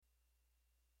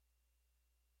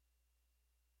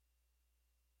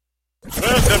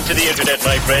Welcome to the internet,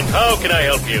 my friend. How can I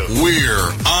help you?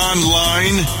 We're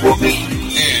online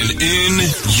and in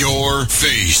your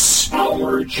face.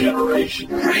 Our Generation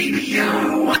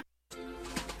Radio.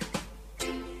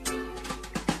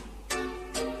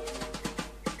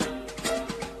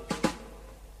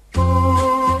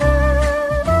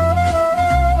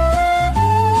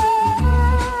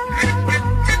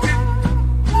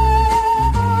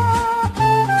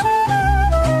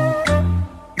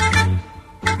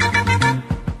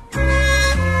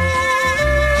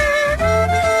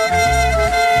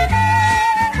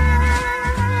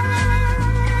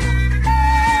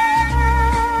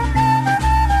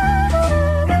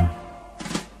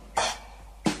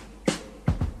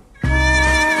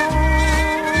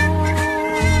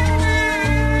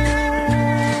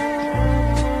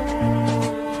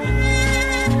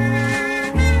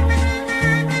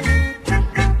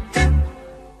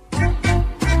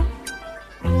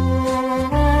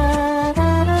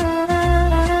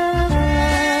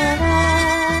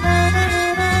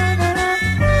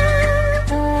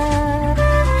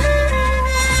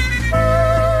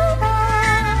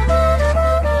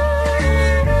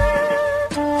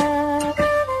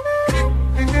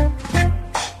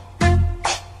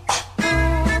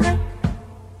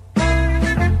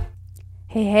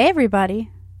 Hey everybody,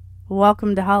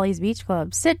 welcome to Holly's Beach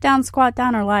Club. Sit down, squat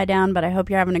down, or lie down, but I hope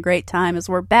you're having a great time as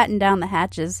we're batting down the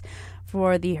hatches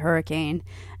for the hurricane.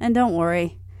 And don't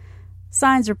worry,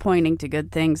 signs are pointing to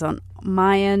good things on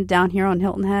my end down here on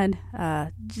Hilton Head.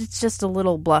 It's just a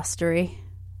little blustery,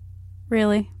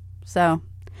 really.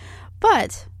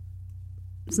 But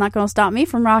it's not going to stop me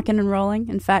from rocking and rolling.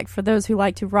 In fact, for those who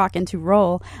like to rock and to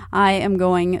roll, I am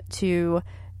going to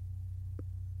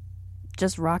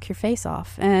just rock your face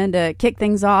off and kick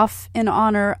things off in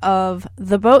honor of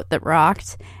the boat that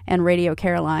rocked and Radio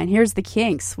Caroline. Here's the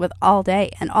Kinks with All Day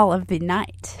and All of the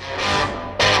Night. I'm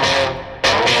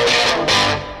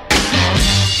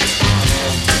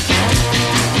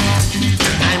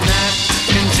not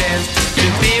content to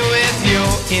be with you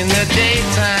in the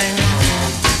daytime.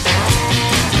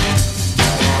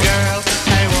 Girl,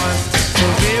 I want to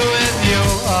be with you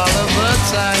all of the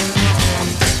time.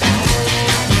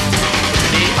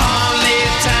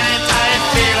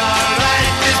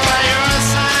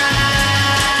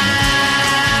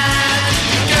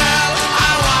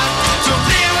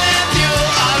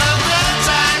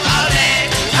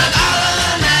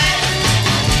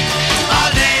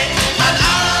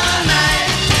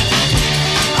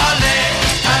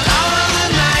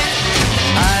 Night.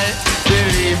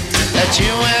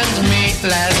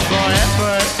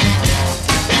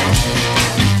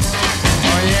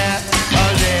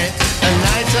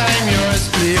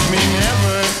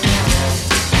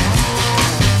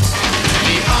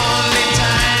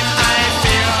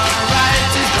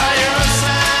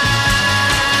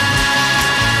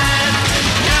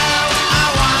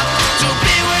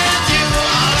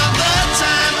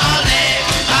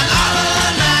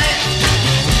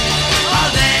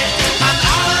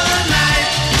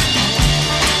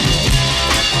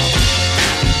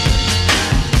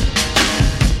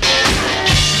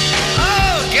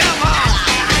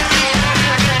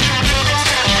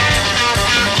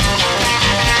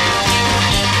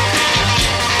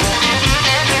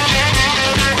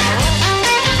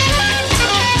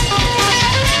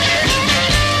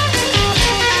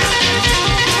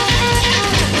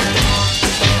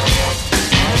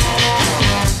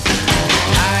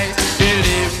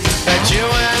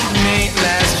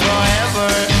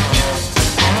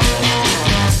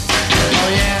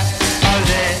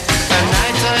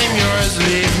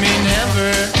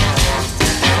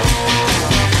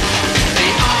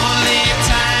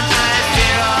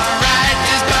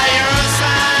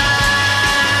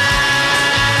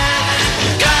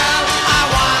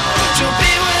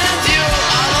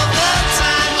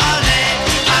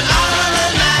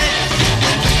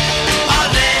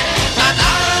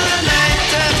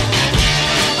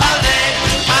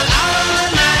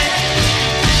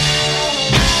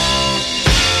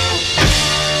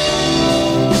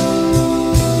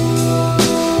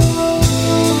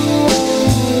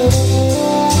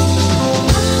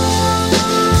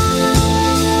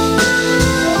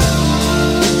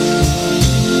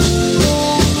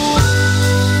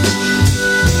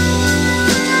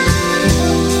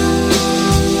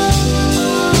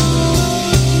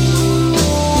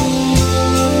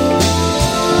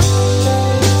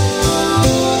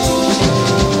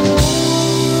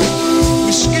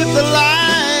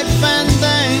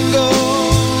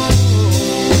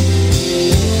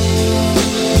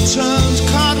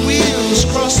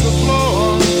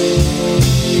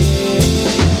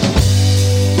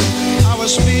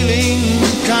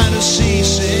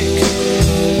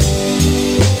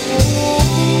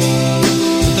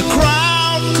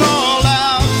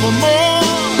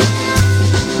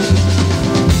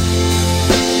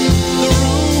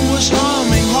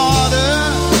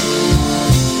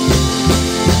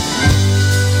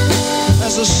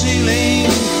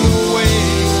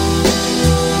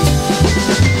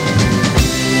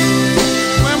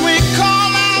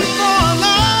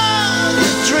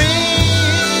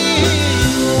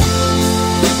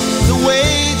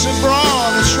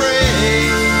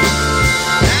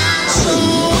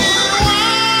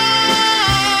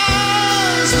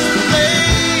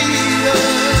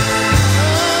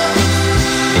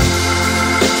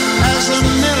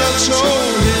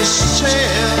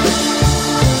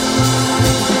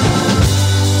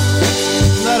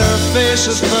 face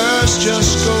at first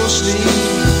just ghostly.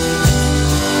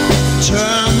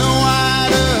 Turn the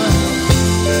wider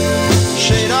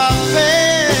shade of pale.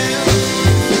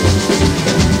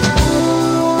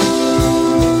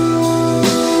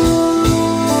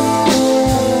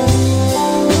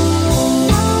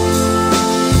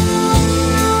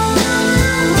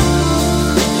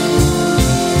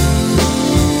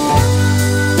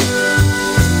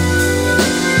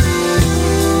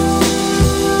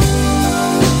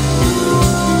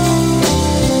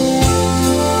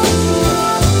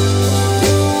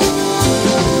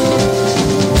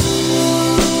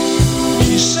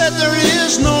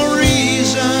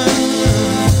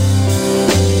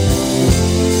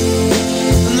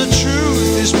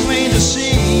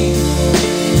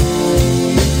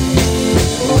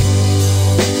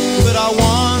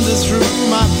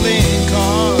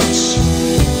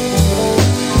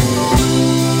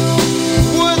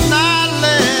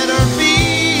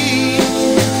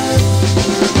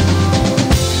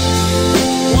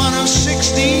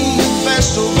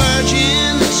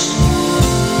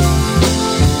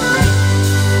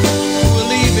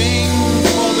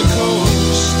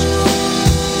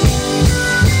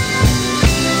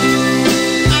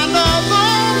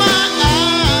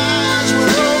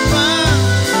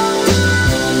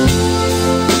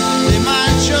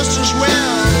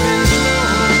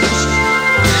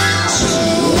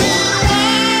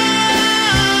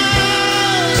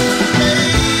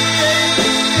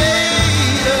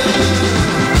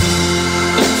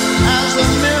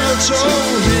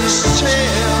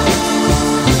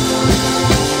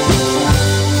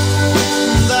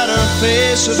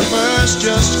 At first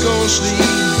just go sleep.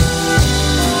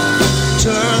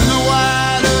 Turn the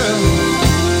wider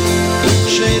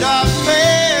shade of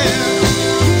pale.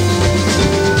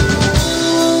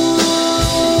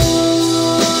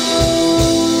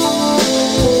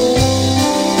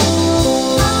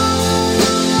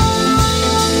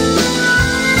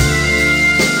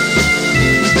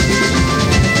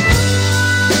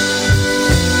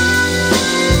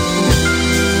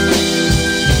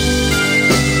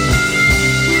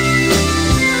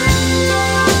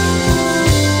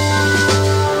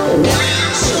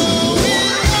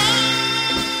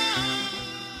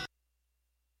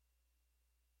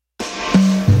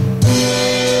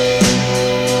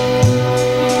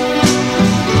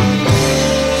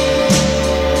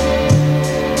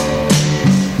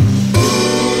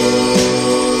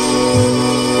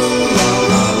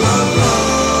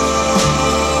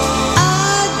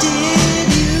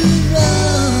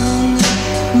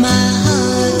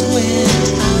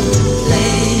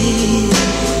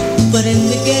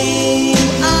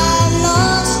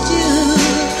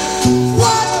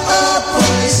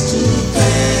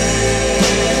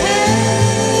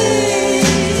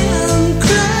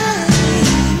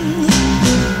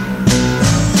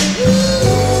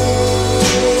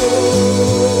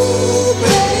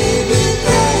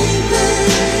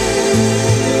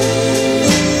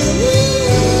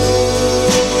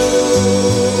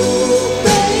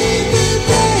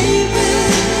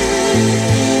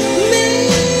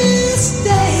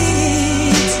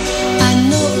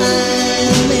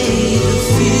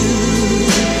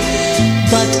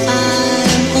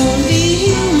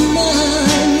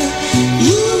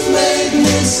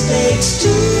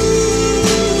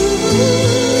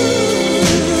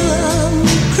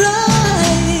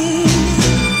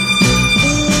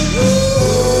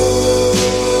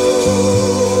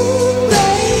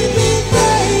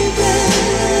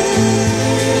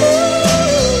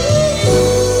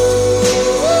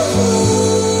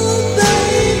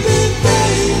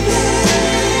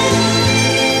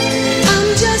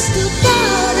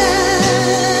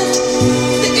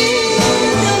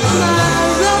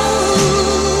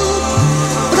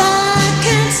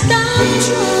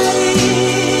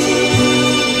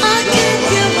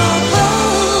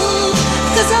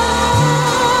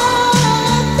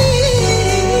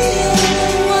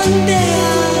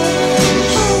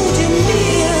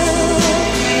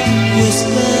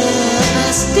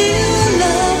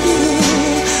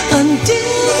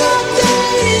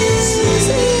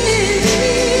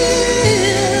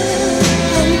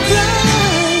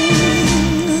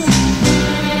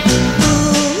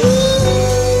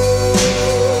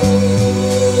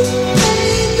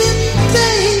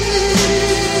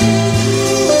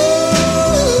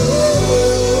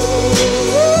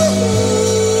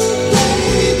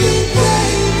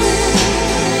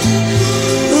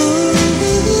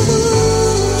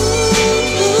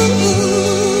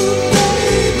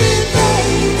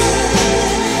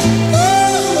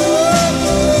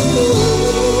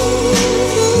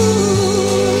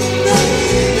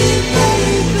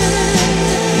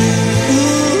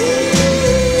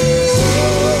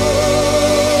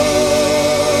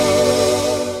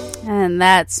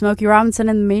 That's Smokey Robinson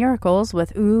and the Miracles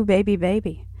with Ooh Baby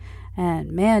Baby.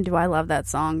 And man, do I love that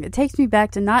song. It takes me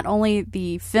back to not only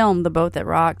the film The Boat That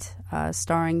Rocked,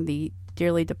 starring the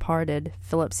dearly departed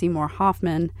Philip Seymour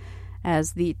Hoffman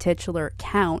as the titular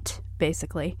Count,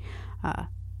 basically.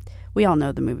 We all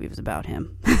know the movie was about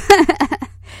him.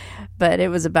 But it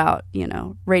was about,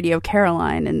 Radio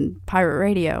Caroline and pirate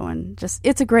radio, and just,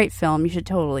 it's a great film. You should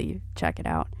totally check it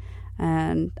out.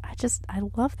 And I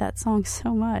love that song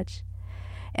so much.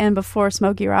 And before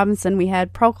Smokey Robinson, we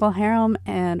had Procol Harum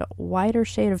and Whiter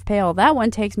Shade of Pale. That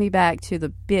one takes me back to the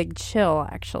Big Chill,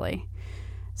 actually.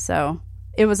 So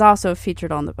it was also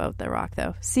featured on The Boat That Rocked,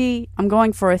 though. See, I'm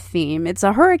going for a theme. It's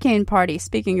a hurricane party.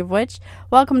 Speaking of which,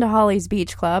 welcome to Holly's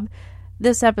Beach Club.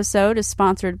 This episode is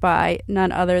sponsored by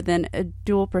none other than a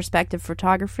Dual Perspective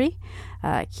Photography.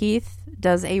 Keith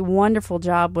does a wonderful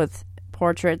job with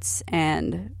portraits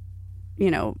and,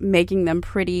 making them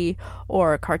pretty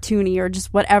or cartoony or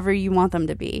just whatever you want them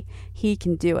to be. He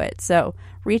can do it. So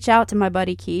reach out to my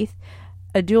buddy Keith.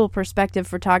 A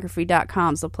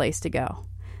dualperspectivephotography.com is the place to go.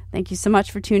 Thank you so much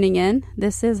for tuning in.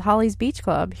 This is Holly's Beach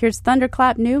Club. Here's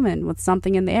Thunderclap Newman with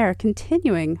Something in the Air,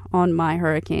 continuing on my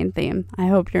hurricane theme. I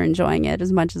hope you're enjoying it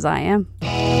as much as I am.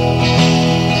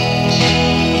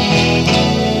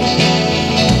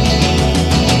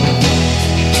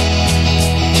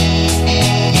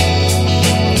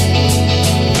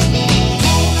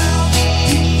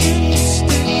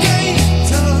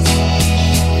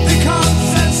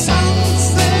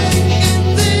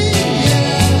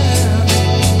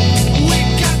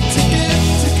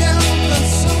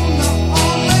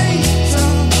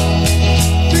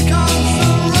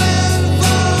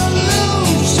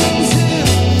 Revolution's here,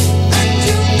 and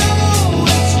you know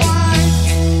it's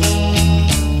right.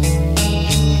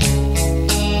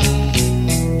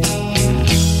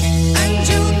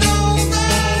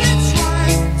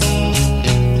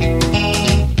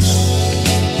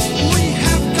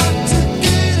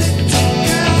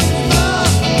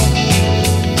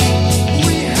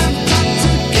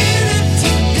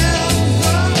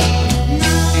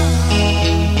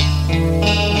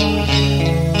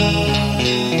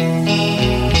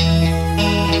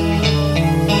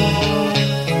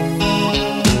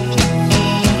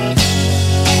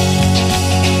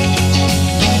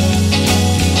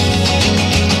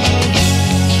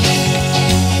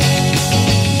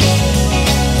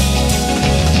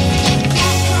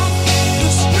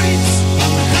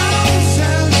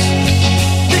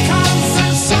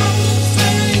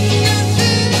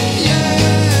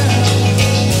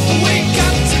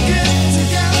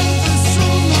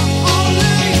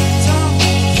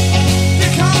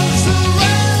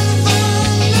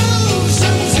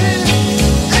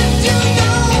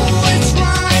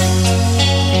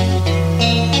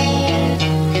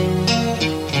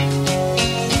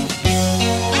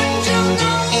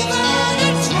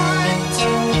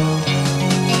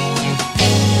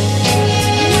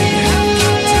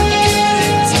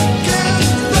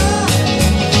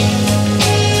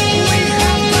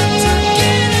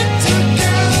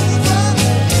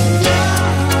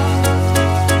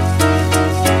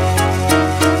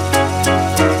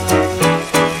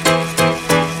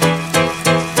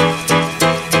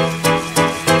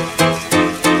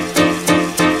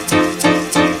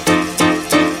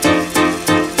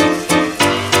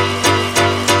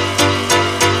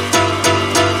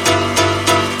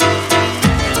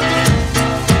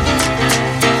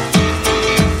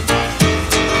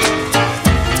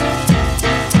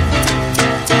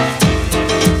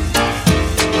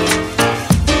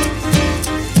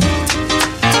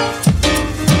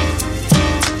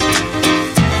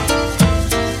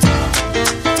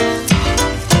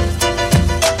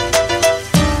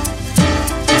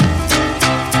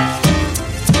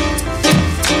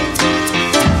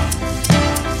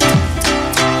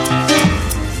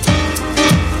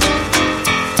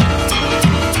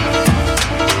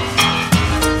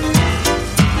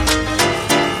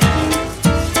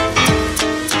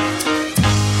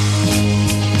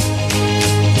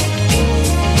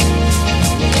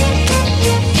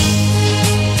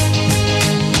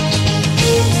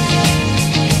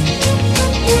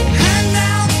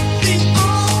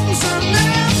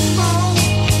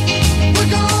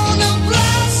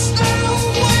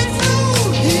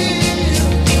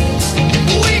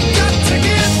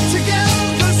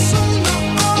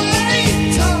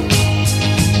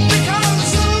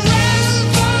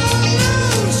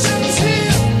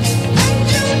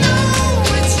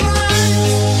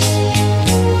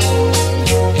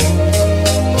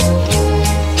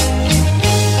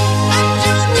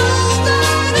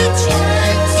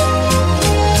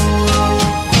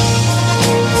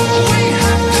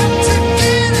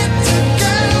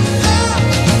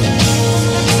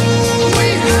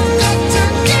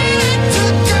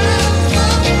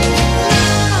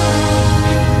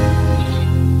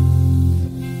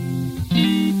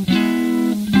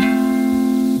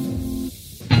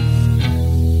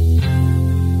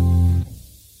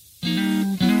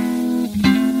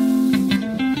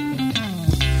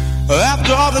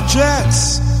 Now the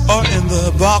jets are in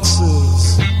the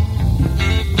boxes,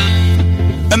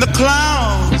 and the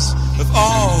clowns have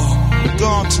all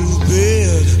gone to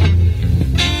bed.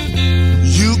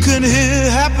 You can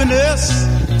hear happiness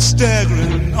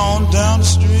staggering on down the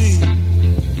street.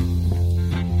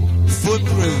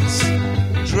 Footprints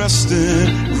dressed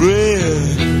in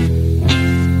red,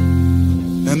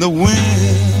 and the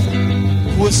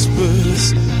wind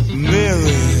whispers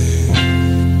Mary.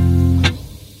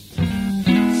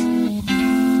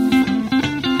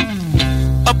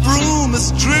 A broom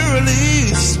is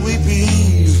drearily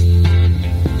sweeping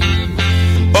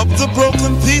up the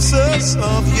broken pieces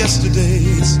of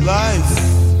yesterday's life.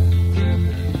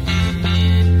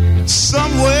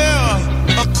 Somewhere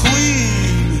a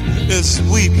queen is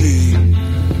weeping.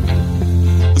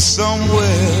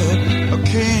 Somewhere a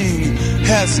king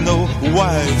has no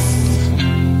wife.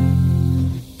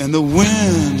 And the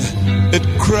wind, it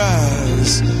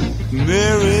cries,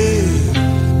 Mary.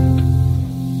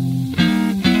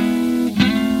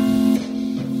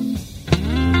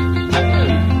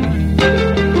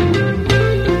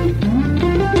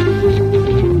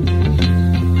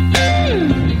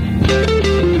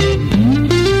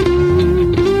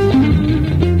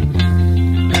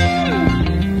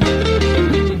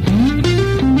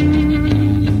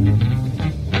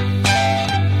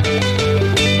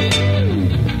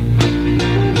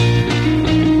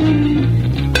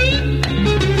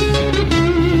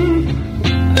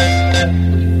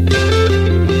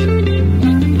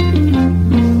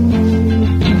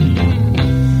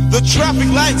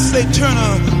 They turn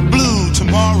a blue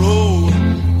tomorrow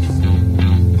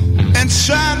and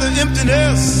shine the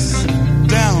emptiness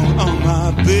down on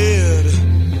my bed.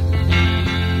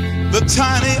 The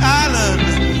tiny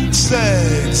island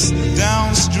sags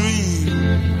downstream,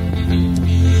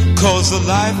 'cause the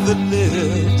life that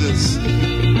lived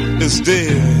is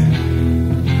dead.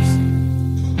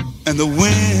 And the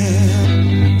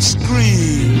wind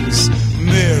screams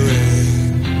Mary.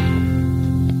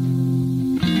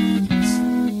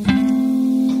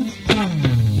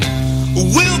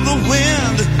 Will the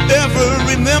wind ever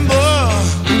remember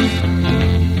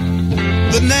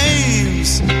the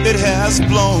names it has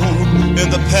blown in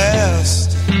the past?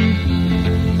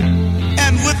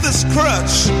 And with this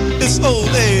crutch, its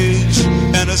old age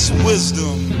and its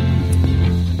wisdom,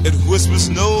 it whispers,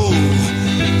 no,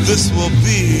 this will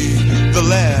be the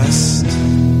last.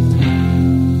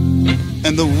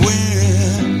 And the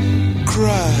wind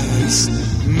cries,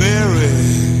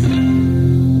 Mary.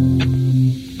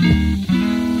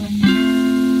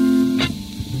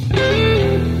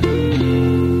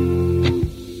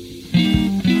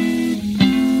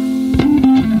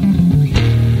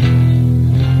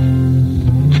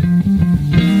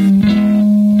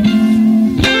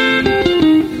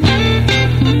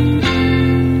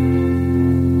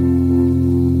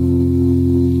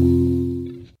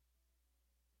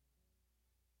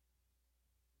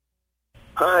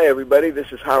 Hi, everybody.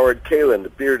 This is Howard Kalin, the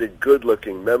bearded,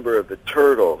 good-looking member of the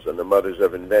Turtles and the Mothers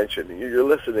of Invention. You're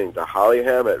listening to Holly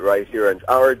Hammett right here on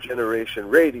Our Generation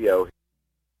Radio.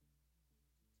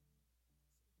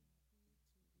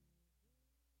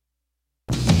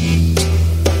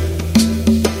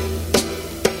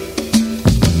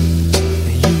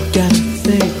 You gotta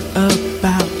think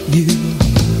about you.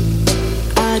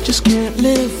 I just can't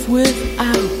live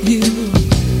without you.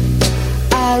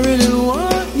 I really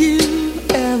want you,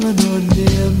 Eleanor,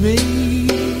 near me.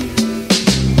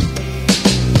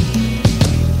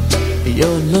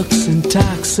 Your looks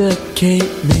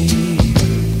intoxicate me,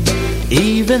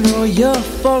 even though your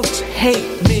folks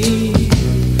hate me.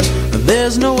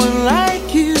 There's no one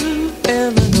like you,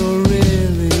 Eleanor, really.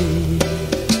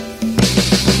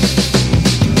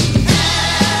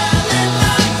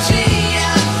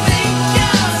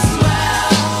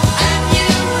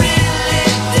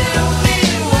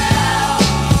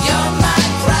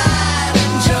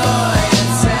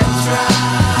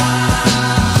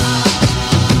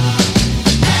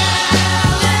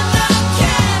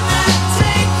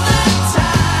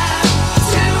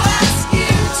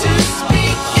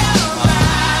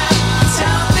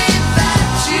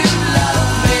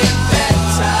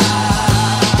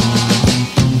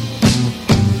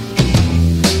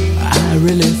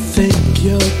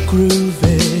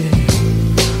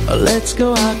 Let's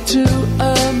go out to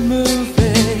a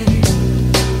movie.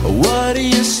 What do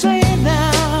you say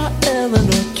now,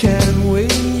 Eleanor, can we?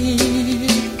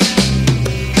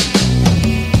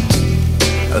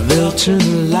 They'll turn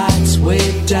the lights way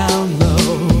down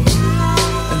low,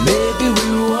 and maybe we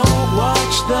won't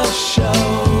watch the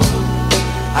show.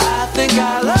 I think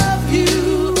I love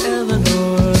you,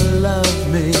 Eleanor, love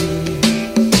me.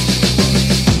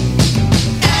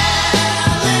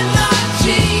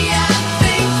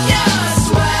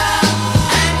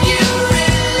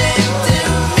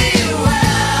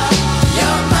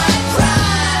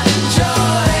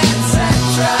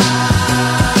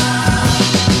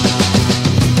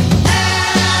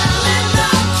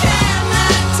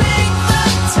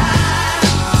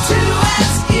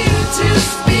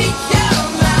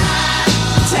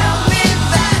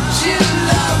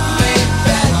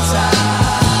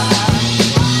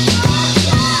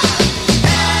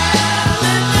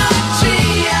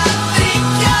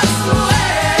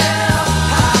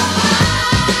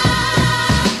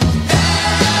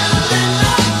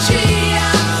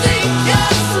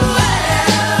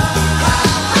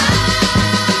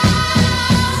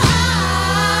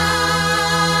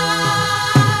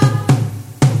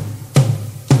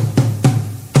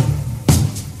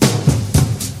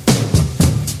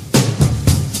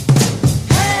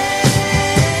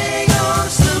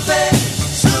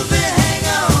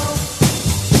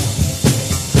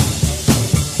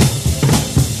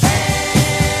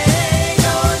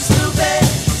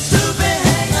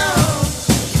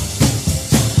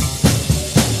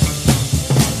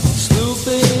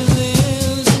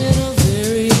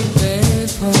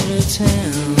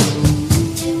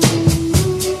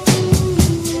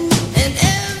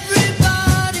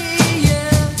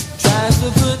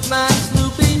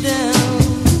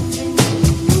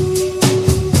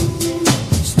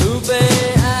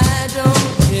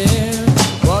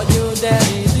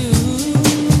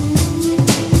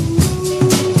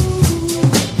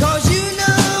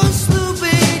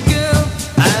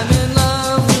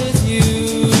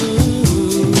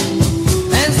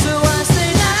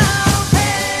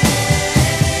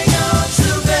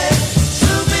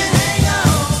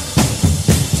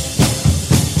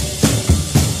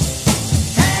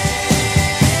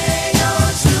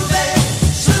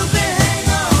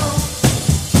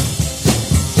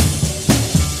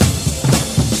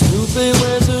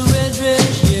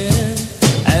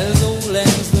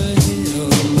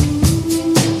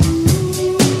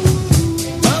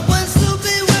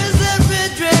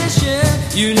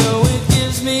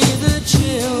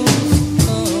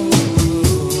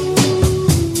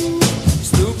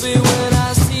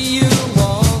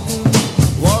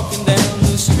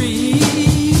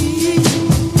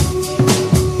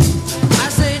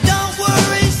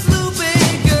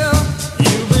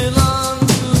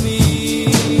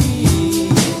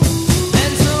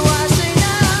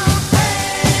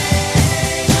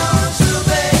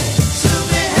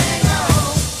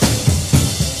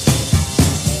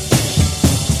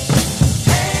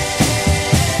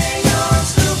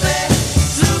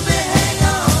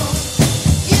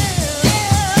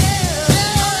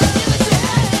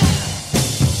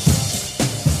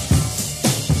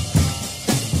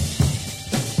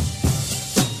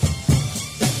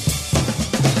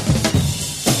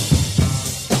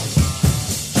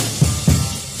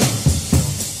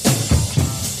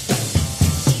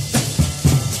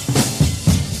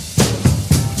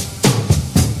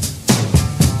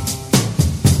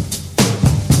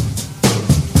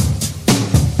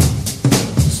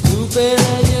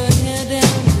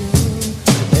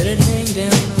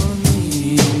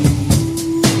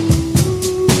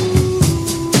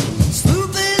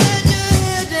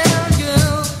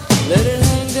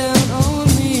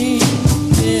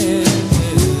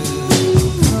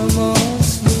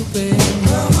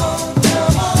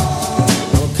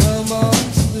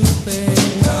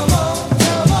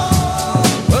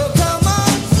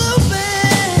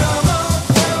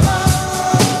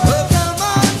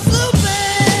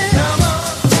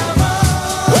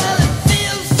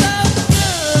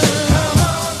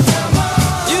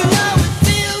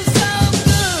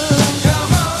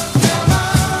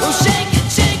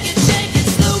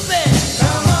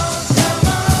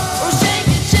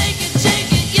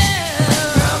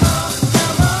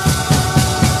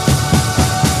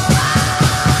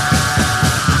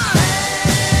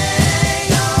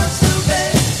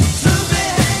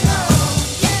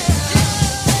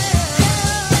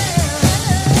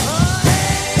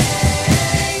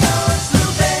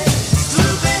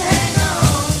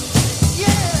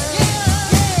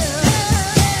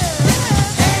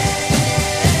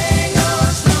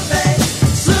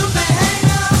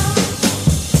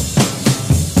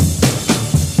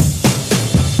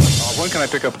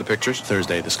 pick up the pictures?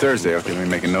 Thursday. Thursday. Okay, let me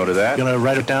make a note of that. You gonna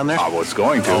write it down there? Oh, well, it's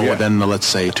going to. Oh, yeah. well, then let's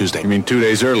say Tuesday. You mean 2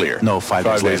 days earlier? No,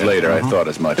 5 days later. Mm-hmm. I thought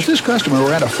as much. If this customer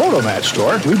were at a Photomat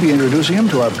store, we'd be introducing him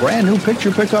to our brand new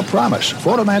picture pickup promise.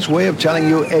 Photomat's way of telling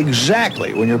you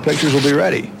exactly when your pictures will be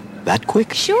ready. That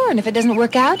quick? Sure, and if it doesn't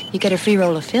work out, you get a free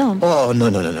roll of film. Oh, no.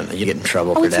 You get in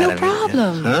trouble for it's that. No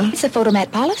problem. Huh? It's a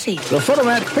Photomat policy. The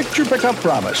Photomat picture pickup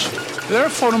promise. Is there a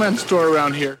Photomat store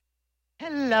around here?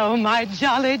 Hello, my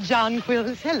jolly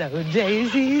jonquils. Hello,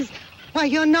 daisies. Why,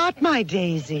 you're not my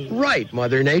daisy. Right,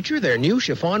 Mother Nature. They're new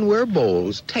chiffonware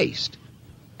bowls. Taste.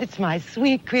 It's my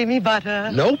sweet, creamy butter.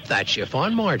 Nope, that's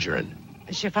chiffon margarine.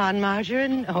 Chiffon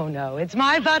margarine? Oh, no, it's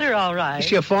my butter, all right.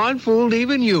 Chiffon fooled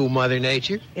even you, Mother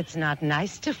Nature. It's not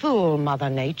nice to fool Mother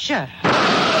Nature.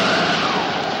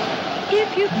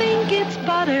 If you think it's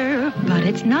butter, but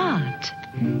it's not.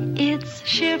 It's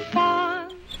chiffon.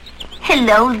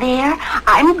 Hello there.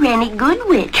 I'm Granny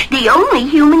Goodwitch, the only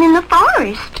human in the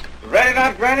forest. Ready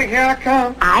not, Granny? Here I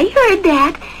come. I heard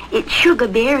that. It's Sugar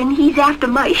Bear, and he's after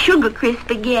my Sugar Crisp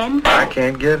again. I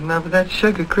can't get enough of that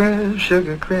Sugar Crisp,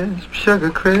 Sugar Crisp, Sugar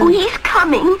Crisp. Oh, he's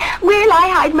coming. Where'll I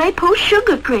hide my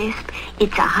post-Sugar Crisp?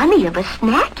 It's a honey of a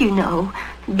snack, you know.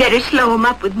 Better slow him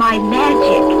up with my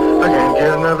magic. I can't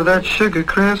get enough of that Sugar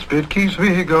Crisp. It keeps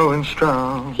me going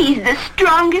strong. He's the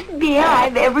strongest bear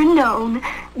I've ever known.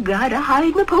 Gotta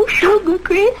hide my post-Sugar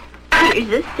Crisp.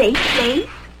 Here's a safe place.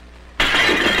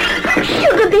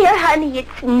 Sugar Bear, honey,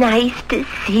 it's nice to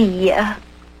see ya.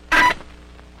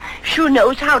 Sure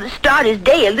knows how to start his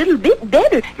day a little bit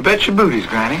better. You bet your booties,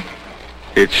 Granny.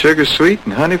 It's sugar sweet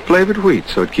and honey-flavored wheat,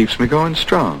 so it keeps me going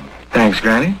strong. Thanks,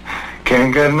 Granny.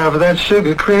 Can't get enough of that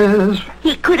Sugar Crisp.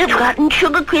 He could have gotten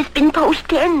Sugar Crisp in Post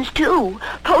 10s, too.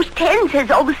 Post 10s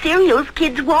has all the cereals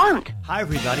kids want. Hi,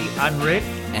 everybody. I'm Rick.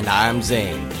 And I'm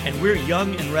Zane. And we're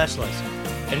young and restless.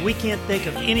 And we can't think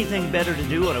of anything better to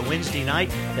do on a Wednesday night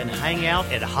than hang out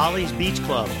at Holly's Beach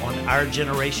Club on Our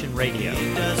Generation Radio.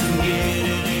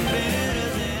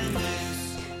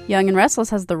 Young and Restless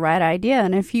has the right idea,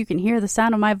 and if you can hear the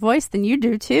sound of my voice, then you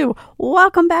do too.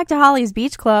 Welcome back to Holly's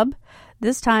Beach Club.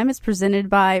 This time it's presented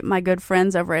by my good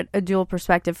friends over at A Dual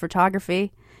Perspective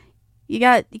Photography. You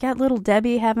got little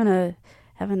Debbie having a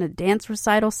dance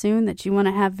recital soon that you want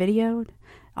to have videoed,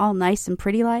 all nice and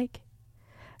pretty like.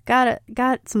 Got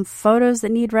some photos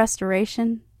that need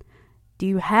restoration? Do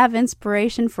you have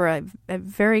inspiration for a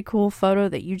very cool photo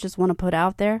that you just want to put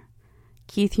out there?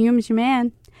 Keith Hume's your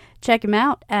man. Check him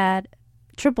out at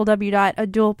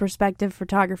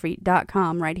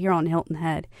www.adualperspectivephotography.com right here on Hilton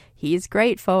Head. He's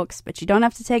great, folks, but you don't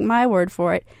have to take my word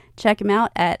for it. Check him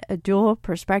out at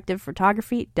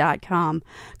adualperspectivephotography.com.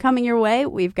 Coming your way,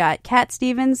 we've got Cat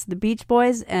Stevens, the Beach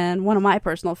Boys, and one of my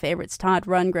personal favorites, Todd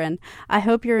Rundgren. I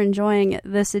hope you're enjoying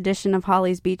this edition of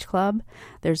Holly's Beach Club.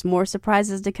 There's more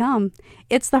surprises to come.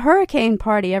 It's the hurricane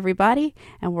party, everybody,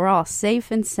 and we're all safe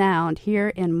and sound here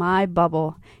in my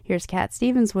bubble. Here's Cat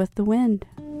Stevens with The Wind.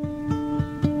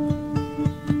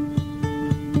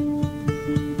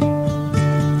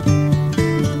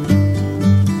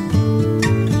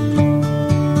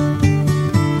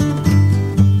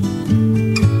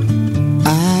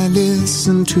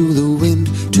 Listen to the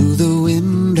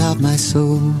wind of my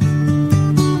soul.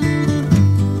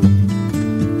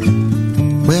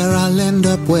 Where I'll end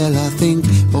up, well, I think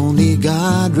only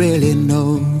God really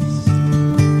knows.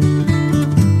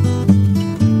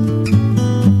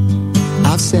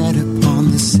 I've sat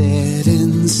upon the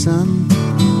setting sun,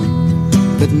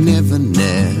 but never,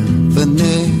 never,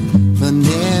 never,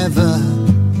 never,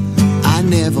 I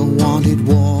never wanted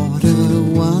water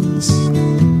once.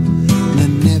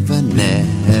 Never,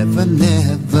 never,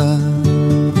 never.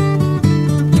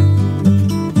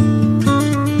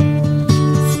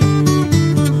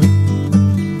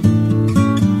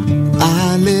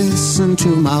 I listen to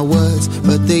my words,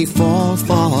 but they fall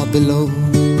far below.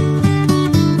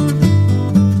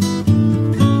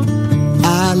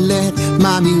 I let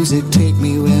my music take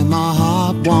me where my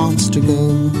heart wants to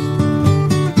go.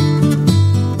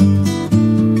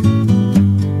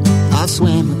 I've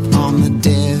swam upon the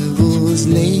devil's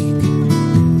lake,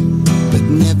 but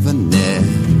never,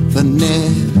 never,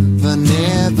 never,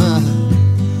 never,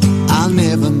 I'll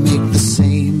never make the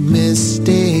same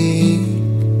mistake.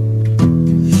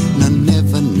 No,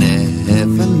 never,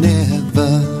 never,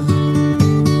 never.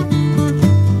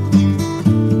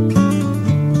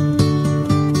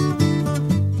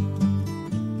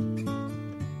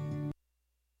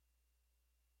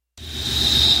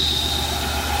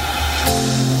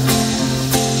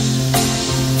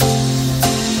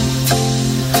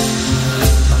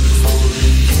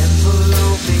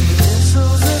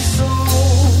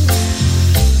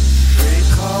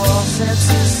 Sets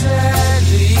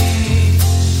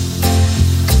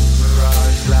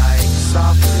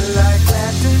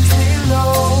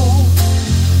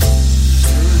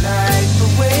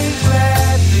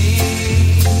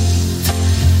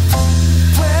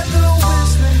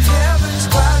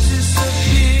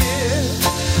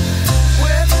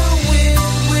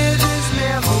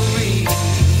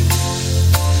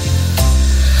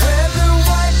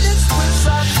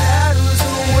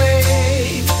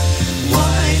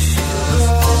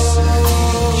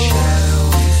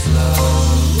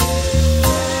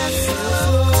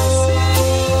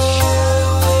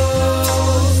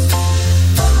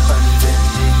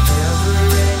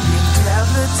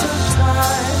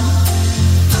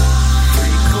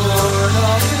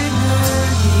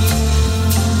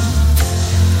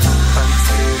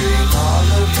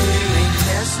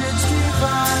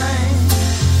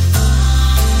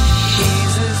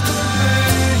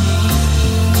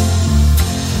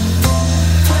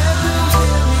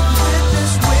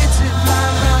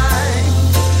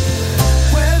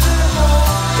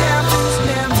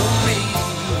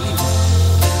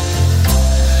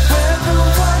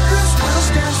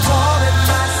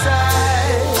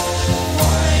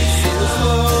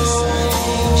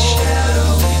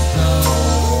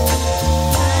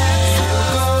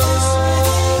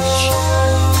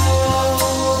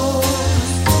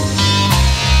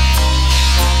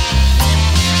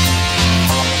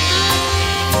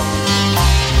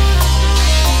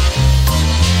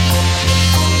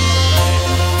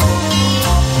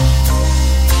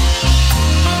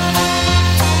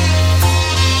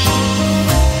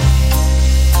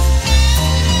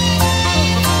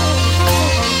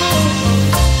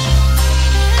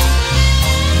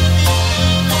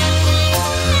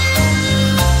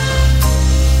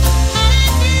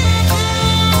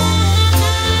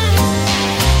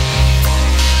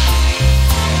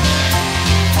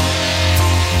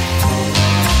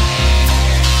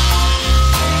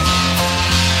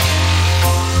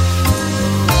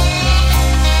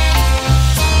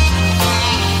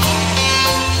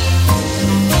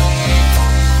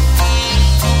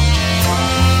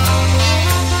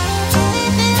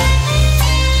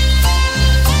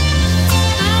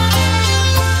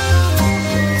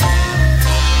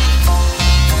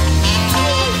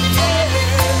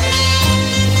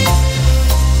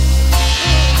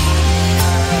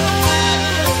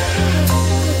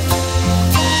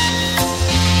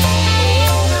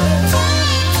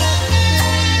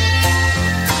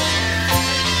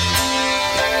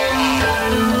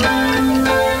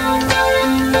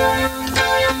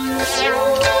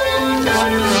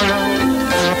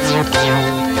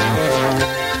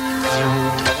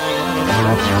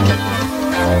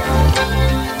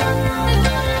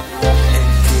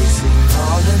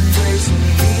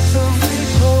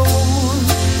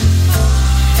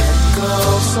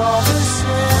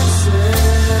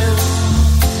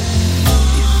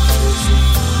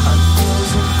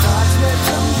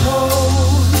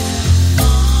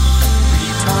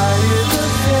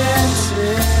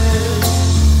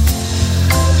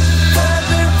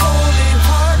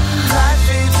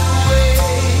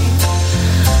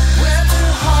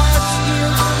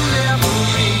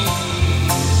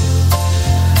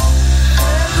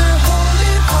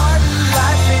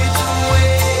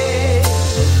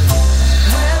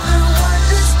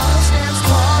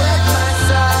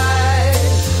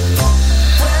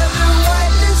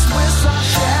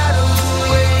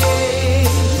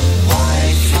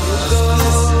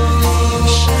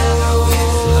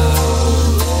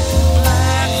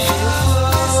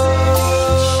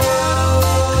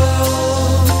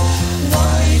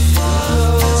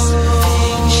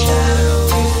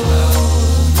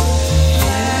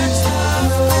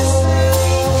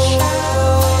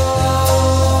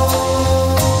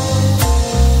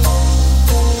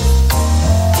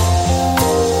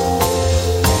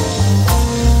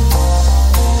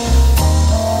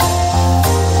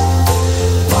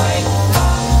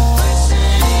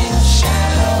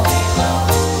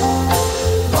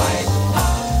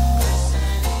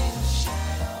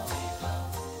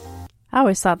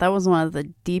always thought that was one of the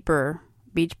deeper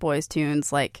Beach Boys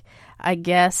tunes. Like, I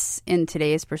guess in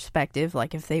today's perspective,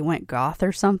 like if they went goth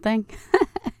or something.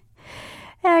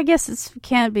 Yeah, I guess it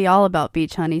can't be all about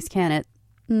beach honeys, can it?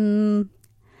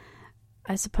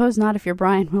 I suppose not if you're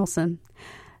Brian Wilson.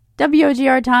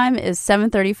 WOGR time is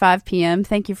 7:35 p.m.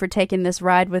 Thank you for taking this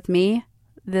ride with me.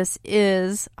 This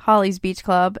is Holly's Beach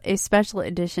Club, a special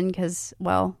edition because,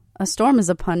 well, a storm is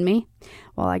upon me.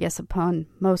 Well, I guess upon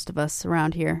most of us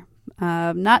around here.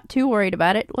 Not too worried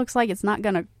about it. Looks like it's not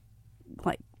going to,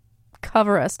 like,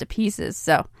 cover us to pieces.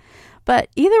 So, but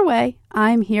either way,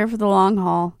 I'm here for the long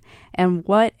haul. And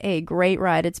what a great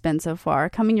ride it's been so far.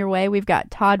 Coming your way, we've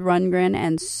got Todd Rundgren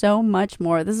and so much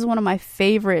more. This is one of my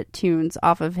favorite tunes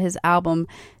off of his album,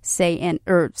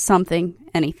 Something,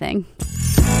 Anything.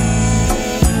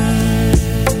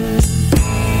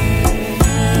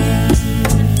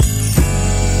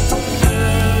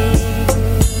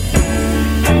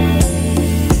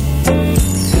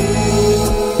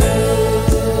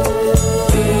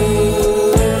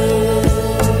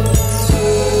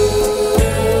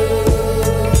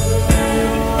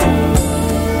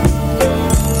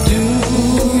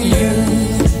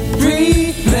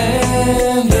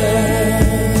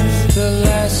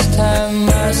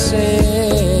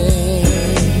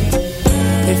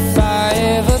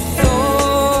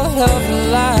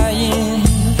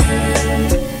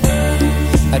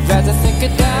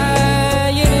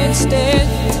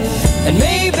 And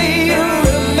maybe you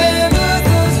remember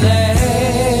the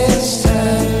last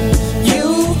time you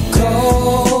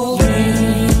called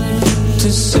me to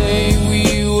say we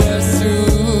were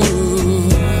through.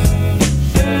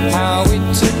 How it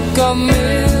took a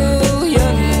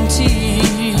million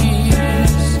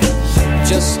tears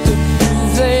just to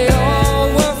prove they all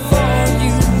were for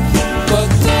you. But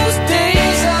those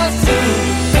days are through,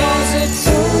 'cause it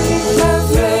couldn't have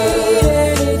made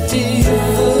any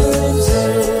difference.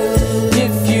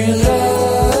 If you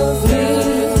love me,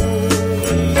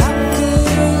 how could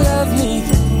you love me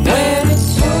when it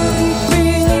wouldn't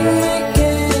really make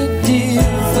any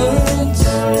difference?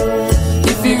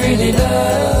 If you really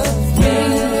loved me,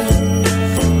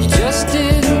 you just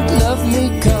didn't love me,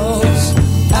 'cause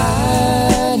I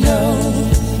know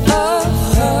of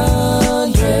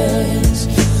hundreds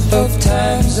of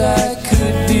times I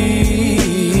could be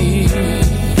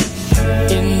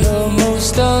in the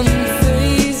most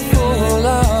unfaithful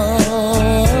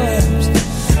arms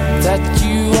that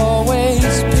you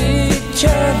always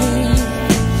picture me.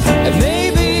 And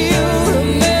maybe you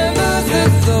remember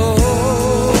that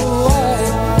though I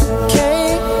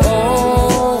can't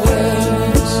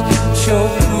always show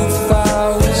proof I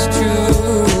was true,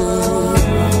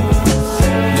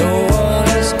 no one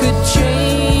else could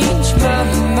change my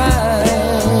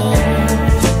mind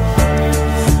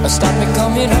or stop me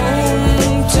coming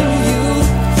home to you.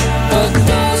 But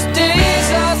those days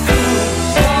are through,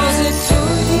 'cause it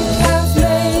couldn't have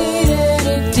made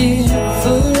any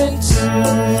difference.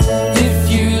 If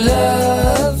you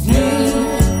love me,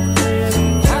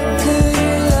 how could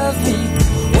you love me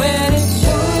when it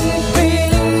wouldn't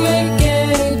really make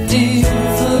any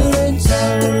difference?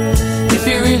 If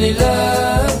you really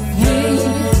love me,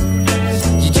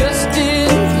 you just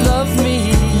didn't love me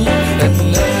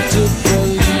enough to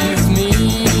believe me,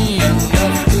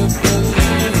 enough to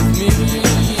believe me,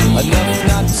 enough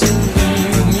not to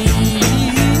leave me,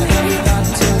 enough not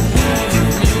to leave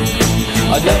me,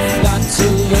 enough not to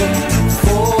look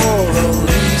for a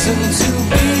reason to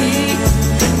be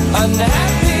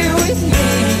unhappy with me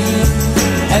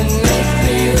and make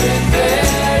me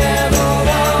regret ever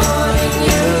wanting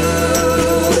you.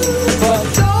 But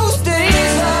those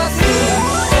days are through,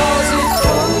 'cause it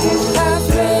couldn't have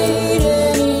made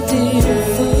any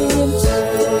difference.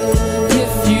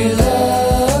 If you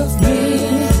love me,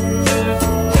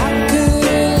 how could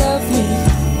you love me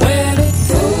when it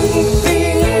wouldn't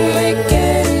really make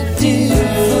any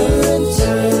difference?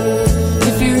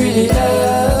 If you really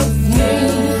love me,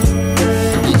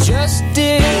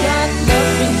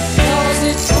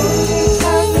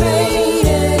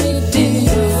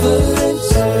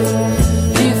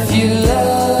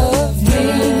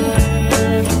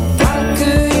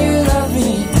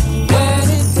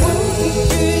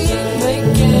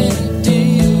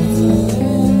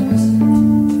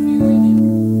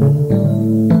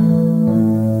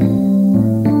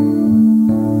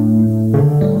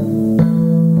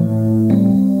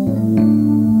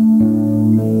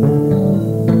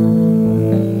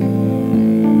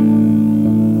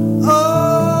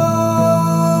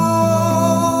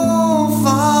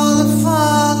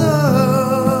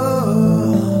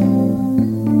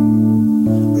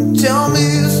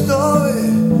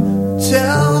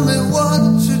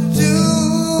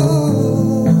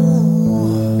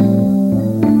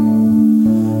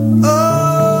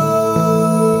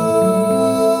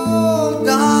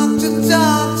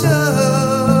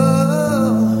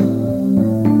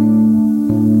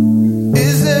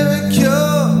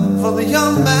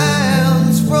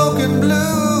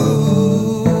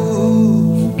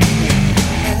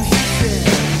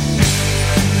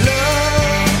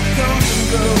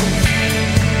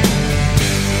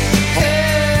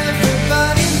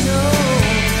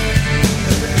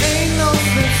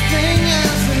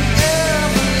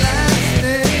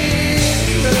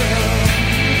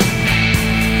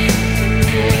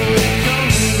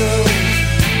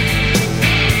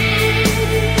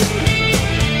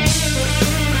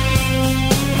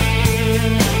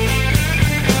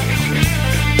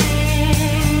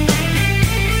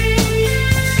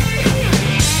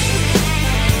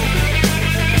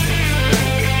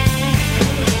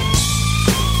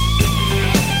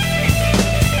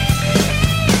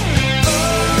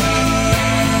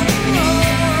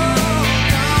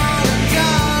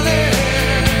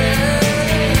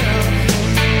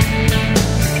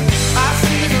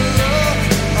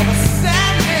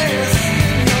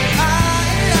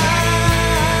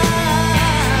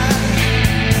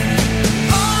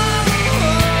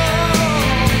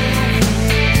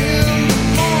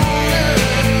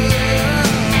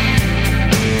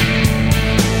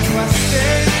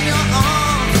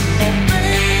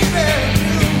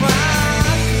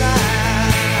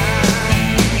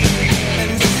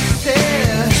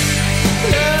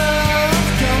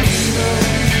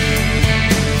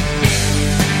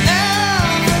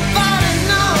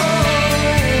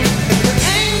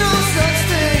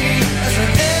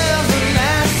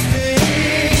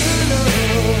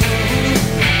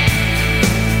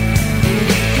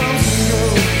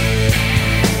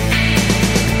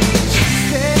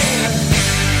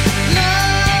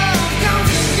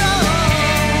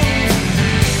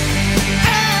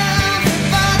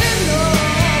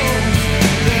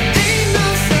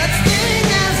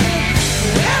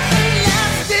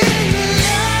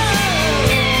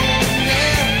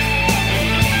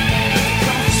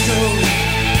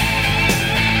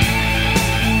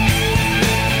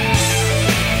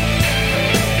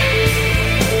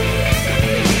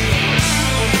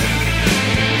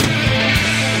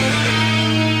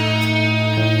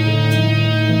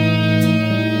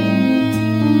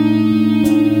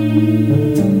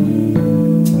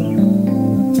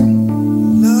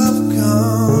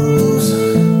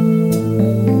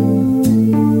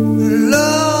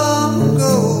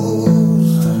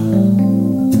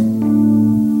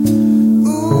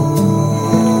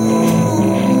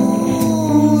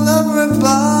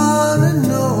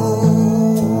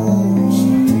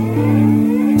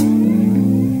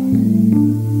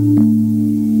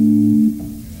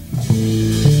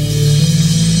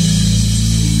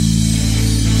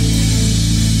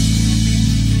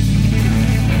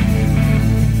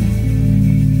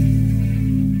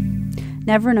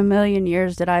 never in a million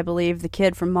years did I believe the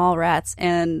kid from Mallrats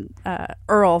and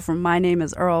Earl from My Name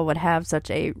is Earl would have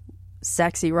such a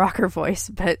sexy rocker voice.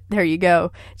 But there you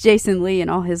go. Jason Lee in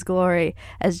all his glory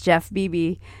as Jeff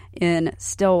Beebe in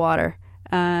Stillwater.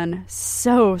 And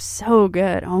so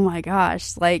good. Oh my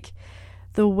gosh. Like,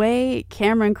 the way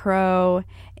Cameron Crowe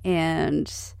and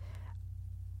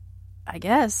I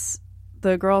guess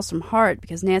the girls from Heart,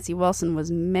 because Nancy Wilson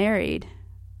was married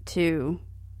to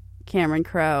Cameron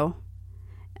Crowe,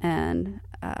 and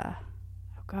oh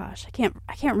gosh, I can't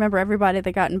remember everybody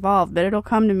that got involved, but it'll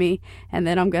come to me, and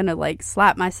then I'm gonna like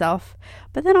slap myself,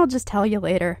 but then I'll just tell you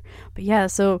later. But yeah,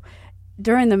 so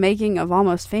during the making of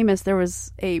Almost Famous, there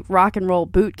was a rock and roll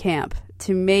boot camp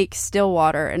to make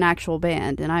Stillwater an actual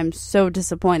band, and I'm so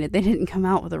disappointed they didn't come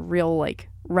out with a real like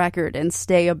record and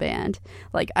stay a band.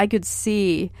 Like, I could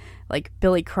see like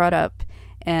Billy Crudup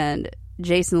and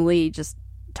Jason Lee just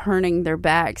turning their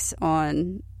backs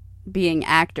on being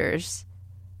actors.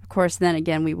 Of course, then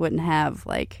again, we wouldn't have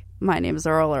like My Name is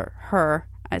Earl or Her,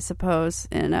 I suppose,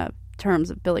 in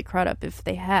terms of Billy Crudup if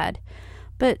they had.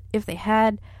 But if they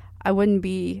had, I wouldn't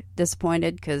be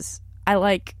disappointed because I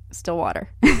like Stillwater.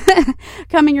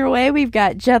 Coming your way, we've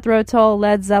got Jethro Tull,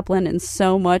 Led Zeppelin, and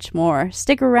so much more.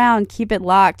 Stick around, keep it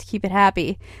locked, keep it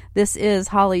happy. This is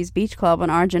Holly's Beach Club on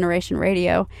Our Generation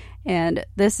Radio, and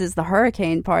this is the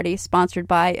Hurricane Party, sponsored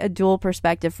by A Dual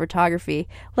Perspective Photography.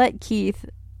 Let Keith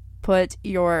put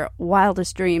your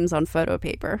wildest dreams on photo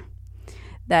paper.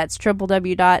 That's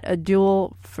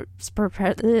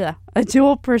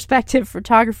www.adualperspective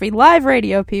photography, live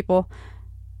radio, people.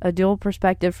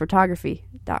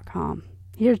 adualperspectivephotography.com.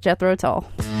 Here's Jethro Tull.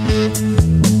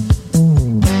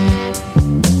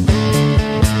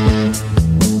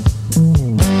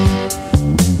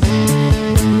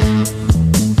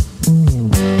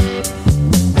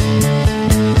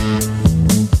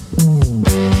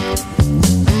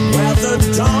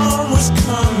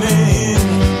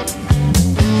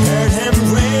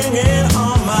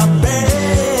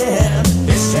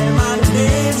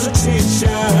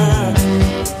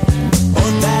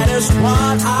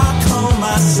 What I call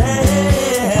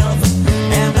myself.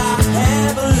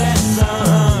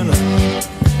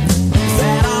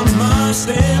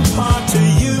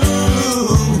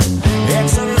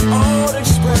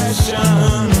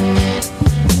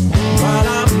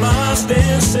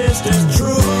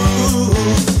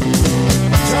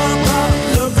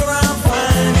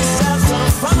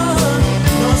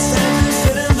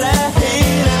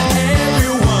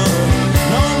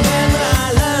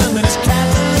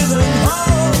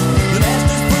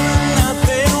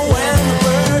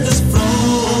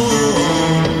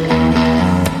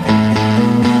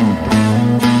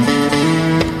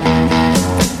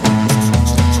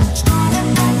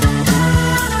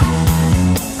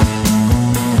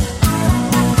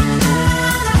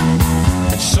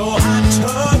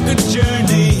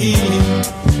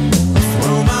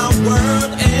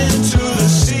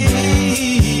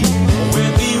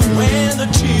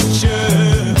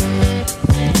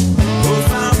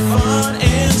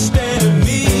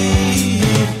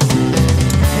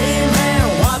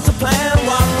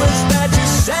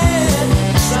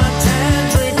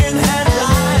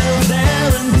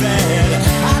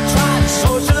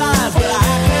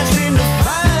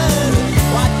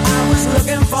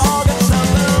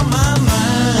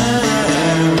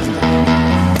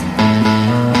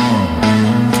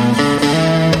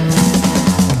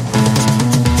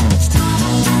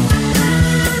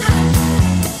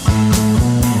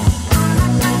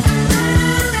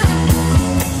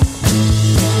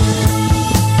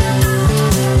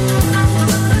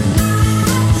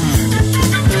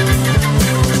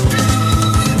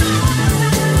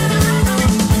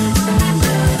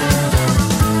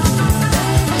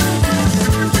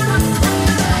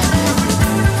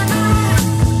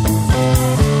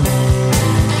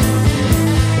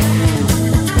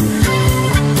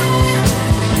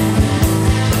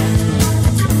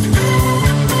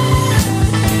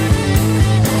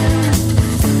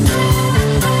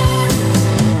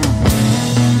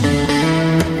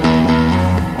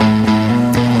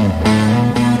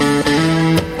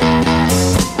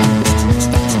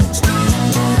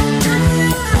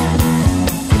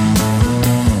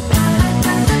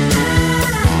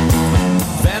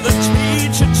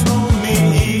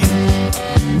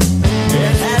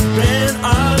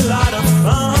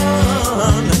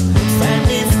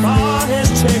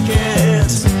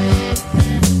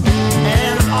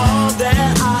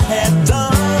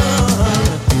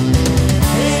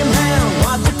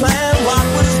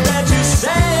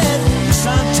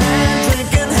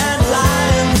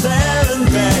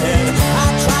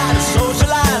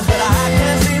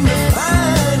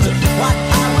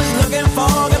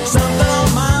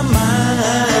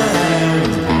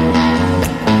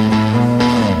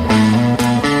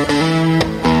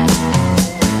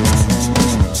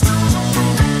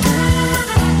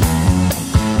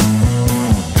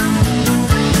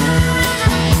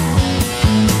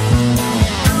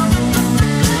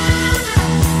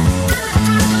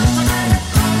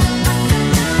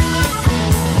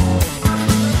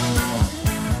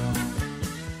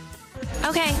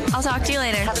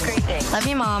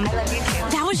 Mom. I love you too.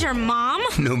 That was your mom?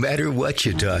 No matter what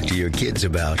you talk to your kids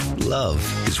about, love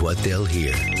is what they'll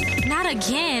hear. Not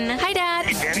again. Hi,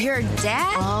 Dad. Your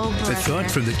dad? Oh, A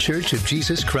thought from the Church of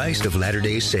Jesus Christ of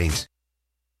Latter-day Saints.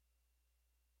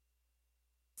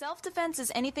 Self-defense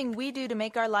is anything we do to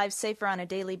make our lives safer on a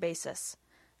daily basis.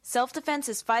 Self-defense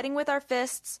is fighting with our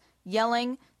fists,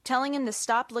 yelling, telling him to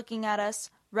stop looking at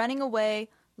us, running away,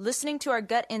 listening to our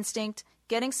gut instinct,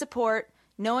 getting support,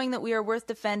 knowing that we are worth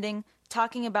defending,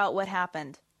 talking about what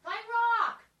happened. Playing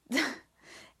rock!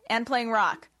 And playing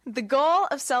rock. The goal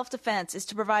of self-defense is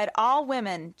to provide all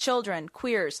women, children,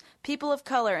 queers, people of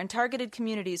color, and targeted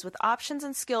communities with options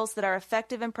and skills that are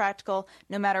effective and practical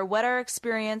no matter what our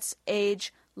experience,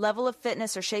 age, level of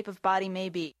fitness, or shape of body may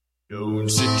be. Don't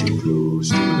sit too close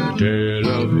to the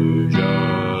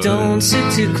television. Don't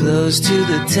sit too close to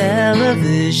the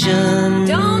television.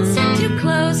 Don't sit too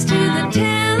close to the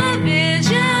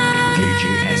television.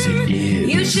 Cagey as it is.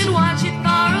 You should watch it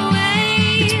far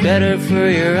away. It's better for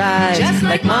your eyes, Just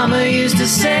like Mama used to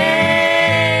say.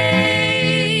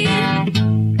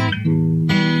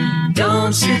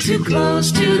 Don't sit too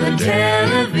close to the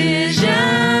television.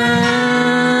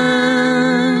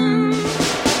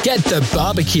 Get the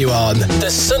barbecue on, the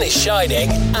sun is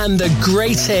shining, and the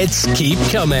great hits keep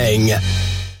coming.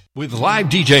 With live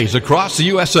DJs across the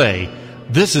USA,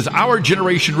 this is Our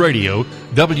Generation Radio,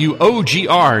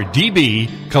 WOGR-DB,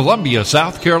 Columbia,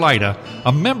 South Carolina,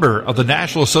 a member of the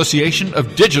National Association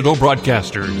of Digital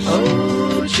Broadcasters.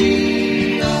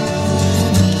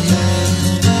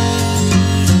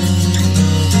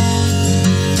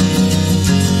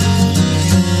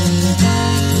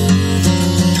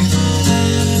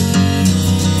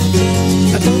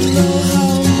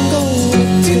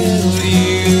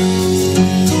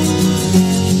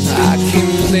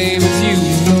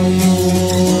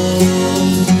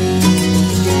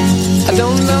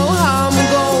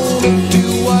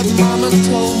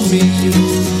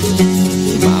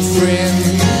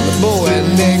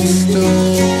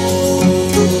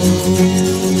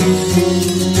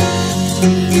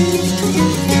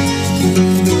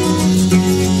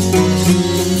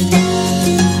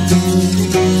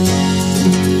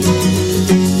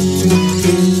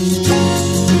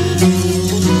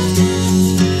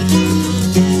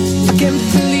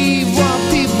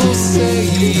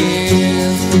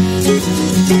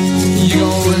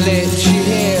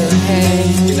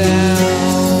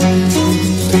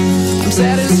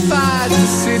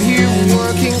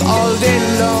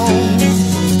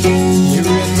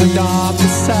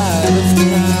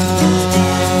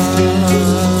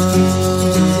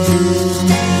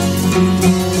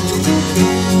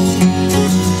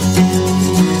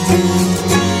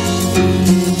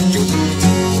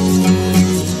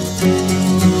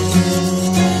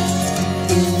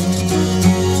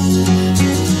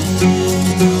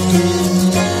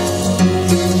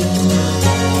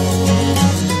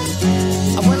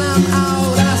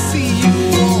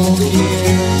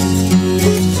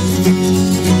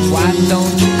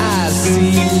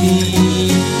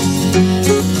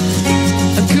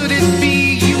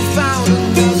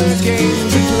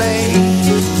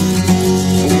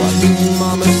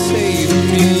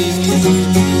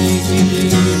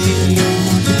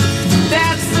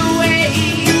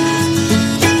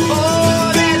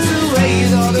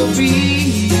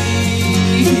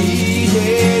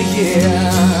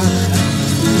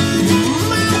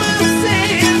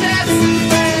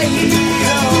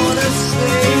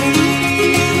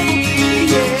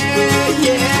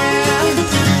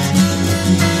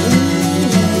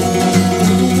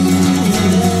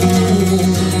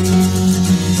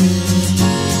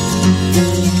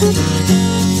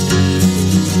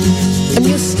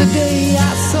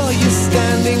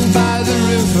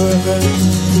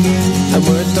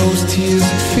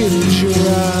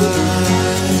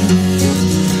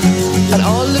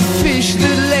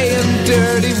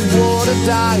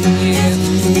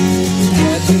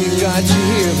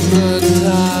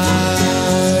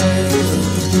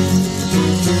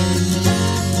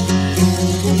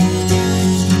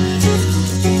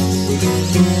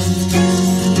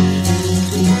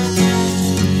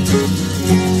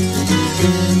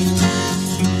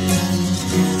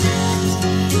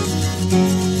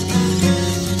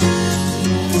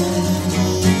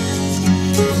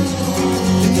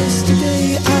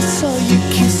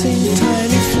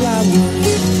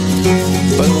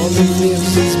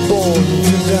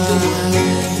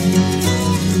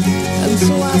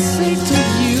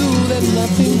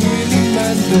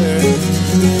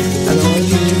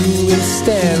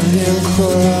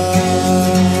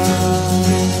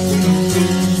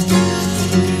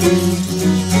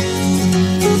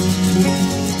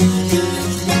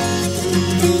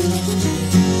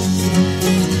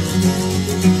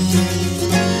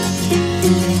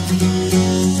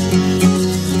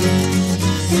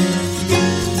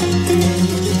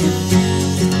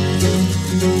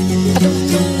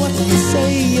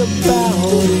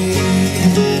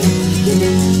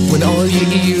 when all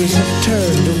your ears have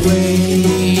turned away.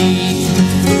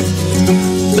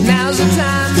 But now's the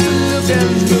time to look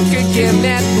and look again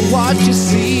at what you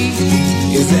see.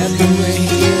 Is that the way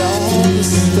it all will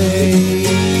stay?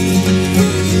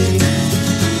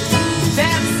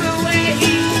 That's the way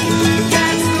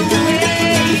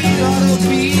it ought to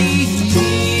be.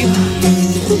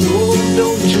 Oh,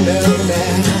 don't you know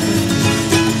that?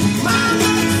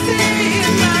 Mama said,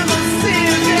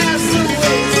 that's the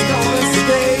way it's gonna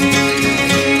stay.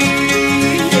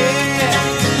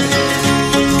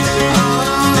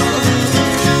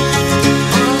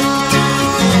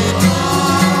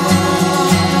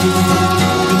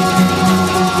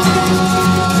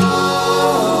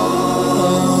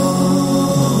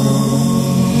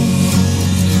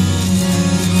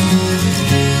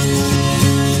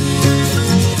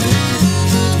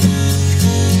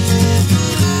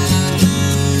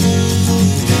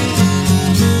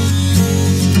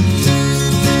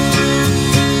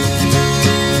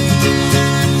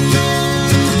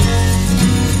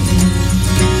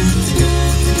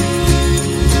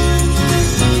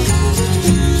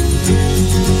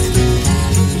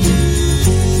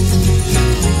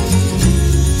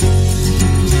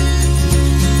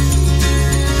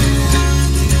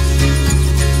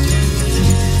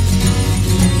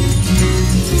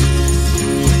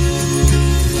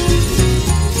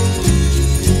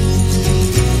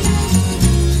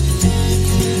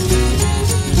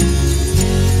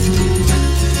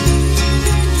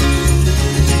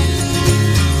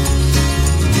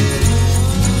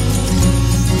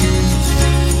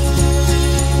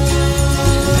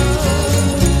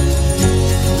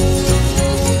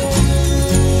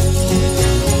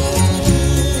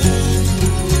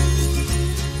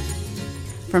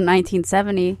 From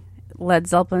 1970, Led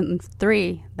Zeppelin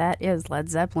 3, that is Led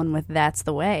Zeppelin with That's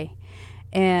the Way.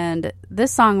 And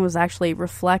this song was actually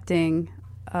reflecting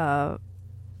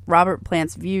Robert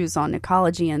Plant's views on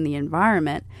ecology and the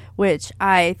environment, which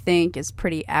I think is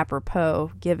pretty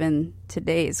apropos given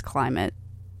today's climate.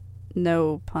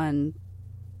 No pun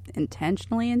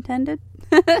intentionally intended.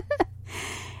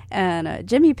 And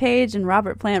Jimmy Page and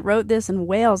Robert Plant wrote this in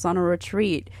Wales on a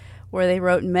retreat where they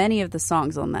wrote many of the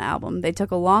songs on the album. They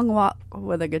took a long walk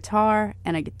with a guitar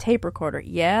and a tape recorder.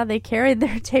 Yeah, they carried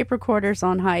their tape recorders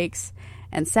on hikes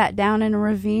and sat down in a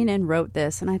ravine and wrote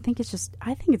this. And I think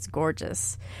it's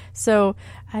gorgeous. So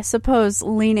I suppose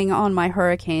leaning on my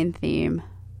hurricane theme,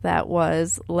 that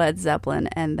was Led Zeppelin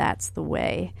and That's the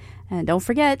Way. And don't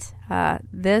forget,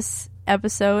 this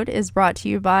episode is brought to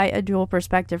you by A Dual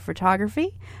Perspective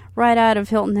Photography, right out of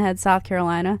Hilton Head, South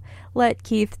Carolina. Let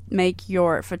Keith make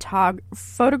your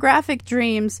photographic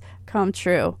dreams come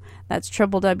true. That's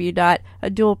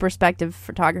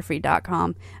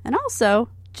www.adualperspectivephotography.com. And also,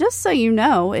 just so you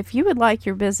know, if you would like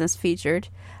your business featured,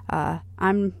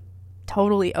 I'm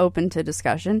totally open to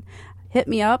discussion. Hit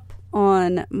me up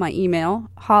on my email,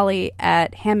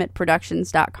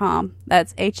 holly@hammetproductions.com.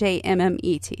 That's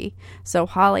HAMMET. So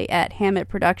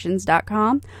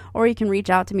holly@hammetproductions.com, or you can reach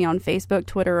out to me on Facebook,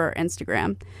 Twitter, or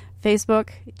Instagram. Facebook,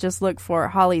 just look for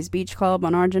Holly's Beach Club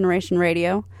on Our Generation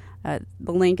Radio. The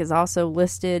link is also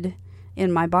listed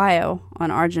in my bio on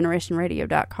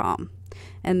ourgenerationradio.com.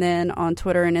 And then on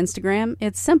Twitter and Instagram,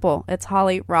 it's simple. It's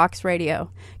Holly Rocks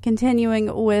Radio.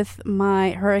 Continuing with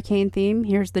my hurricane theme,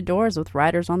 here's The Doors with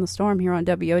Riders on the Storm here on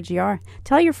WOGR.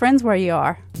 Tell your friends where you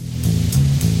are.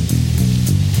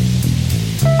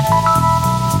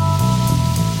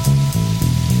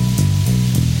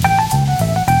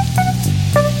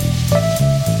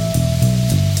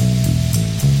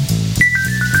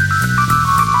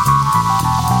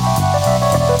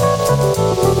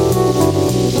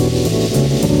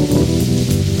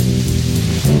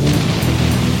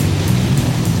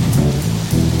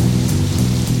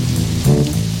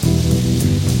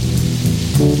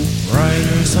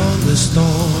 Riders on the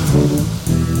storm,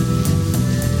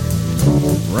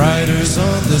 riders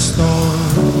on the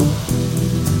storm.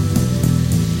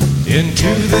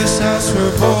 Into this house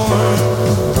we're born,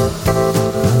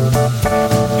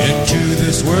 into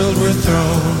this world we're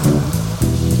thrown.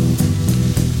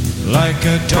 Like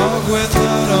a dog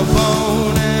without a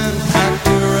bone, an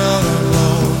actor out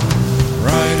alone.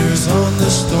 Riders on the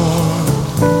storm.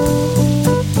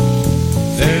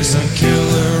 There's a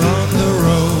killer on the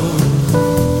road.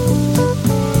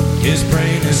 His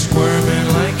brain is squirming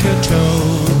like a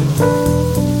toad.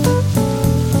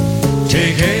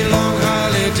 Take a long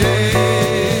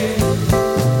holiday.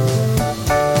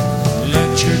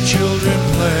 Let your children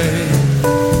play.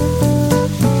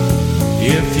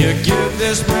 If you give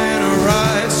this man a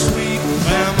ride, sweet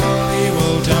family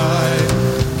will die.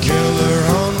 Killer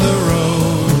on the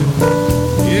road.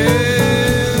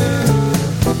 Yeah.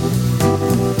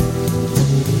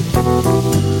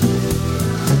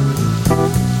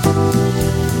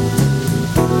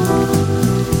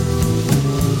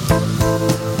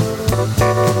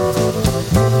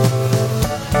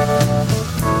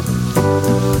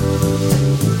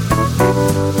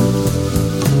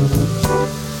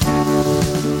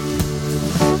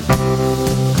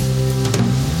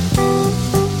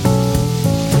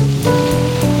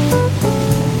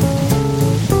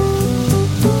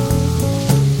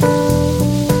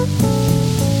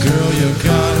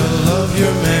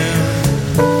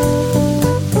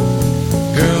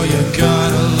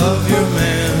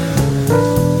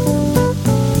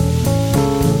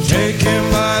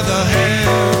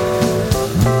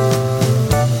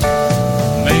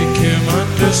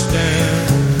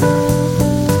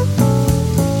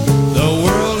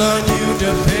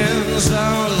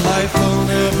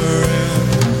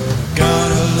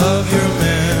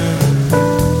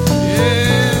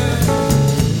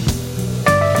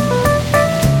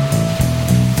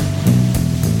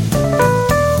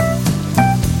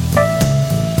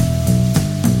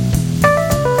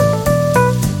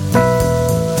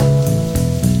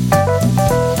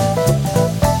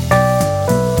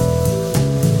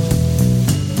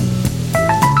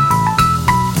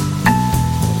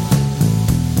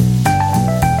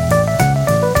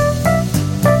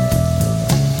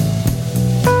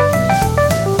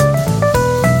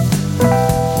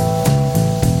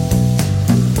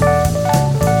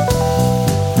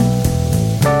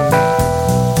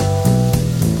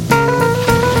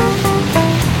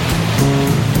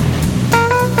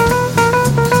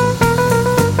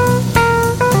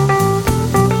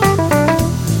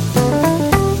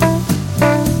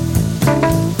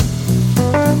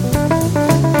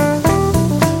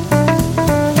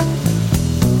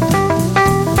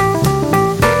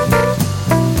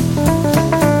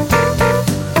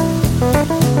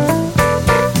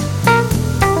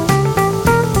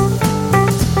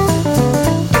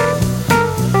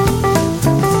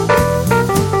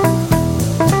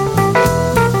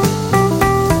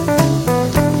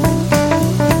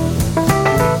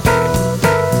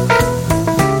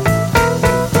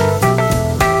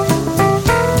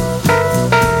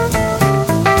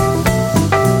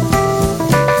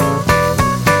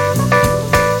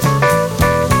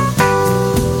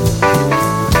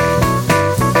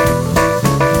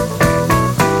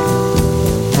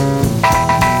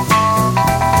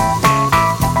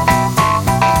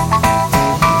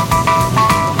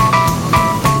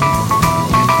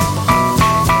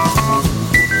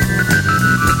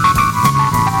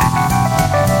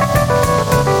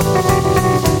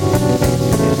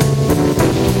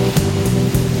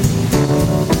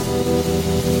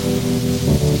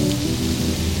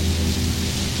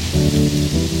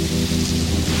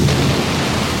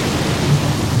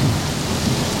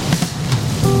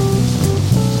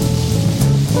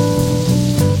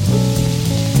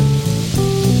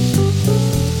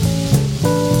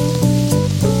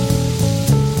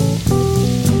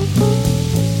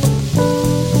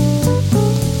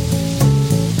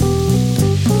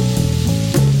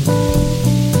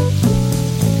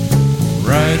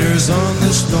 Riders on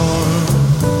the storm.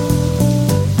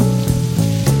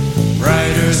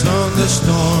 Riders on the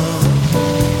storm.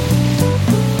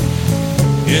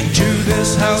 Into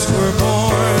this house we're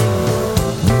born.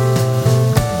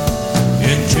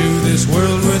 Into this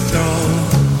world we're thrown.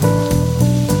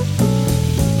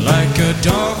 Like a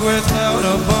dog without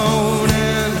a bone,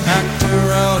 an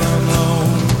actor out on loan.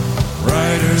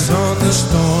 Riders on the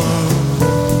storm.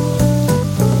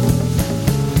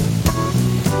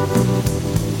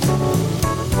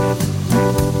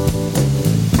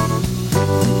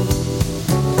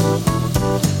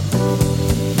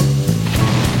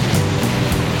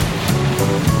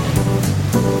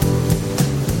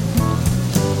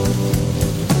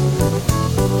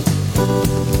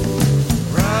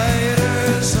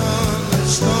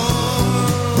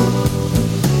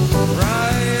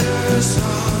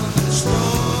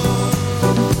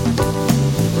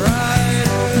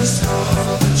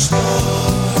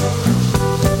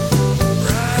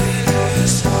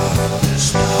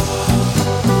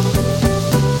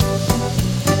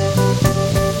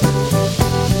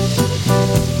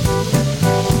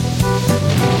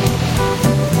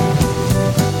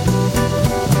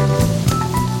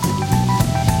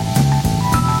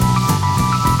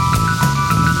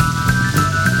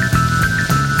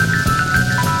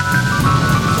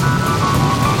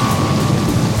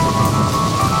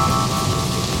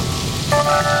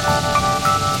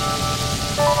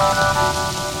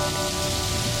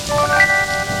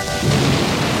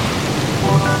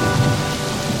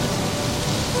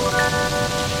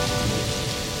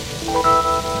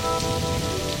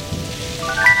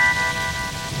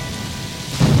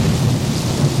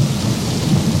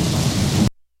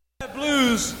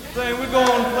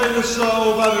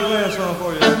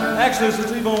 It's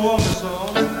a T-Bone Walker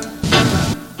song.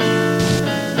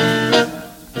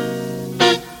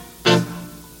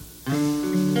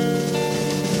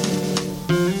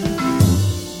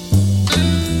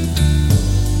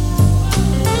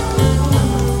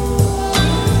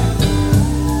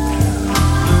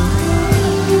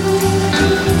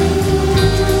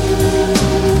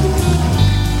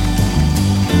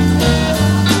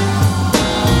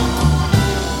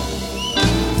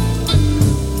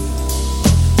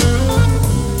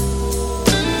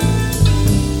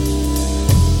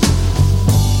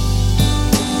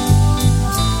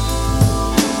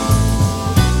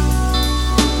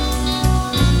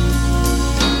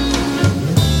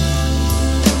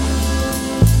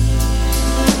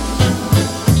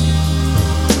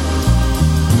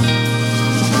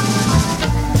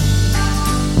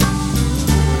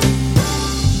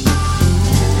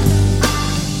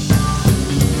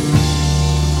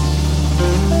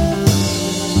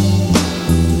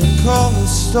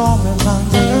 Stormy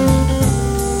Monday,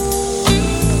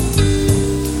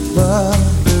 but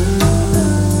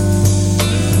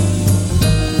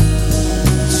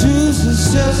Tuesday's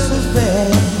just as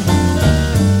bad.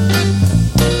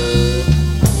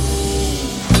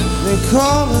 They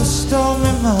call it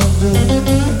Stormy Monday,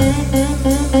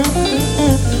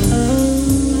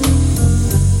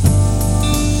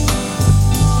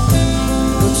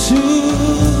 but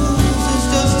Tuesday's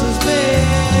just as bad.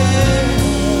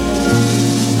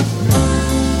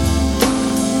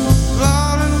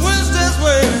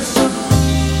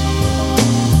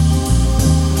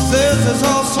 Thursday's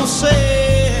also sad.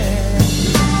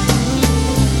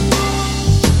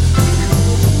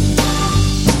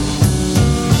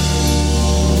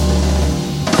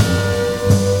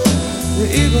 The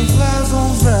eagle flies on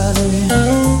Friday.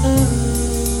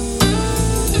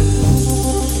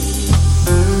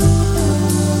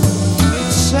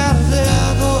 Saturday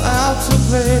I go out to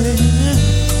play.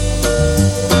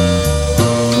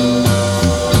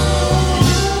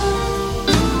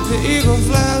 The eagle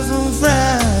flies on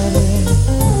Friday.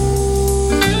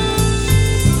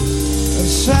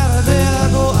 Saturday I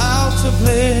go out to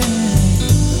play.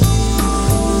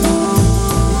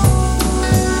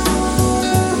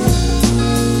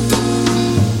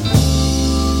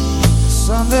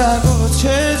 Sunday I go to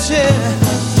church, yeah.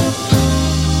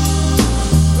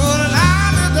 Go to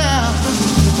lie down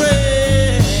to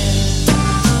pray.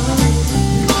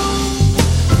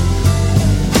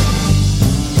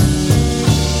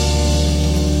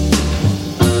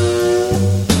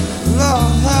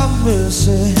 Lord have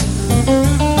mercy.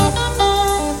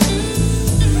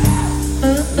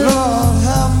 Lord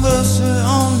have mercy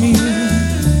on me.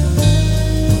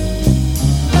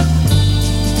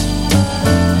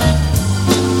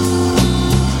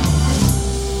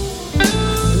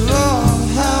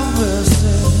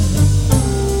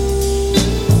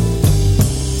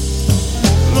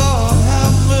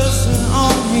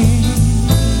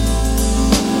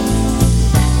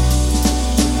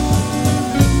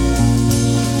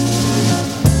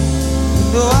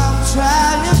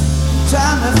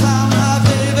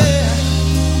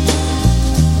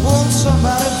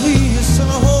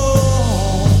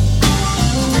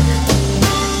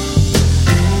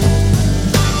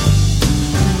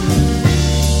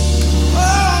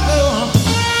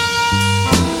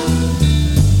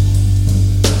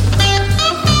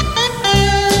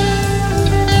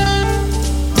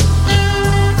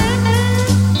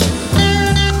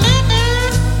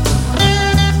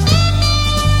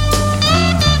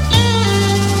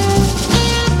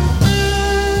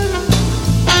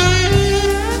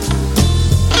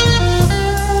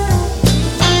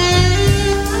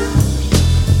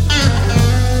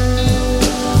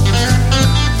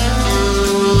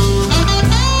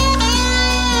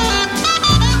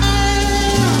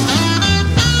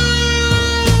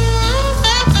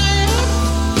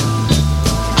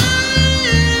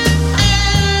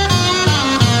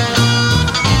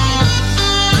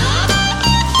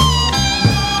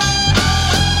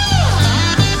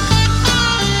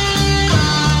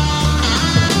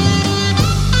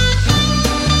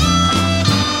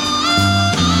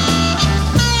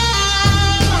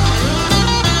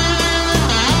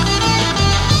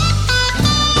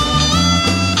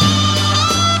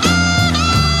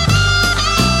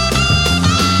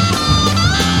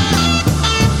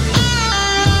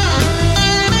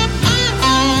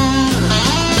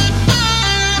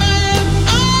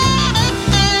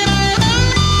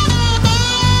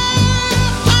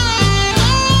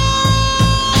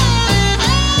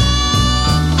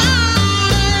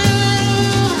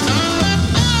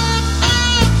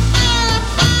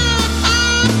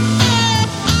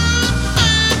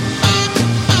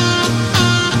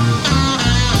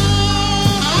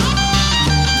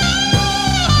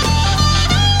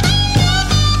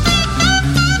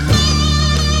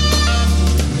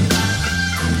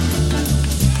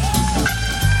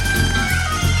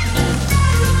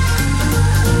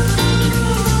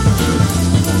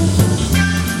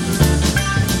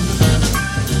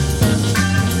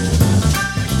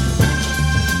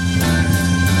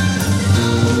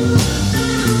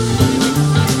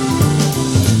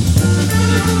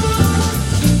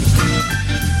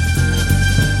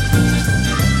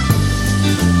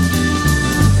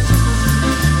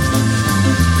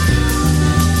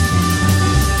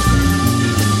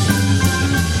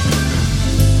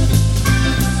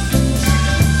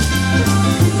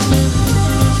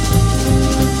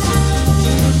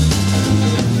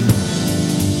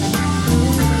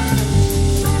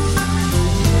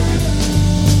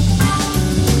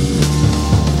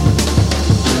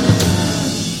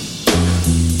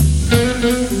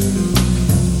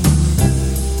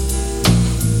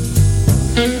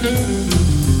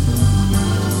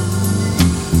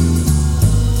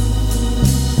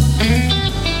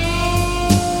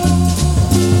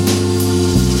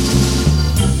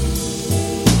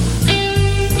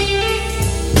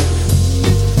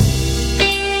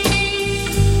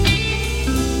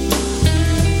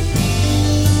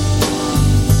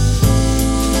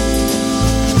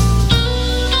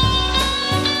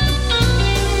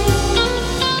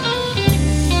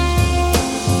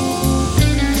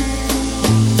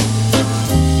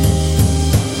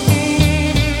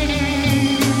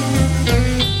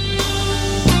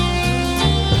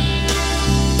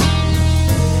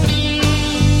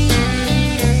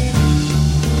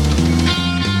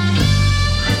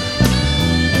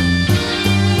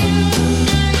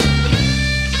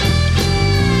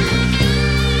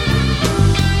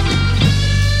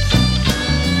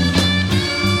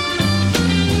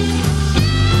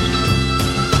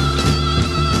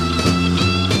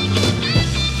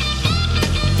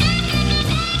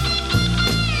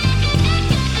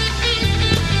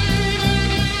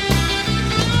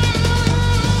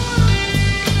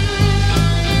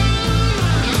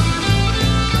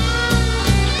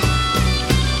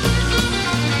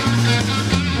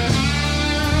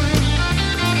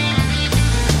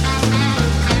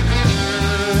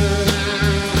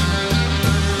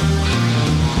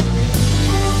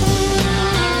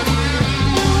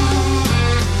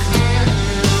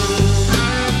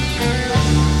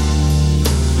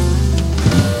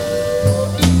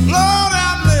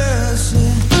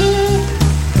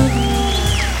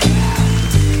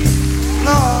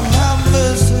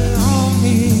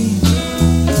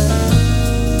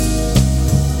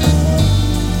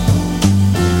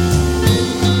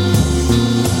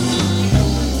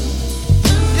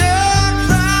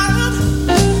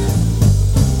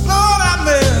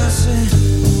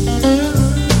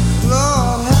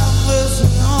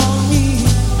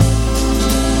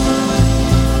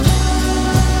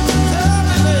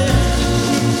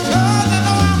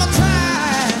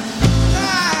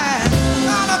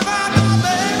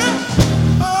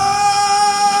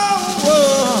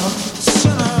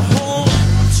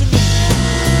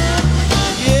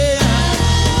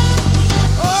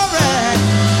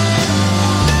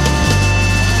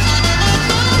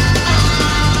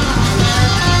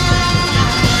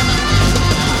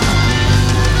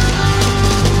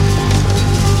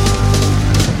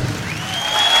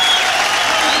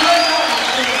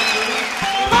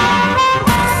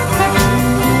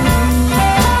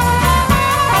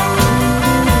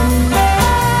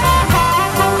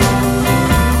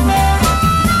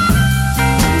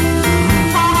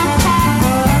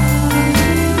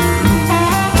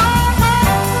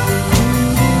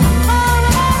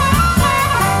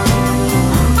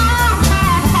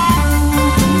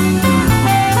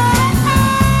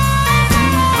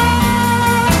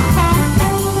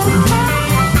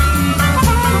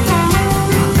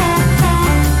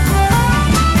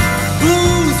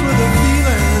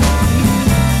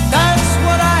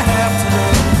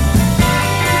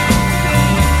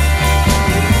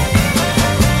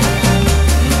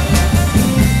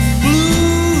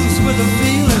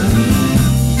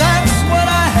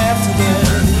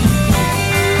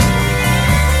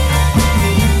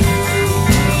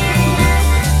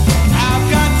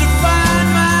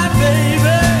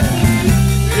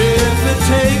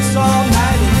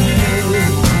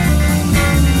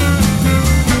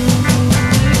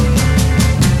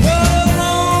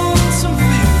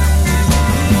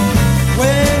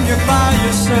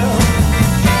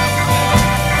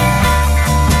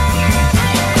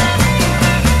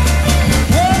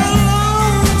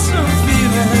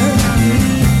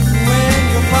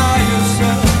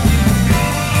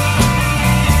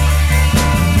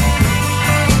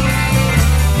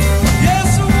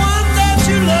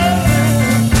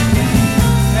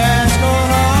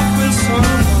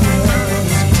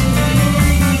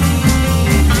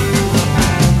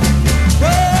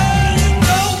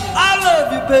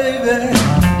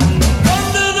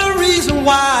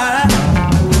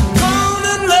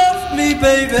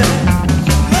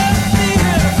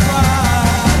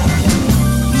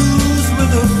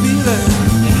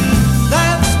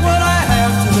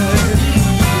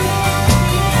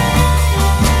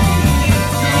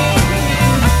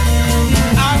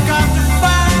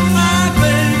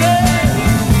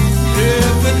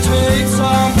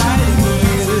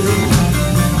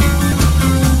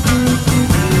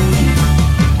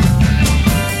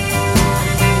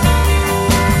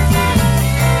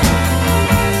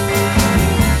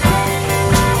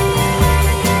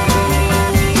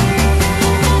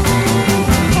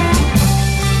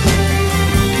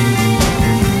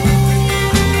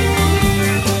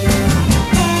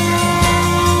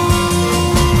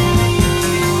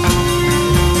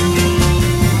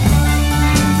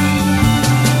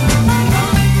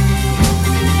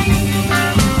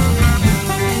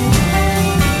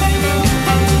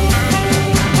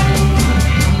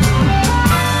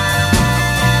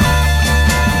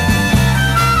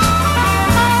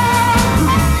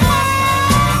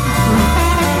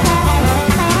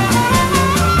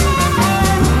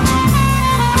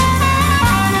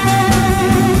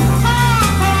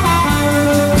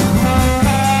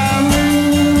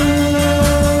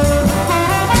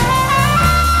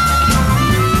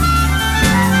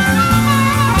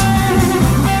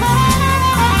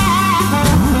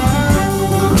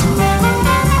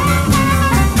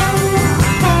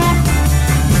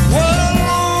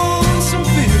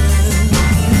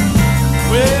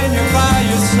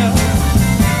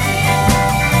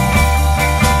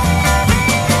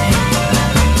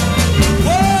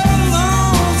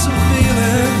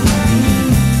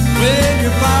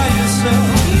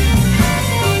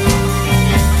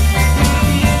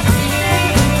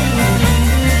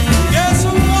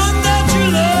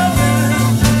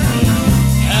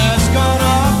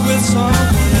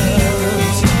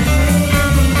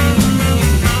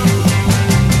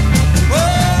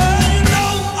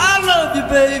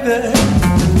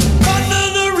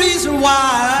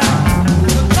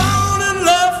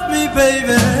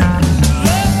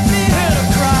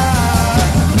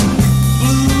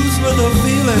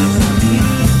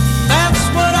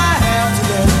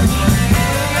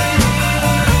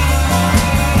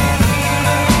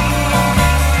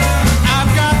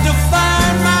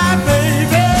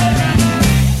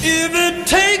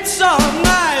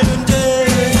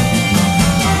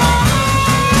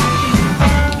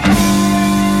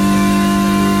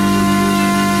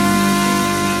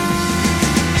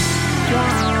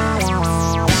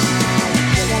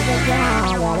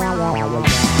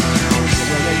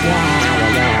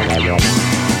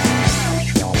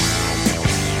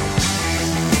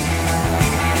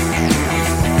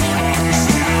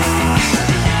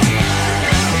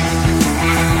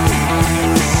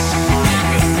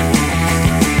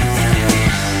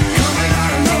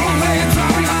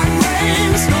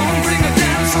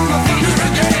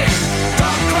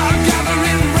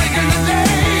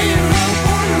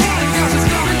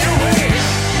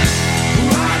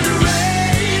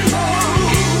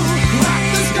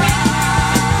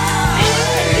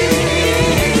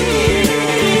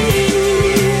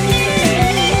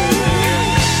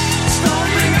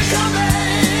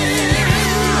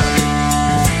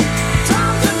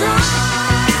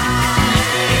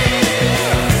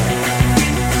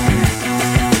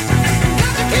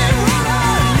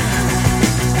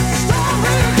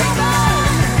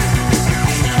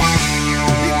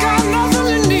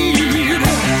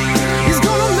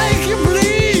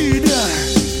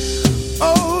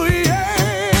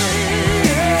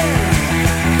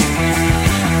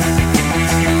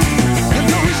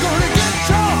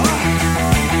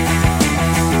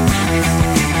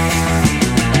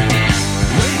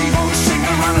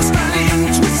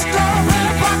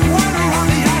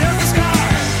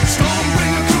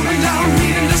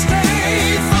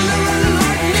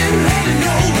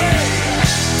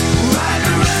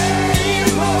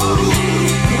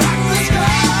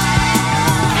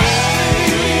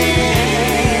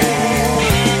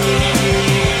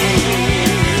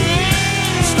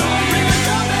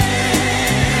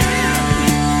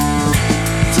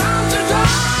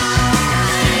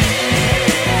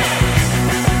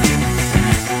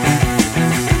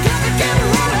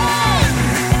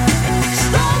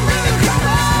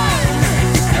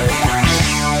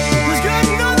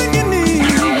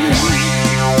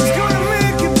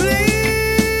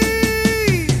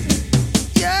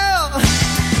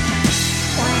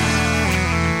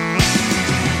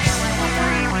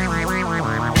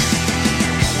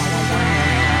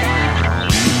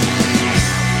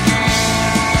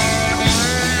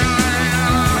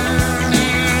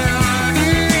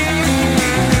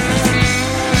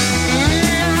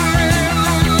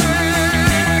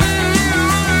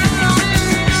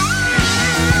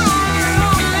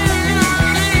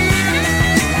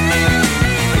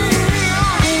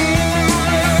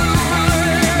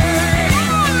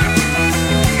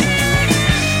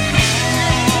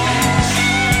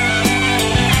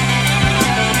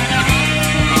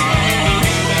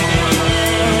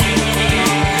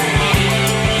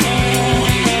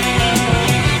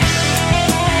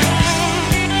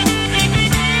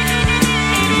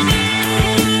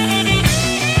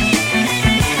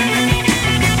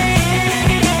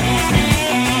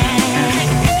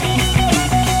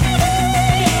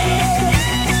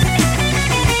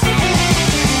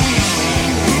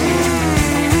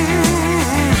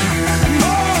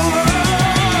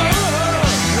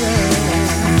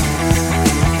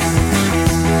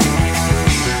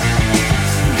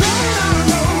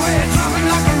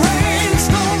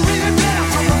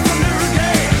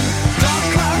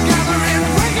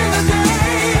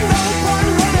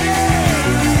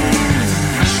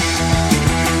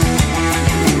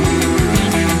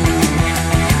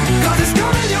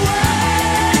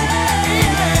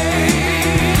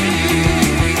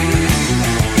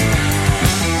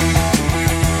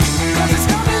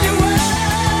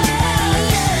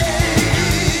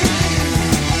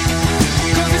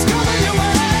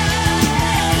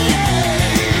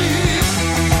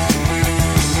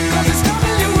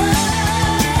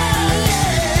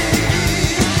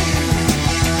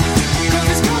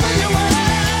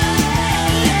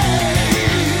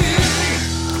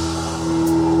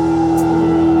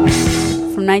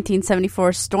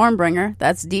 1974 Stormbringer.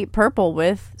 That's Deep Purple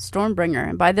with Stormbringer.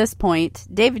 And by this point,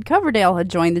 David Coverdale had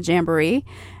joined the Jamboree.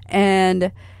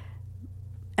 And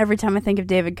every time I think of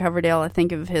David Coverdale, I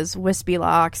think of his wispy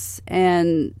locks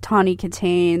and Tawny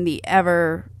Katane, the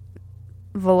ever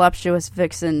voluptuous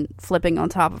vixen flipping on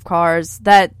top of cars.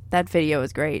 That video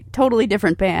is great. Totally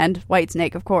different band,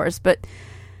 Whitesnake, of course, but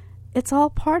it's all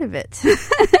part of it.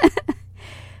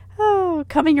 Oh,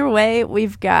 coming your way,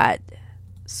 we've got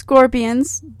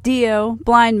Scorpions, Dio,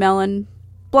 Blind Melon,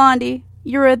 Blondie,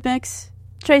 Eurythmics,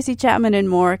 Tracy Chapman, and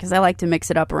more, because I like to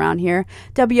mix it up around here.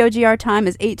 WOGR time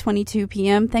is 8:22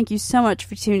 p.m. Thank you so much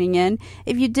for tuning in.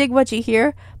 If you dig what you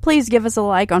hear, please give us a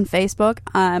like on Facebook.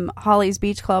 I'm Holly's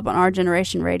Beach Club on Our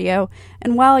Generation Radio.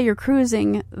 And while you're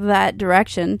cruising that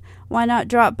direction, why not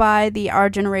drop by the Our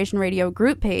Generation Radio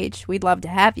group page? We'd love to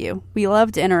have you. We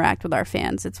love to interact with our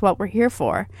fans. It's what we're here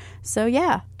for. So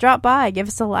yeah, drop by, give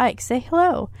us a like, say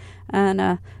hello,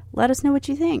 and let us know what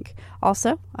you think.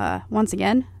 Also, once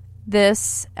again,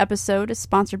 this episode is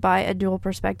sponsored by A Dual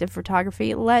Perspective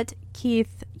Photography. Let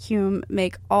Keith Hume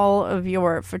make all of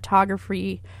your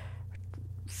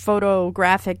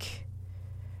photographic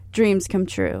dreams come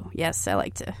true. Yes, I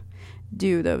like to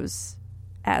do those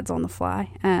ads on the fly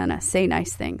and say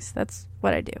nice things. That's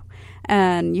what I do.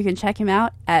 And you can check him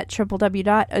out at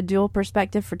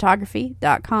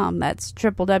www.adualperspectivephotography.com. That's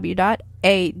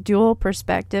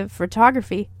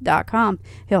www.adualperspectivephotography.com.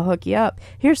 He'll hook you up.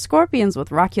 Here's Scorpions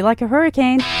with Rock You Like a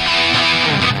Hurricane.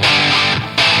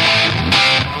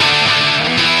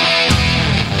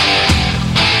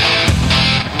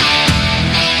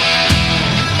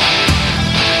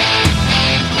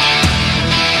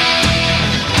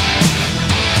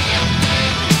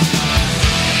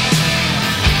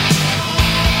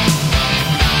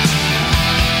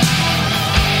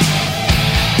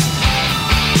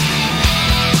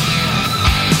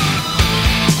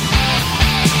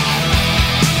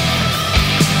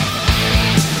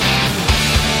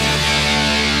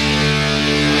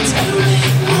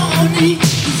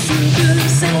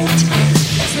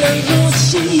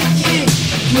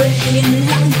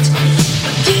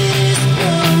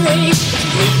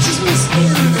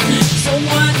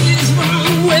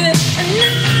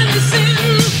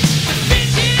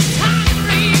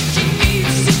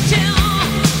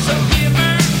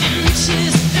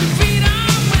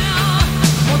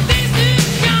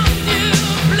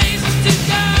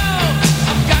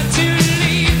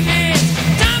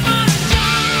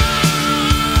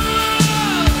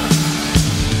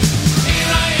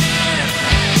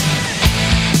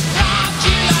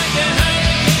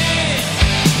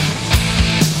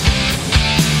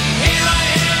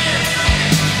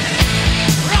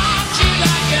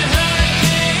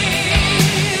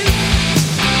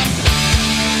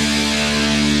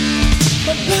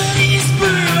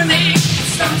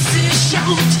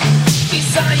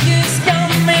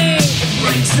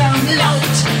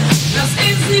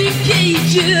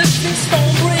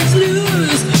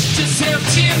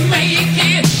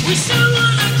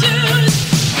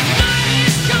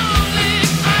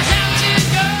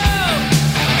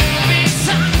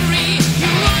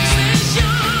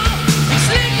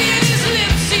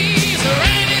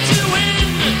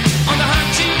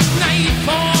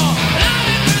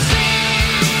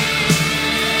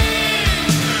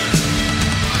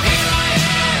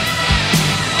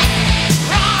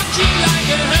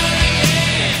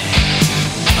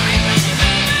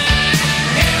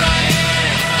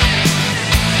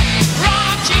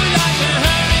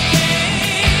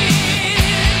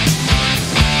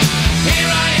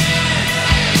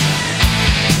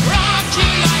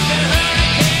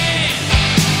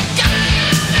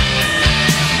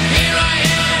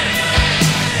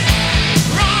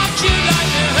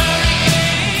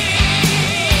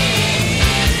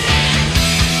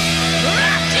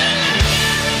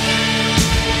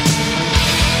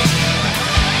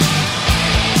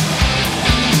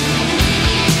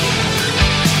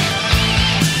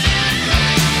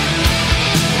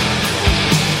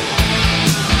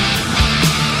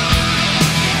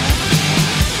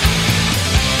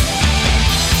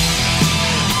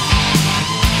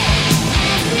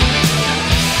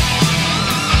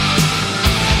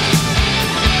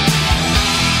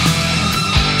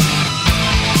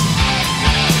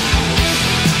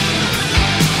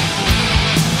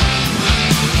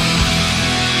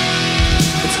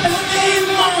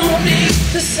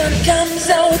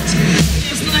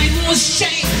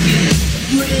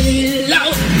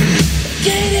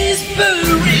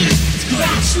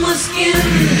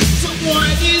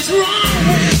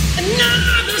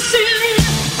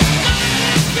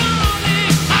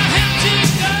 I have to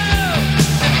go.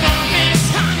 The bomb is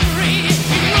hungry.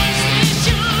 He runs the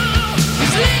show.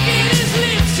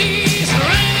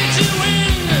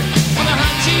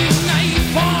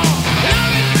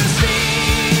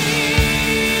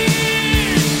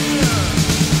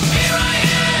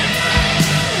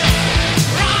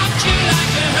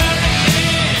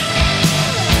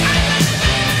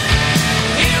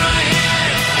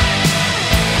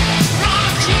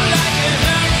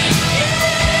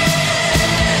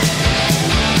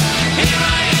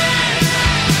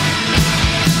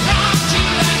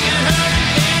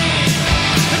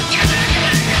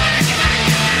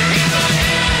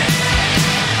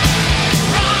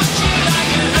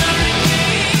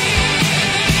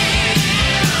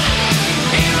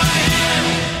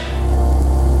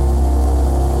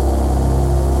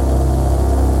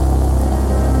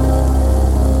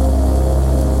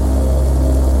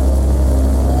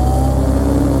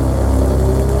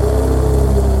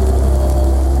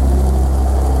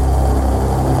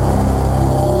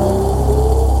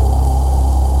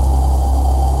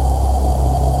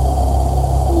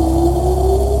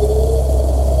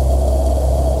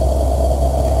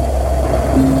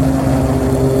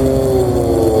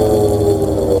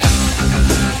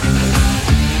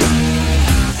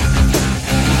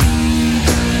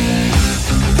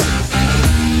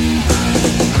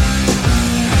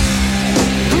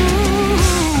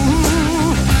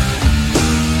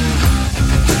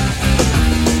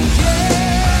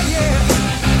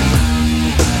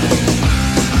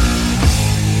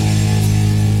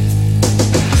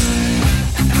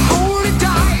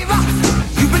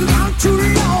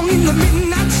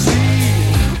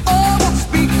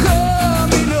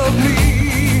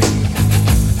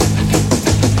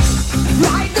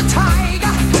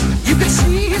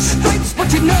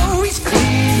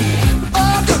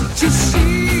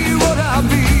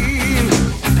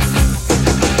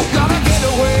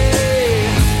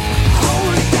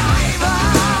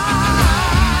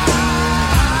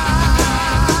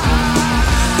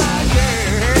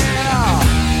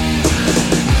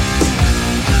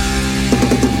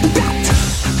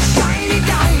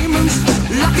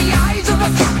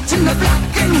 the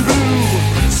black and blue.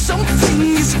 Something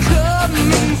is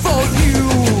coming for you.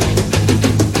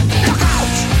 Look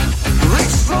out!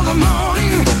 Race for the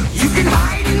morning. You can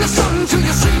hide in the sun till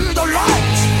you see the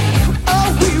light. Oh,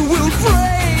 we will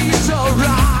praise our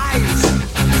rise.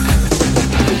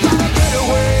 Gotta get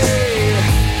away.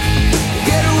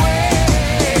 Get away.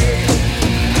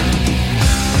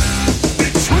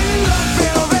 Between the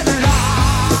velvet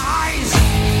lies,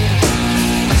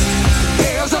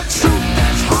 there's a truth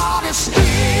that's hard to steal.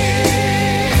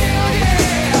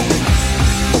 Yeah.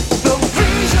 The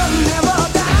vision never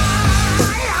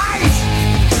dies.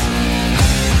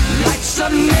 Lights are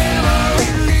never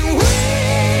in the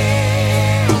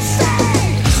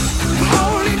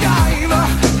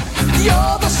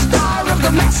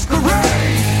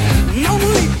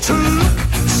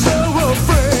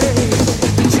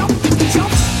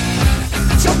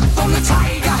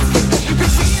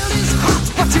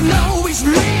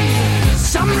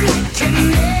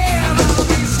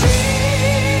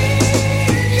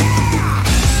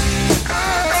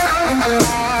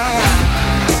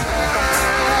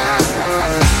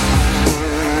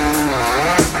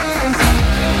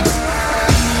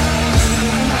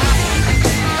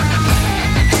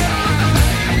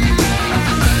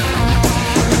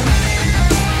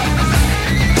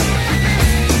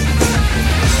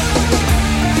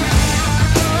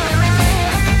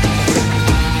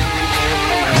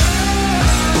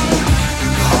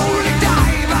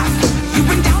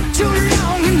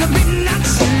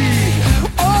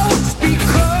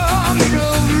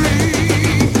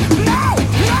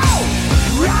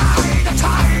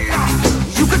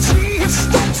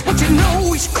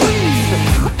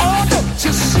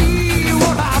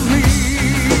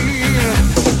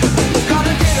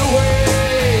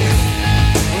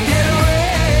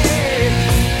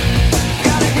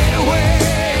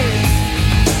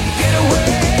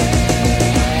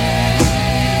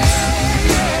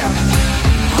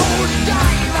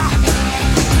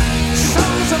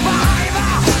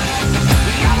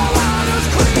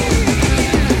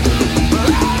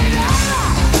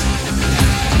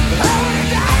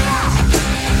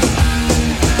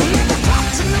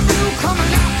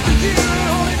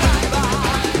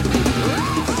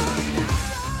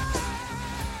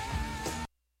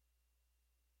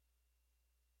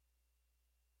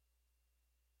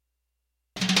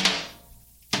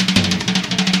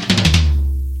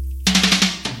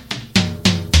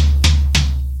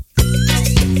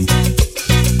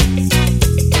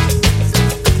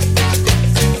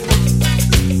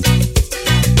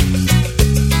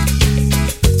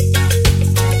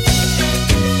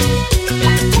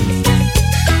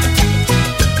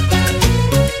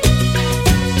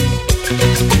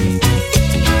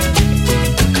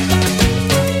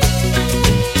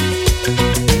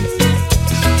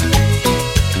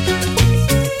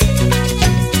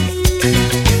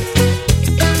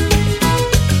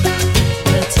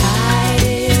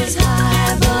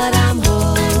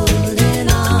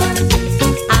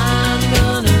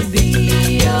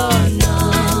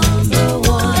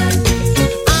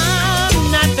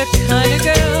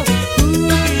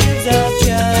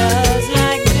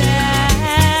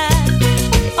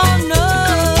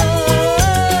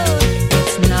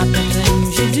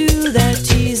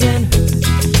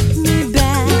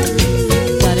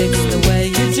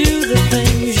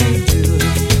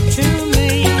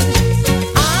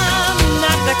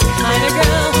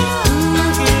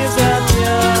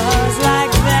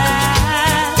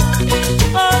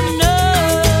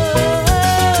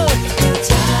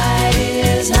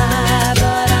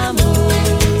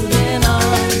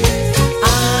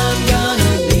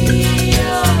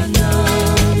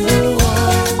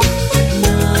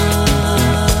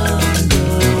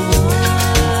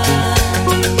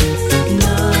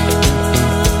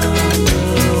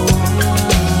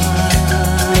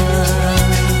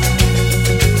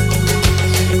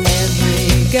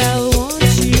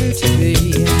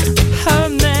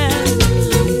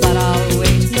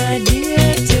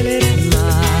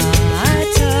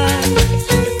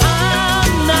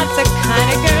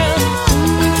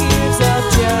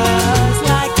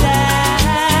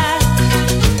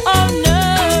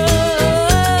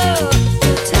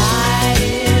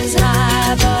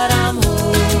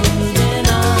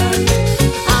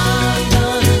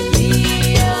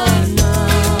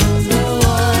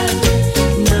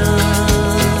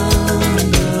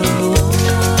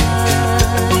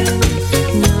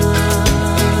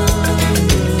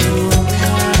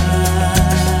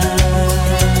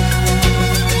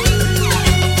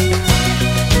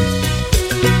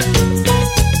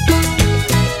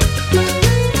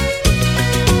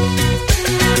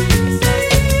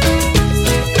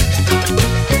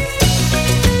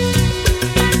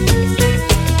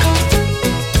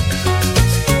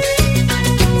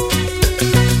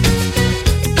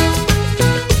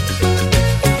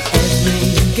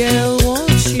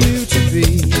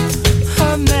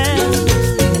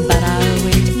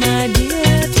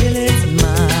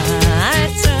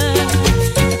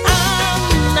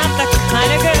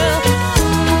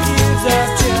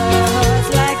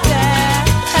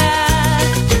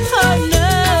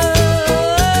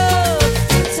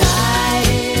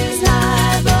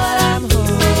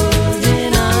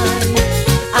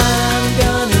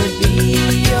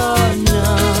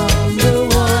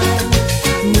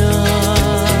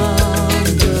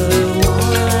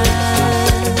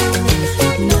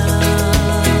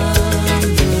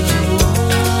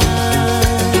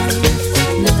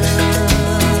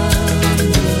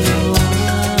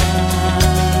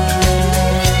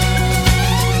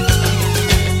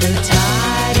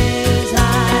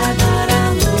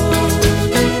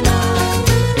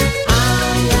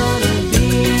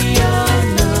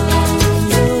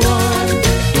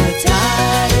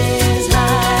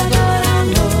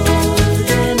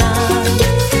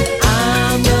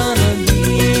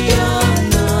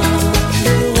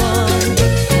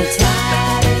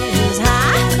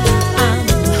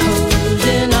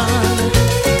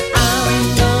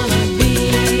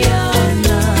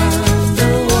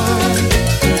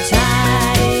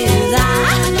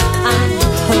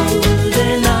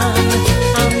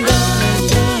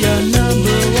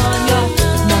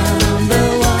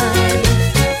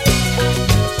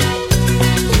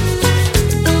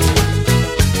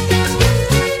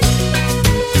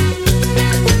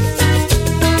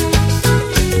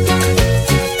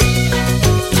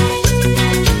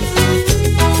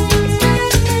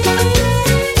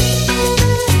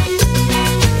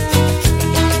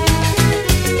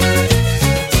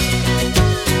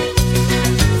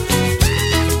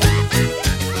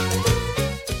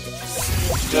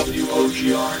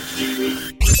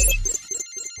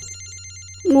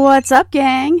What's up,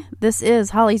 gang? This is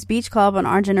Holly's Beach Club on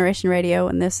Our Generation Radio,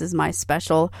 and this is my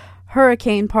special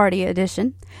Hurricane Party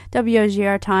edition.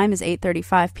 WOGR time is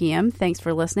 8:35 p.m. Thanks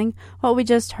for listening. What we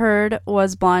just heard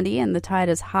was Blondie and The Tide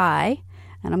is High,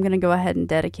 and I'm going to go ahead and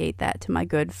dedicate that to my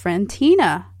good friend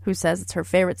Tina, who says it's her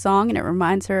favorite song and it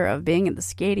reminds her of being at the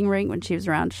skating rink when she was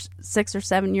around 6 or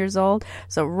 7 years old.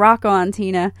 So rock on,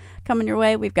 Tina. Coming your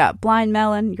way, we've got Blind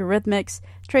Melon, Eurythmics,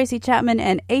 Tracy Chapman,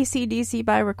 and AC/DC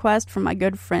by request from my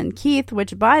good friend Keith,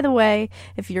 which, by the way,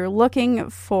 if you're looking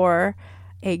for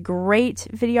a great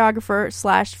videographer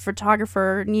 /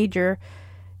 photographer, need your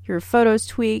photos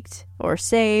tweaked or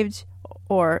saved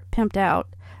or pimped out,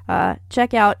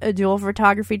 check out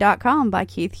dualphotography.com by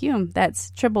Keith Hume.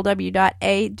 That's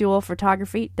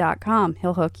www.adualphotography.com.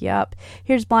 He'll hook you up.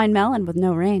 Here's Blind Melon with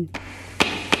No Rain.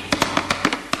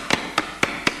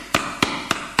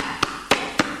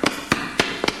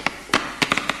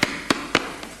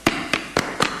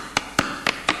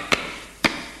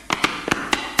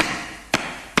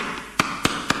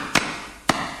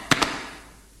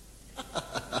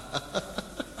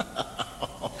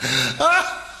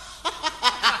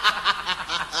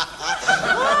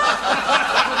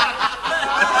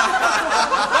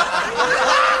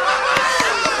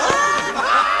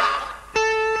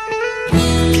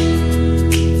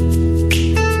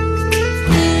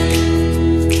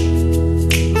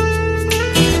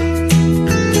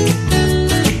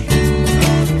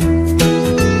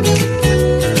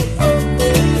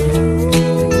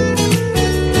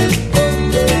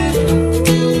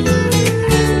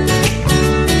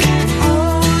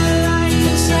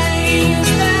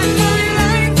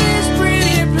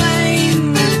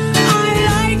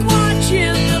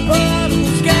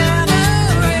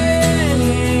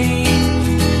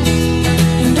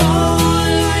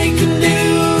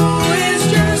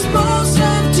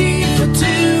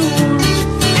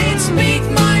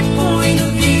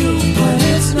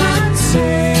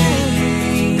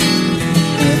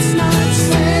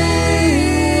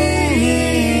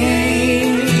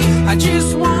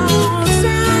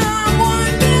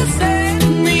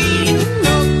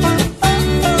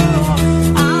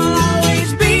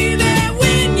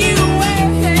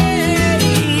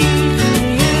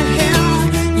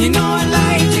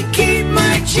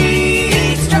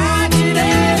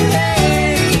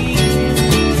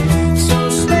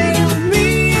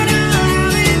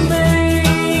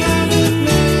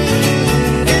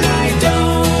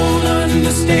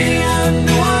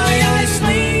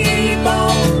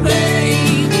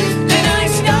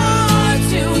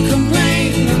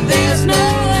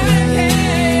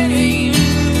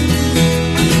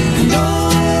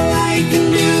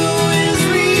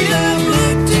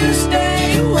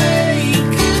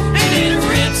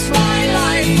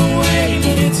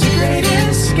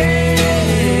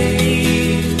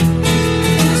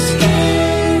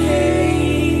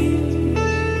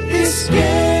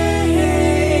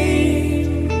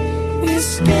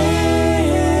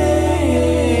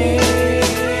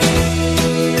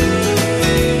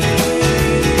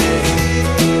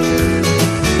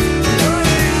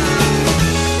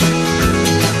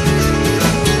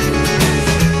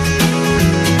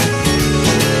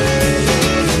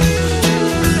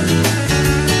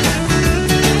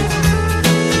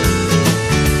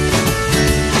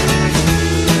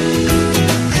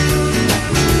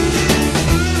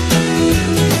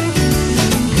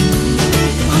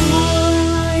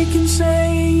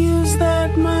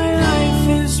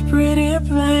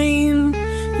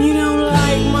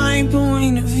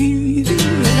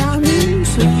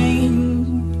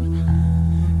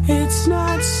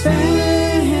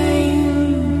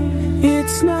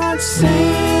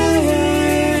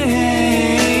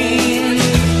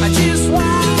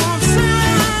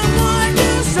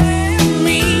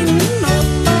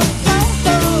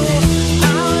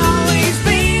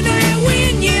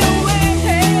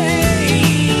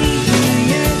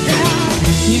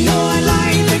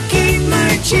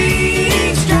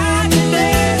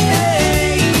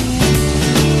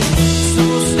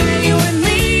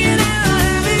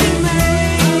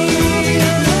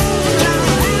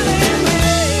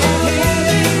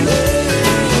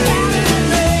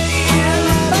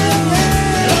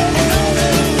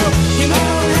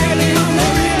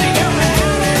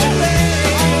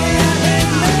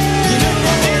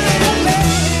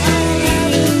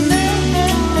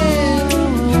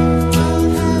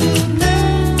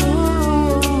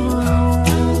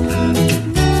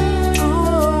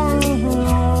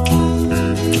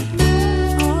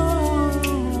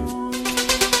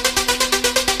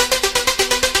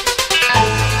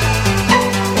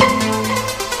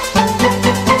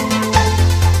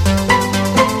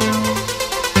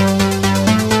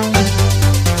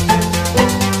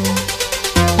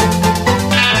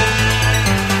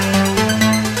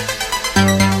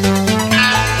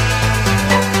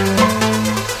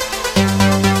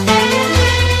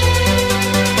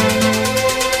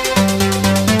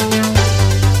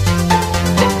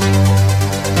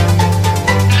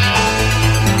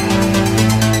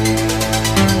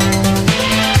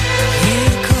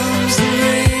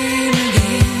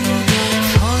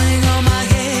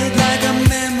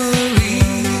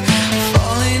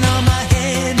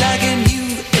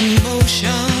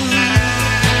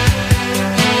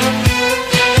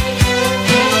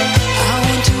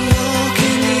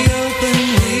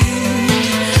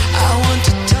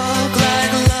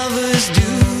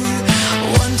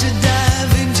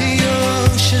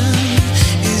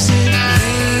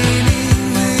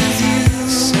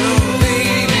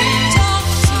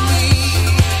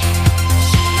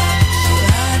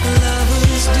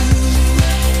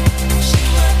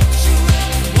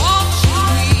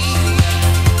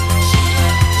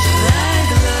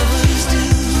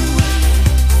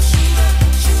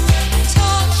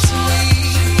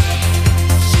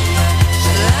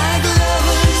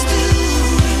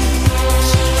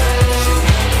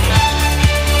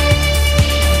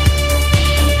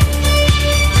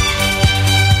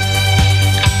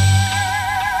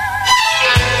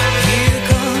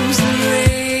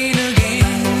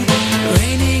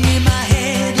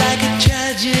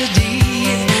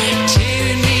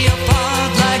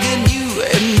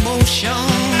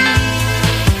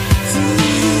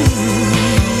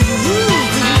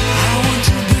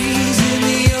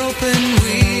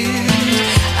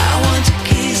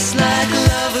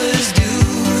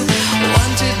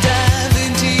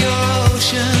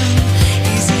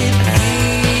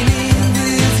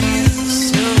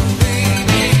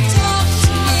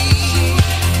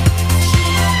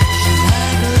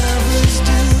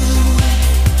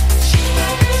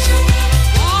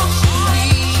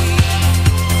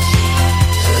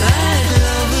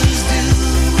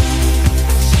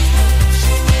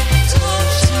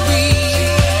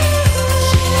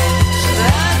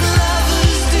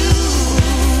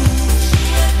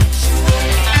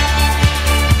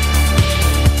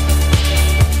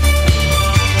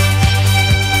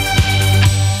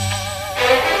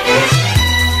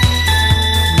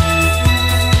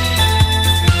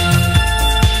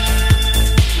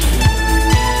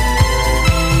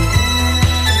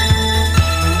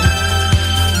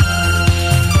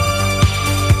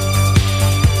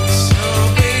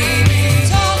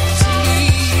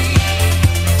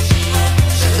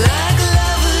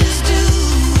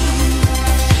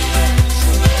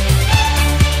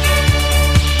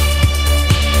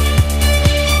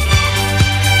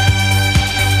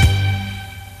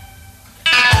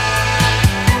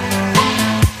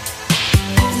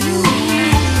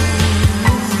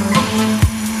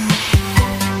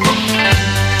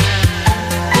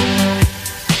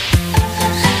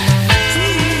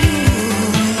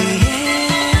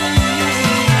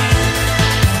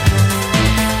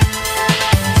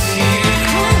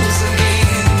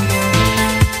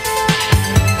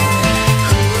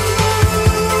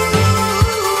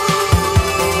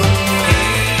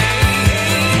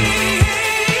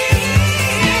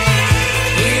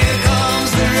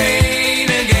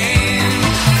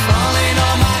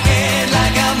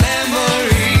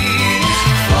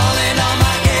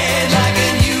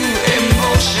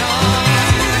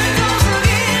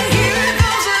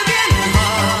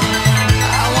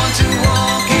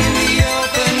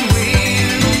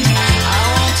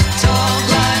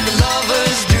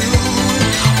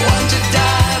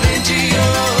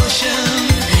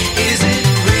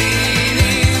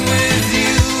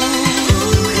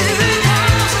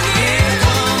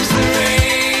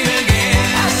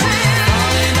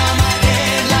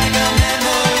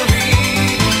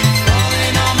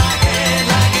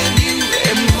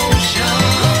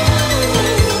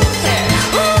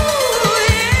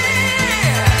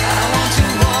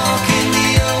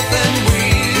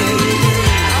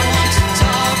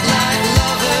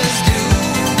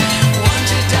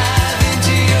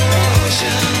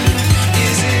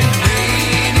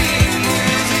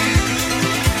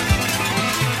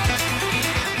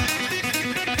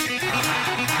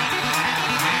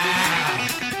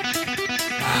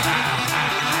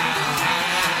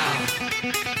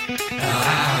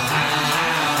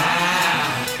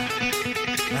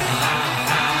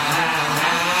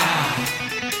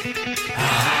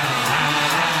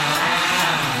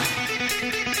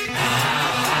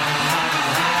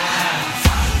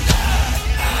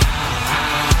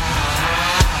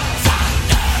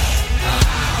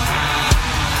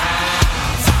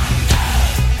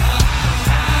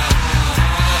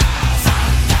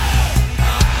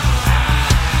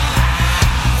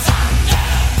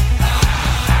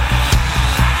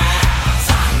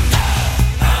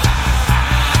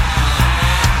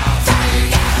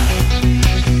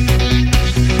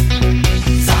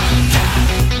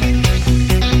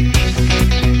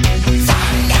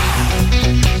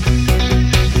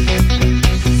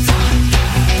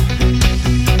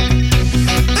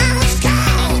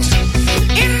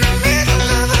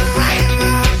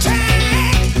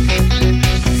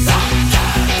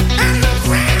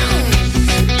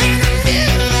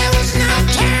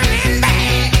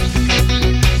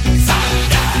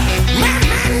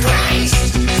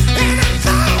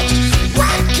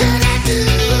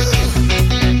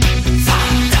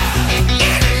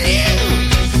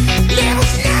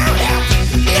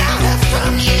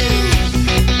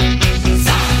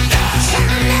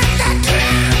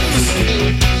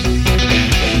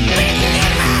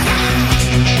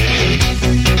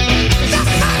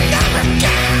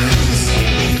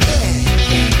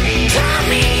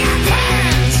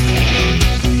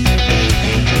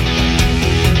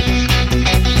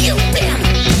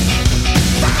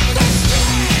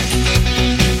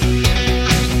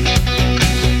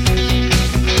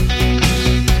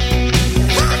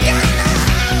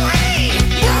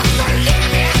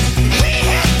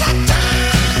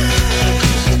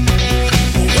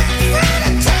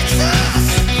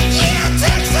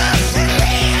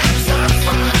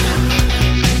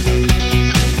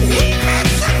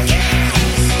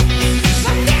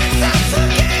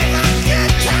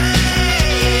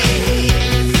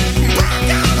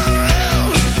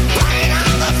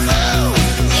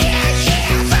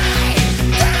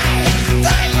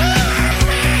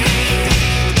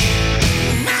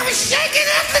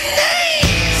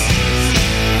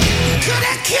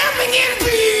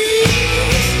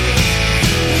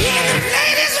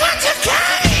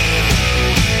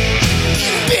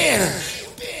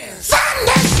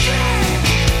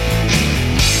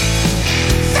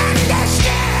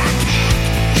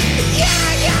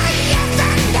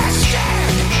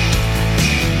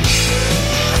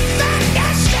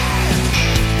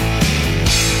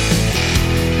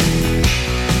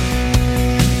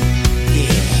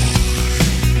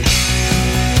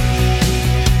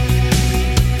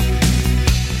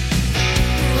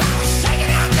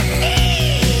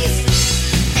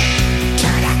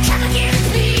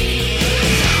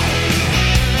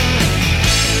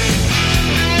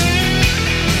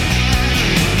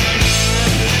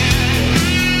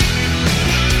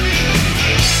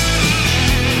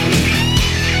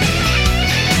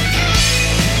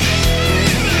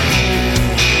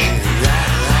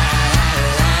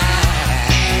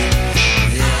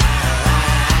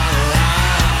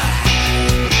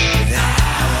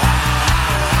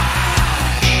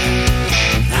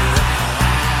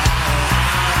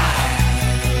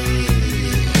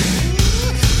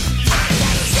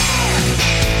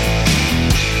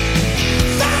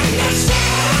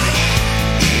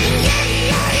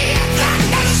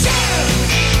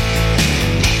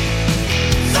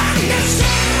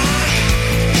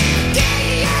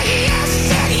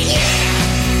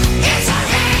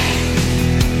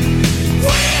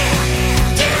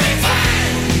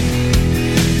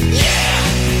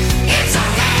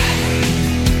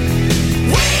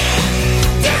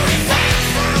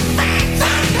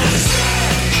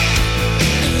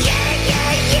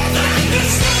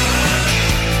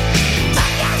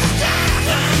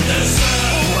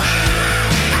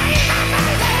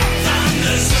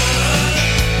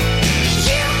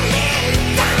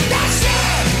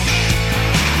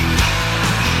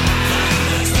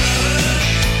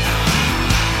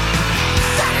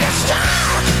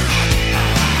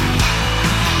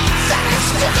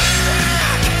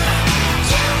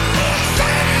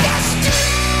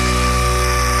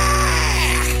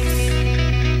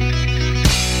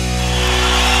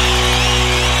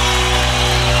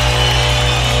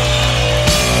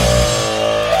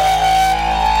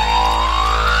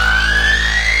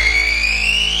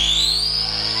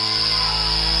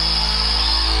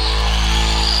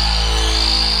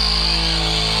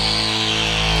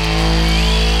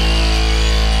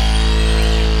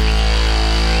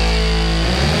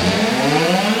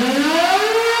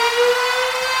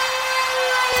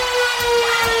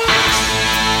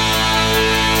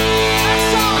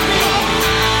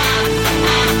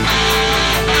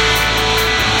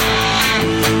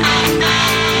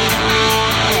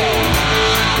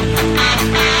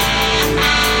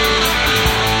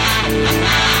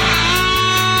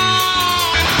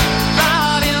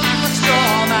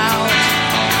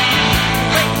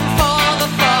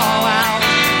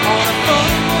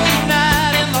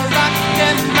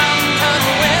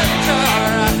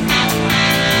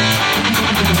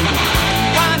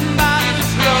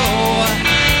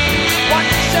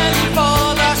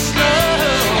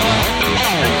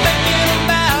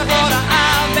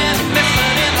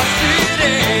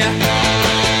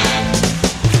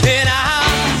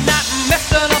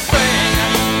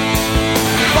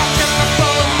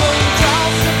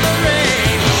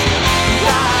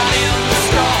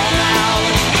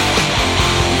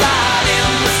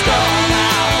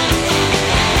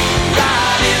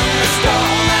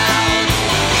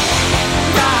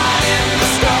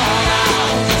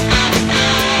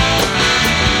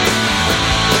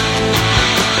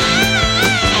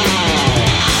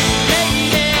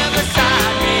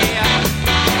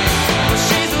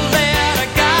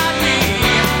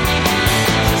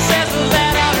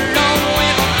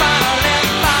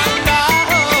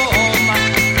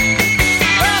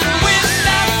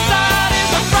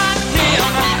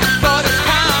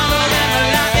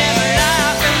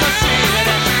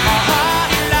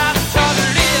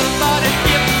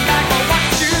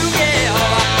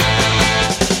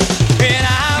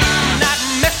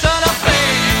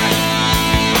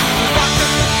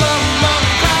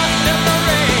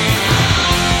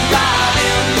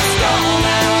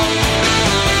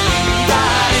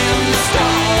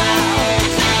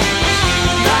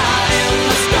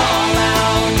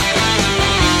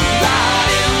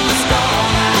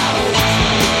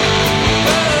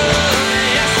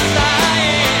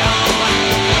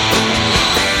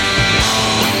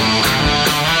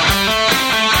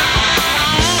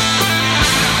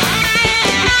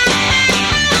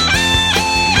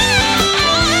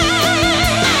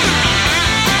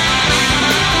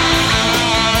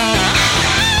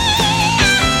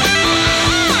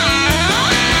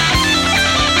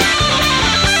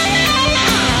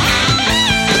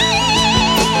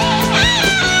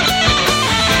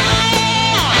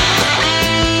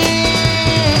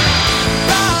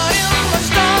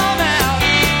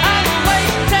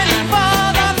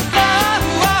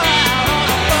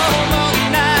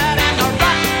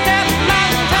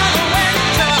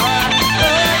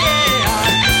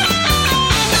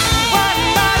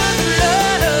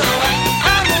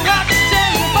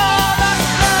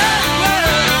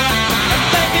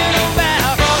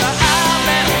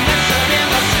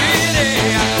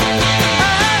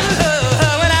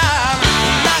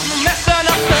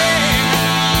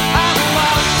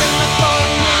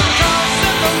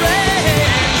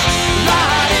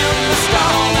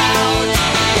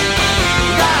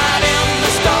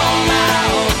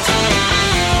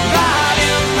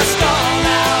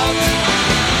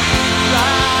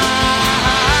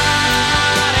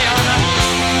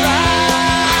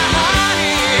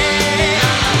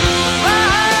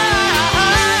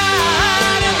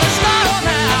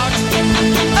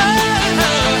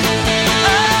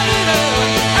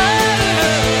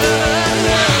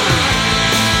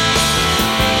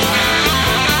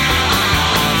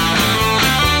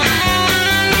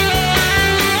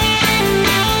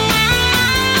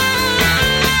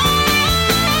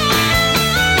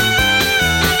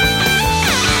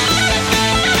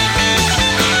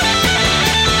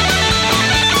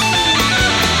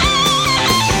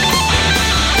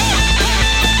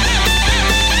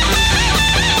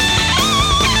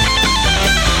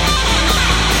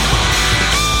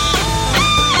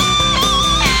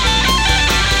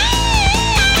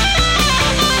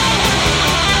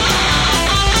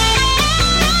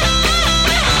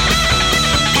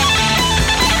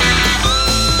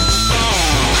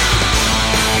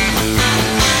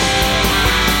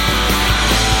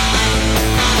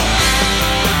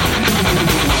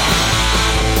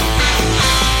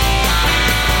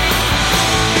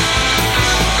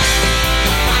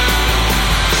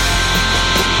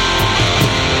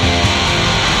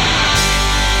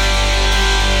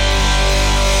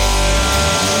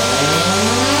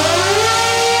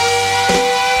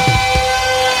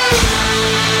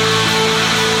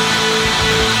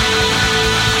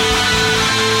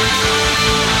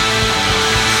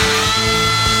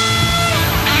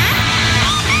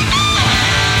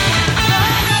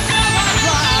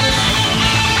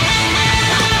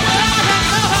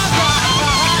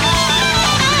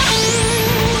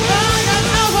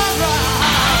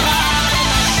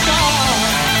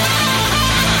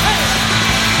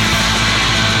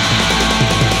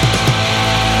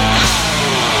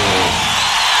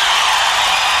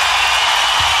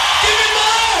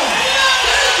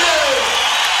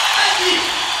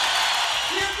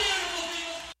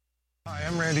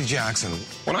 Jackson.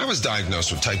 When I was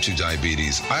diagnosed with type 2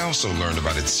 diabetes, I also learned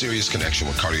about its serious connection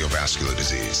with cardiovascular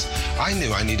disease. I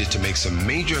knew I needed to make some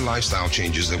major lifestyle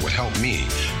changes that would help me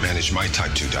manage my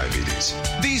type 2 diabetes.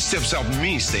 These tips help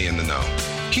me stay in the know.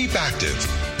 Keep active,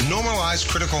 normalize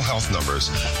critical health numbers,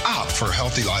 opt for a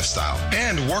healthy lifestyle,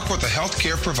 and work with a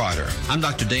healthcare provider. I'm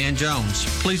Dr. Dan Jones.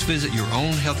 Please visit your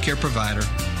own healthcare provider,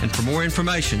 and for more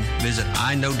information, visit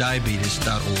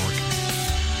iknowdiabetes.org.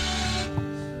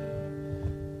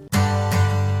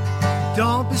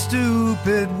 Don't be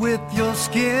stupid with your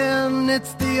skin.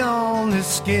 It's the only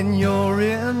skin you're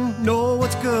in. Know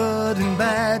what's good and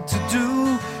bad to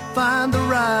do. Find the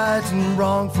right and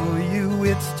wrong for you.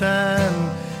 It's time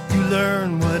you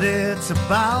learn what it's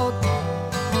about.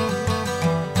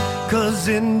 'Cause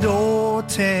indoor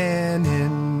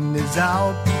tanning is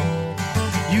out.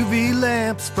 UV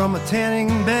lamps from a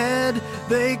tanning bed,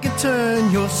 they can turn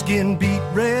your skin beet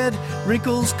red.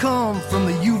 Wrinkles come from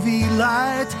the UV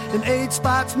light, and age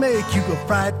spots make you a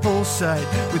frightful sight.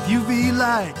 With UV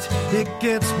light, it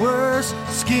gets worse.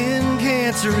 Skin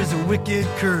cancer is a wicked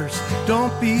curse.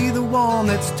 Don't be the one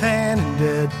that's tan and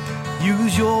dead.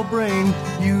 Use your brain,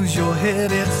 use your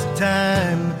head. It's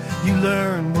time you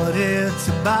learn what it's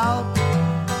about.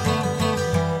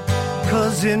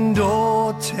 'Cause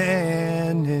indoor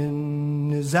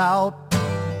tanning is out.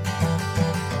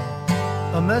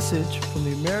 A message from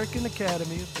the American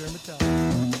Academy of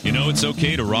Dermatology. You know, it's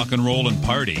okay to rock and roll and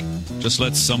party. Just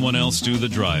let someone else do the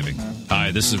driving.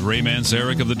 Hi, this is Ray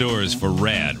Manzarek of The Doors for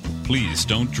RAD. Please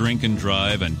don't drink and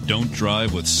drive, and don't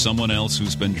drive with someone else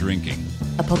who's been drinking.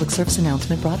 A public service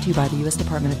announcement brought to you by the U.S.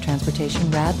 Department of Transportation,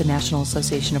 RAD, the National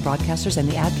Association of Broadcasters, and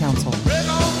the Ad Council.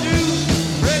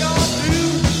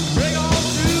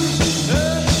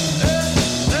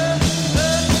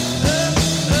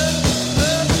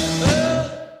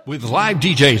 With live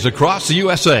DJs across the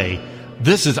USA,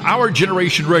 this is Our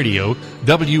Generation Radio,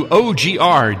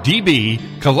 WOGR-DB,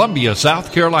 Columbia,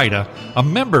 South Carolina, a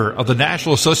member of the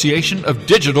National Association of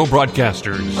Digital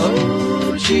Broadcasters.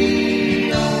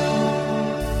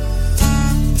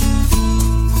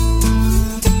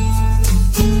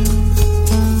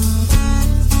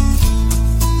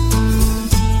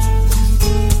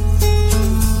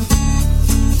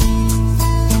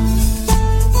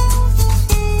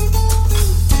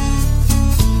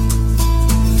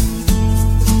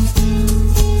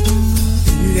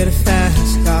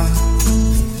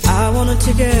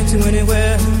 Ticket to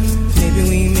anywhere. Maybe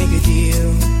we make a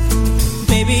deal.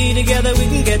 Maybe together we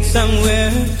can get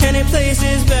somewhere. Any place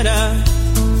is better.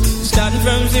 Starting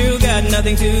from zero, got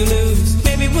nothing to lose.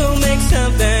 Maybe we'll make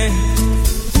something.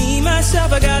 Me,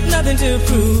 myself, I got nothing to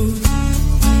prove.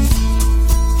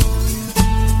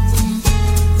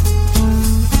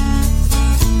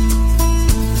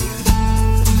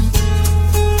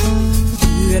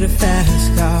 You got a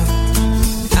fast car.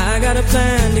 I got a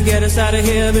plan to get us out of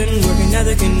here. Been working at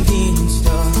the convenience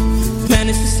store.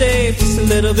 Managed to save just a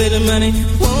little bit of money.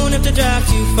 Won't have to drive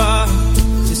too far.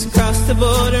 Just across the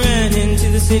border and into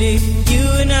the city. You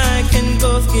and I can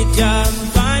both get jobs.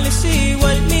 Finally see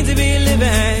what it means to be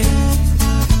living.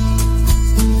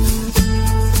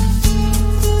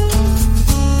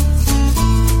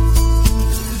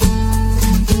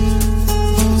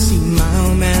 See, my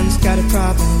old man's got a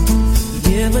problem.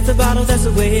 Yeah, but the bottle, that's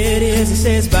the way it is. He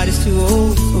says his body's too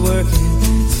old for working.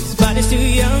 His body's too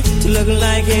young to look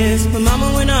like his. My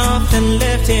mama went off and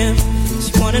left him.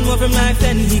 She wanted more from life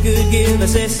than he could give. I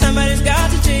said, somebody's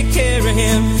got to take care of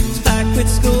him. So I quit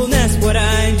school and that's what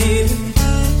I did.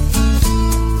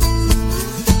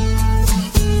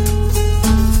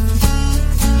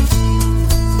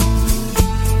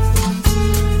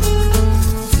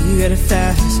 You got a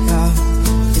fast car.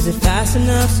 Is it fast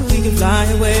enough so we can fly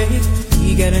away?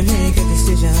 We gotta make a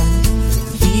decision.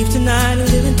 Leave tonight or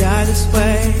live and die this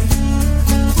way.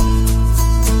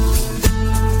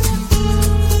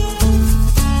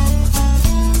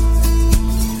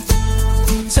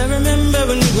 So I remember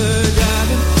when we were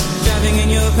driving in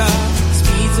your car.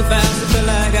 Speed so fast I felt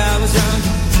like I was drunk.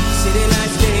 City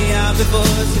lights day out before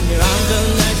us, and your arm felt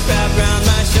like wrapped around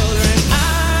my shoulder. And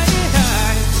I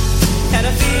had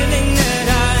a feeling that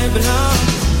I belonged.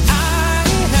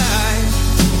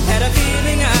 Had a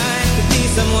feeling I could be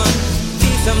someone,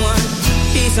 be someone,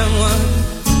 be someone.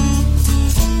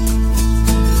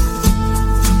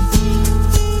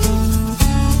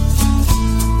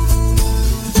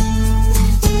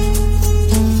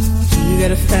 You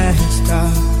got a fast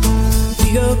car.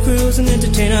 We go cruise and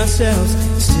entertain ourselves.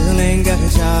 Still ain't got a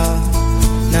job.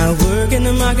 Now work in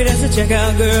the market as a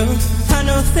checkout girl. I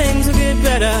know things will get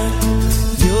better.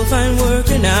 You'll find work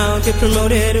and I'll get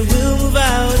promoted. We'll move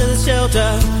out of the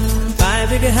shelter. Buy Buy a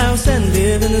bigger house and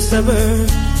live in the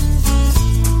suburbs.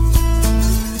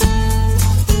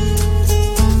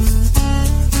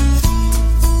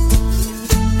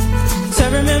 So I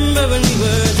remember when we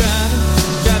were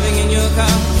driving in your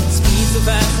car. Speed so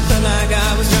fast, I felt like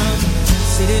I was drunk.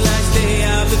 City lights lay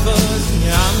out before us, and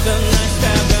your arm felt nice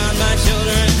wrapped around my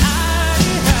shoulder. And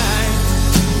I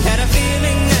had a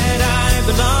feeling that I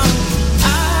belonged.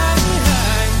 I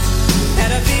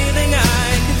had a feeling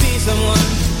I could be someone,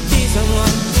 be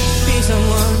someone, be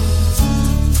someone.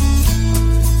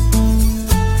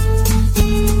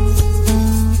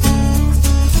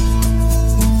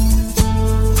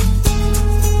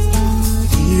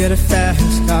 You got a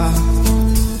fast car,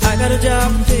 I got a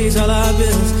job that pays all our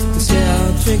bills. We sit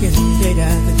out drinking late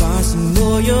at the bar. Some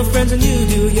more your friends than you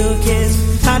do your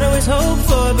kids. I'd always hope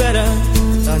for better.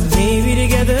 Thought maybe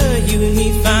together you and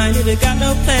me find it. I got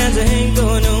no plans, I ain't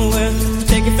going nowhere. So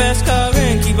take your fast car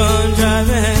and keep on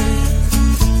driving.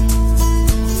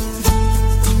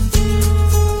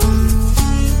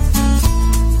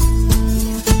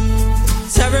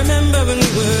 So I remember when we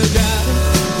were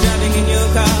driving in your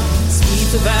car. Speed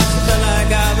so fast, I felt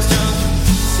like I was drunk.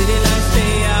 City lights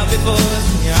stay out before us,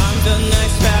 and your arm felt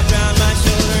nice wrapped around my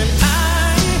shoulder. And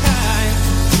I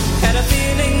had a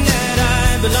feeling that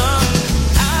I belonged.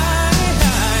 I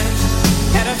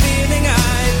had a feeling I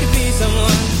could be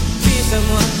someone, be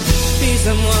someone, be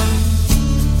someone.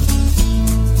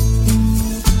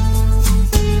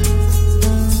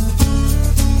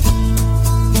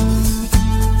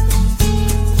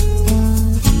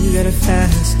 You got a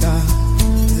fast car.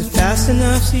 Is it fast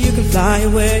enough so you can fly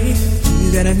away?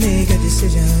 You gotta make a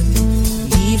decision.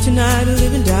 Leave tonight or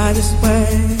live and die this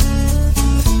way.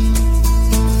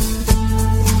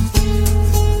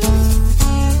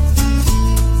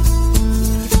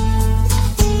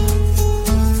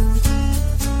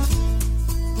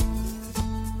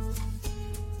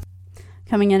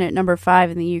 Coming in at number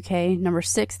 5 in the UK, number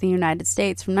 6 in the United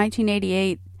States from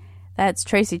 1988, that's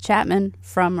Tracy Chapman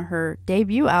from her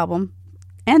debut album,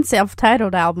 and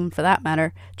self-titled album for that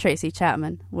matter, Tracy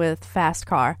Chapman with Fast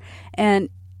Car. And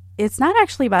it's not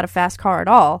actually about a fast car at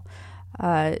all.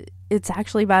 It's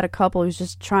actually about a couple who's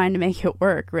just trying to make it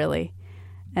work, really.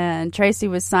 And Tracy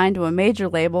was signed to a major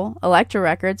label, Elektra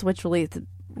Records, which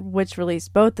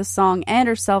released both the song and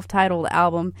her self-titled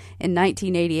album in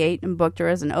 1988 and booked her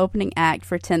as an opening act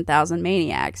for 10,000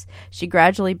 Maniacs. She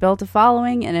gradually built a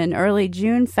following, and in early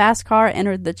June, Fast Car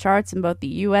entered the charts in both the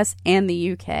US and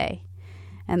the UK.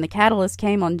 And the catalyst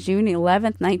came on June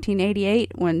 11th,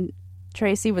 1988, when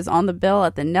Tracy was on the bill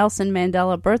at the Nelson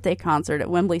Mandela birthday concert at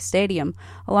Wembley Stadium,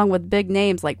 along with big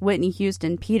names like Whitney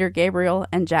Houston, Peter Gabriel,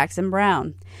 and Jackson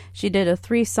Browne. She did a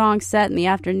 3-song set in the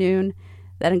afternoon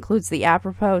that includes the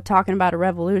apropos Talking About a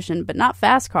Revolution, but not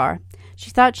Fast Car. She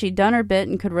thought she'd done her bit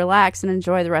and could relax and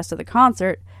enjoy the rest of the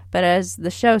concert, but as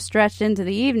the show stretched into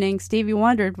the evening, Stevie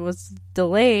Wonder was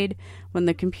delayed when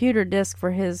the computer disk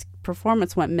for his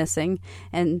performance went missing,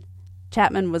 and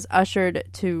Chapman was ushered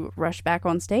to rush back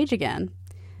on stage again.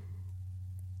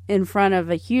 In front of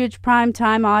a huge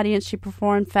primetime audience, she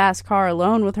performed Fast Car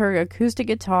alone with her acoustic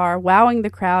guitar, wowing the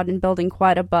crowd and building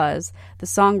quite a buzz. The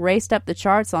song raced up the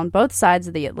charts on both sides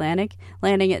of the Atlantic,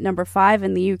 landing at number 5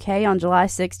 in the UK on July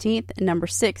 16th and number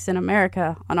 6 in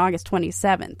America on August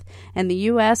 27th. In the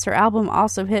US, her album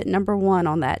also hit number 1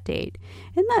 on that date.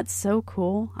 Isn't that so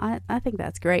cool? I think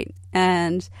that's great.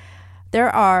 And there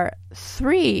are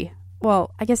 3,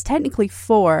 well, I guess technically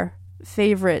 4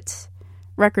 favorite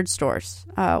record stores.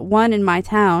 One in my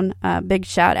town, big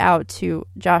shout out to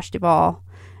Josh Duvall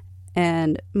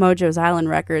and Mojo's Island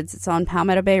Records. It's on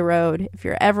Palmetto Bay Road. If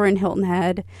you're ever in Hilton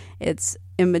Head, it's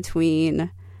in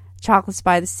between Chocolates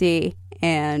by the Sea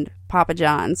and Papa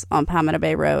John's on Palmetto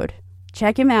Bay Road.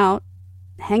 Check him out.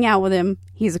 Hang out with him.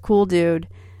 He's a cool dude.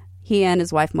 He and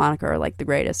his wife Monica are like the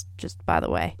greatest, just by the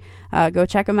way. Go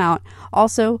check him out.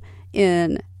 Also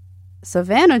in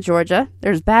Savannah, Georgia,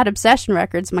 there's Bad Obsession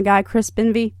Records. My guy Chris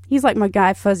Binvey, he's like my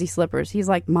guy Fuzzy Slippers. He's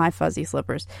like my Fuzzy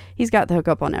Slippers. He's got the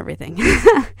hookup on everything.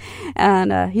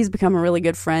 And he's become a really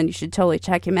good friend. You should totally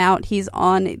check him out. He's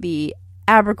on the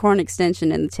Abercorn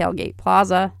extension in the Tailgate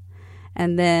Plaza.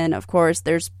 And then, of course,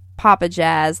 there's Papa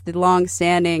Jazz, the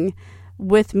long-standing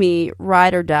with me,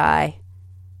 ride or die,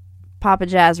 Papa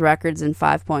Jazz Records in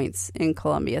 5 Points in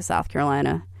Columbia, South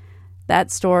Carolina.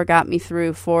 That store got me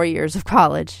through 4 years of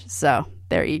college, so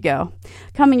there you go.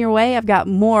 Coming your way, I've got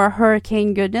more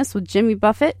hurricane goodness with Jimmy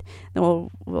Buffett. Then we'll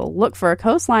look for a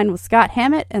coastline with Scott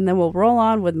Hammett, and then we'll roll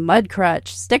on with Mudcrutch.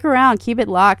 Stick around, keep it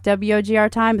locked. WOGR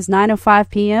time is 9:05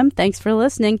 p.m. Thanks for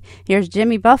listening. Here's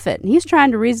Jimmy Buffett, and he's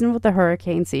trying to reason with the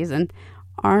hurricane season.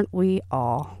 Aren't we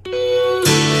all?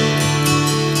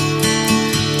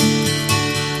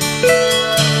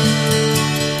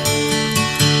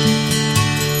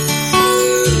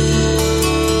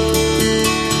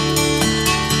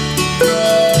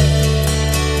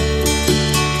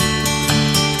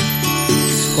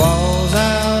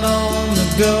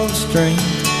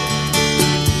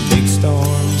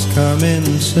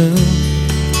 coming soon.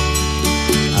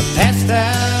 I passed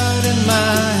out in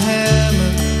my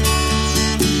hammock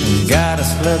and got a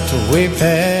slept way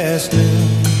past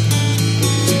noon.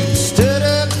 Stood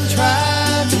up and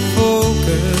tried to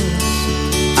focus.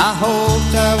 I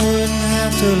hoped I wouldn't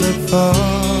have to look far.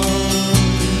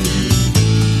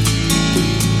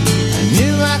 I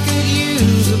knew I could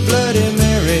use a Bloody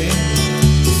Mary,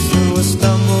 so I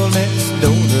stumbled next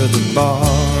door to the bar.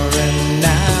 And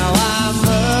now I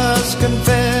must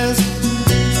confess,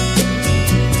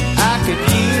 I could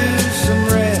use some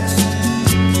rest.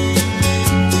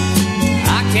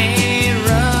 I can't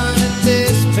run at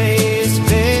this pace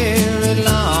very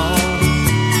long.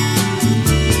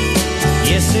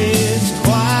 Yes, it's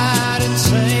quite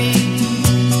insane.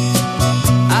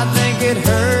 I think it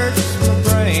hurts my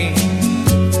brain,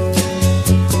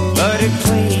 but it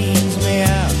cleans me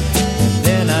out, and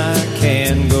then I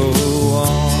can go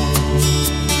on.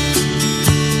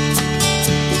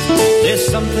 There's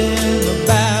something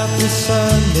about this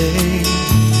Sunday,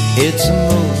 it's a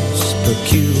most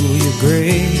peculiar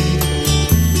grade.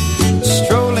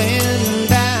 Strolling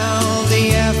down the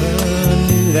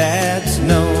avenue that's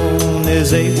known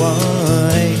as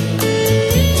 818.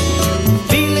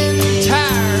 Feeling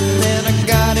tired, then I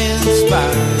got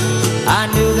inspired. I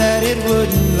knew that it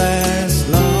wouldn't last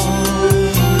long.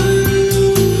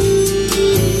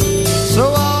 So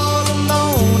all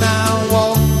alone I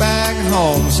walked back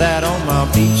home, sat on my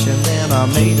beach, and then I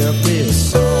made up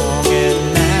this song.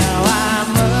 And now I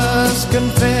must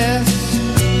confess,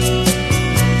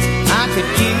 I could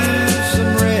use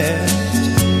some rest.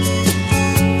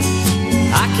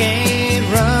 I can't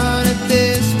run at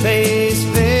this pace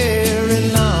very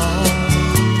long.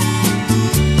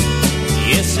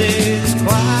 Yes, it's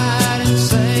quite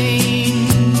insane.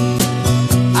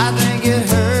 I think it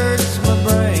hurts my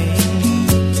brain,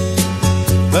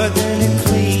 but then it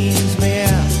cleans me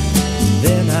out,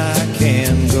 then I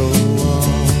can go on.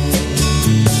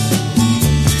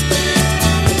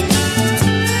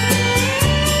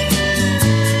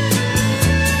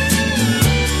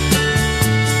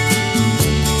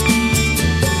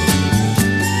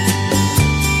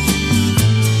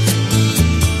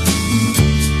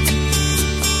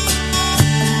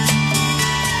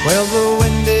 Well, the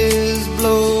wind is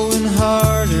blowing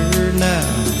harder now,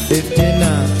 50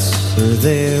 knots or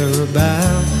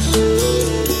thereabouts.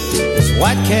 There's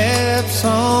white caps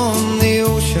on the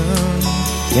ocean,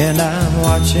 and I'm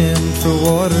watching for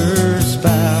water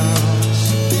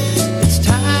spouts. It's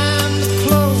time to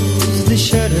close the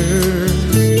shutters,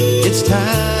 it's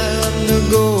time to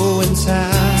go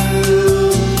inside.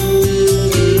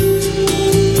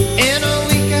 In a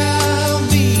week I'll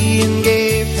be in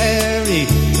Gay Paris,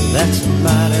 that's a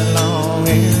mighty long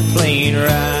airplane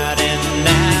ride. And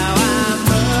now I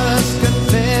must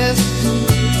confess,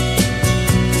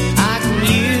 I can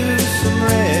use some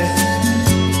rest.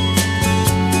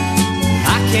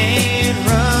 I can't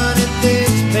run at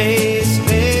this pace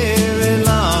very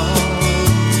long.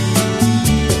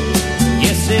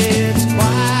 Yes, it's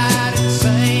quite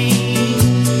insane.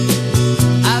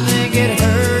 I think it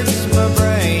hurts my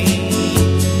brain,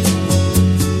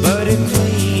 but it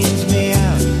cleans me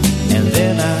out, and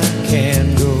then I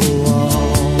can go on.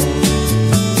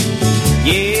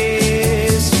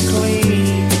 Yes, it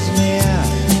cleans me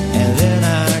out, and then I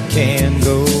can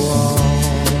go on.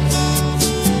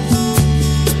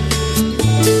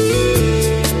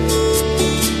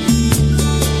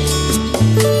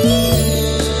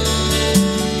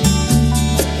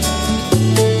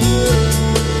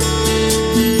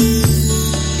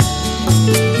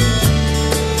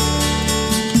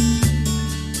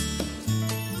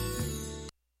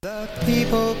 The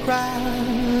people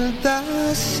crowd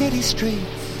the city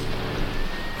streets,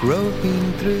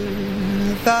 groping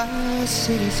through the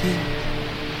city's heat,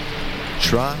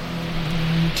 trying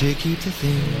to keep the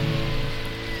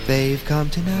things they've come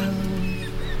to know.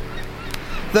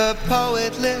 The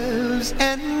poet lives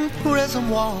in prison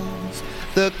walls,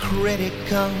 the critic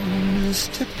comes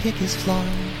to pick his flaws,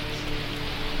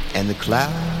 and the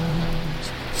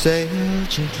clouds sail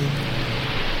gently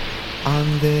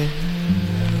on their way.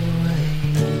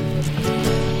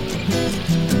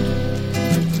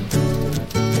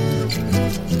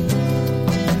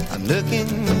 I'm looking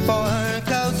for a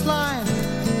coastline,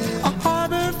 a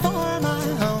harbor for my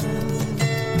home,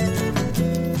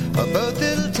 a boat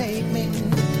that'll take me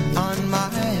on my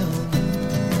own.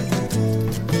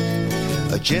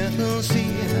 A gentle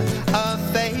sea, a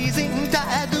phasing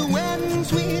tide, the wind,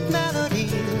 sweet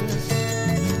melodies.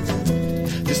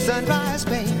 The sunrise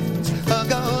paints a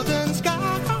golden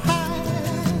sky,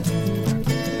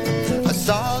 a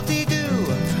salty dew,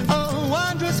 a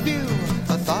wondrous view,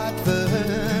 a thoughtful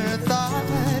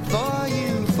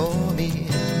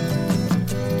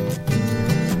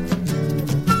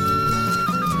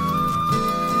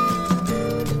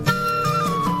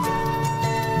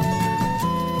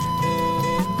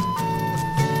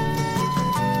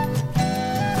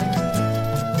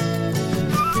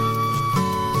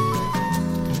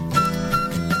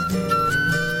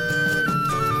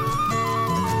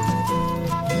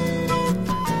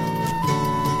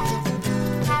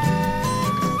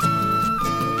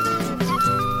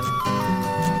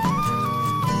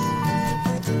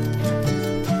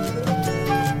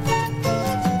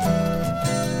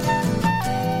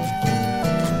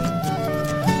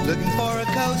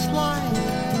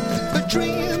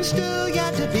dreams still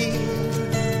yet to be.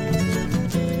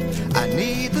 I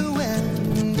need the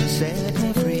wind to set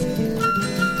me free.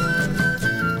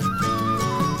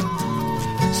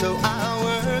 So I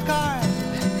work hard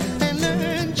and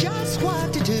learn just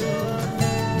what to do.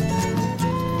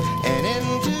 And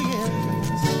in 2 years,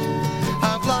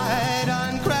 I'll fly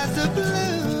on crest of blue.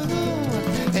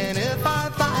 And if I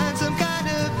find some kind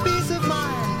of peace of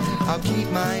mind, I'll keep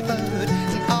my boat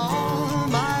and all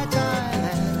my time.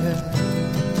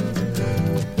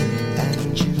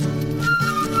 And you,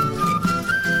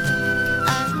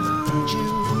 and you, and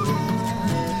you.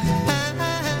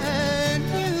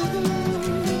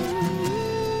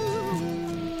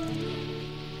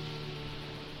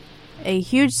 A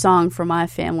huge song for my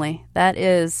family. That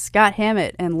is Scott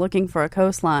Hammett and Looking for a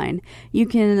Coastline. You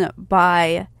can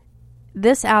buy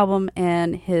this album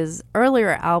and his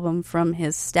earlier album from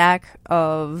his stack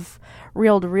of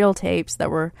reel-to-reel tapes that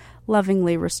were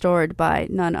lovingly restored by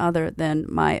none other than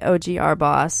my OGR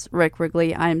boss, Rick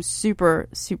Wrigley. I'm super,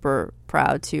 super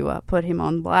proud to put him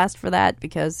on blast for that,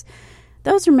 because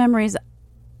those are memories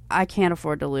I can't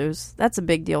afford to lose. That's a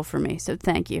big deal for me, so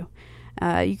thank you.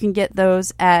 You can get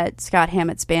those at Scott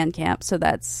Hammett's Bandcamp. So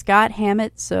that's Scott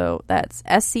Hammett. So that's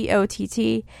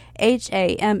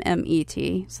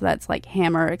SCOTTHAMMET. So that's like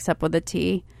hammer except with a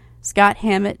T.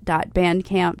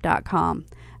 ScottHammett.bandcamp.com.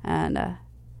 And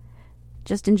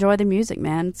just enjoy the music,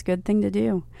 man. It's a good thing to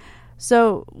do.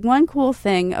 So one cool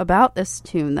thing about this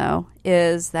tune, though,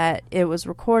 is that it was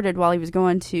recorded while he was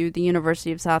going to the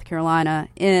University of South Carolina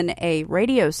in a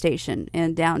radio station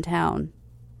in downtown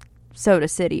Soda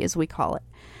City, as we call it.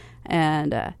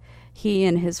 And he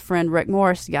and his friend Rick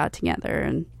Morris got together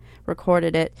and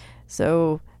recorded it.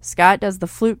 So Scott does the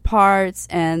flute parts,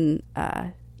 and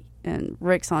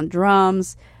Rick's on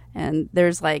drums, and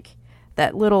there's like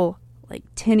that little like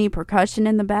tinny percussion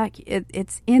in the back.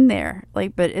 It's in there,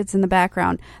 like, but it's in the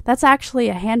background. That's actually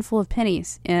a handful of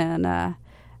pennies, and I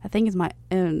think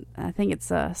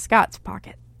it's Scott's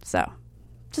pocket. So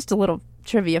just a little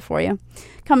trivia for you.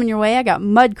 Coming your way, I got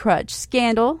Mudcrutch,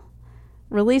 Scandal,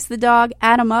 Release the Dog,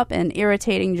 Add 'em Up, and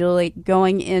Irritating Julie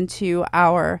going into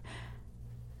our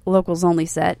locals only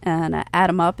set. And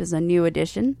Add 'em Up is a new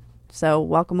addition, so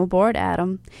welcome aboard,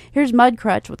 Adam. Here's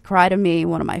Mudcrutch with Cry to Me,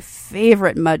 one of my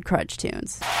favorite Mudcrutch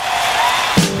tunes.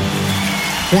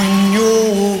 When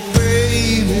your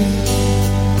baby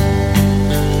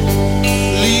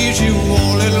leaves you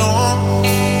all alone,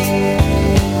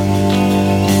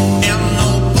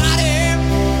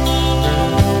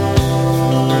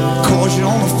 you're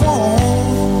on the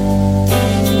phone,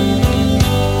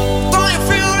 don't you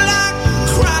feel like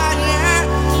crying?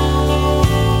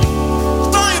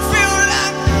 Don't you feel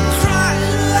like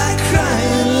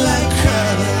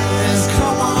crying?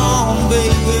 Come on,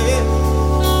 baby,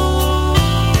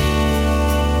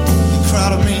 cry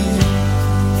to me.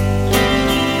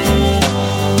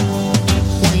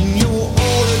 When you're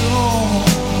all alone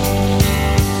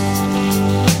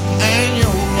and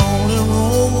you're on the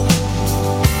road,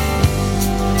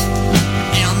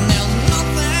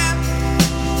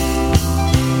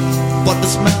 but the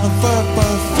smell of her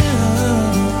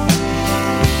perfume.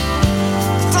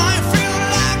 Don't you feel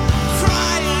like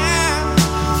crying?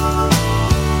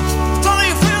 Don't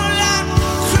you feel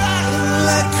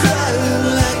like crying?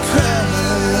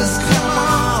 Come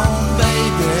on,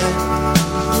 baby,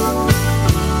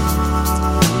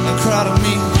 and cry to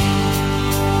me.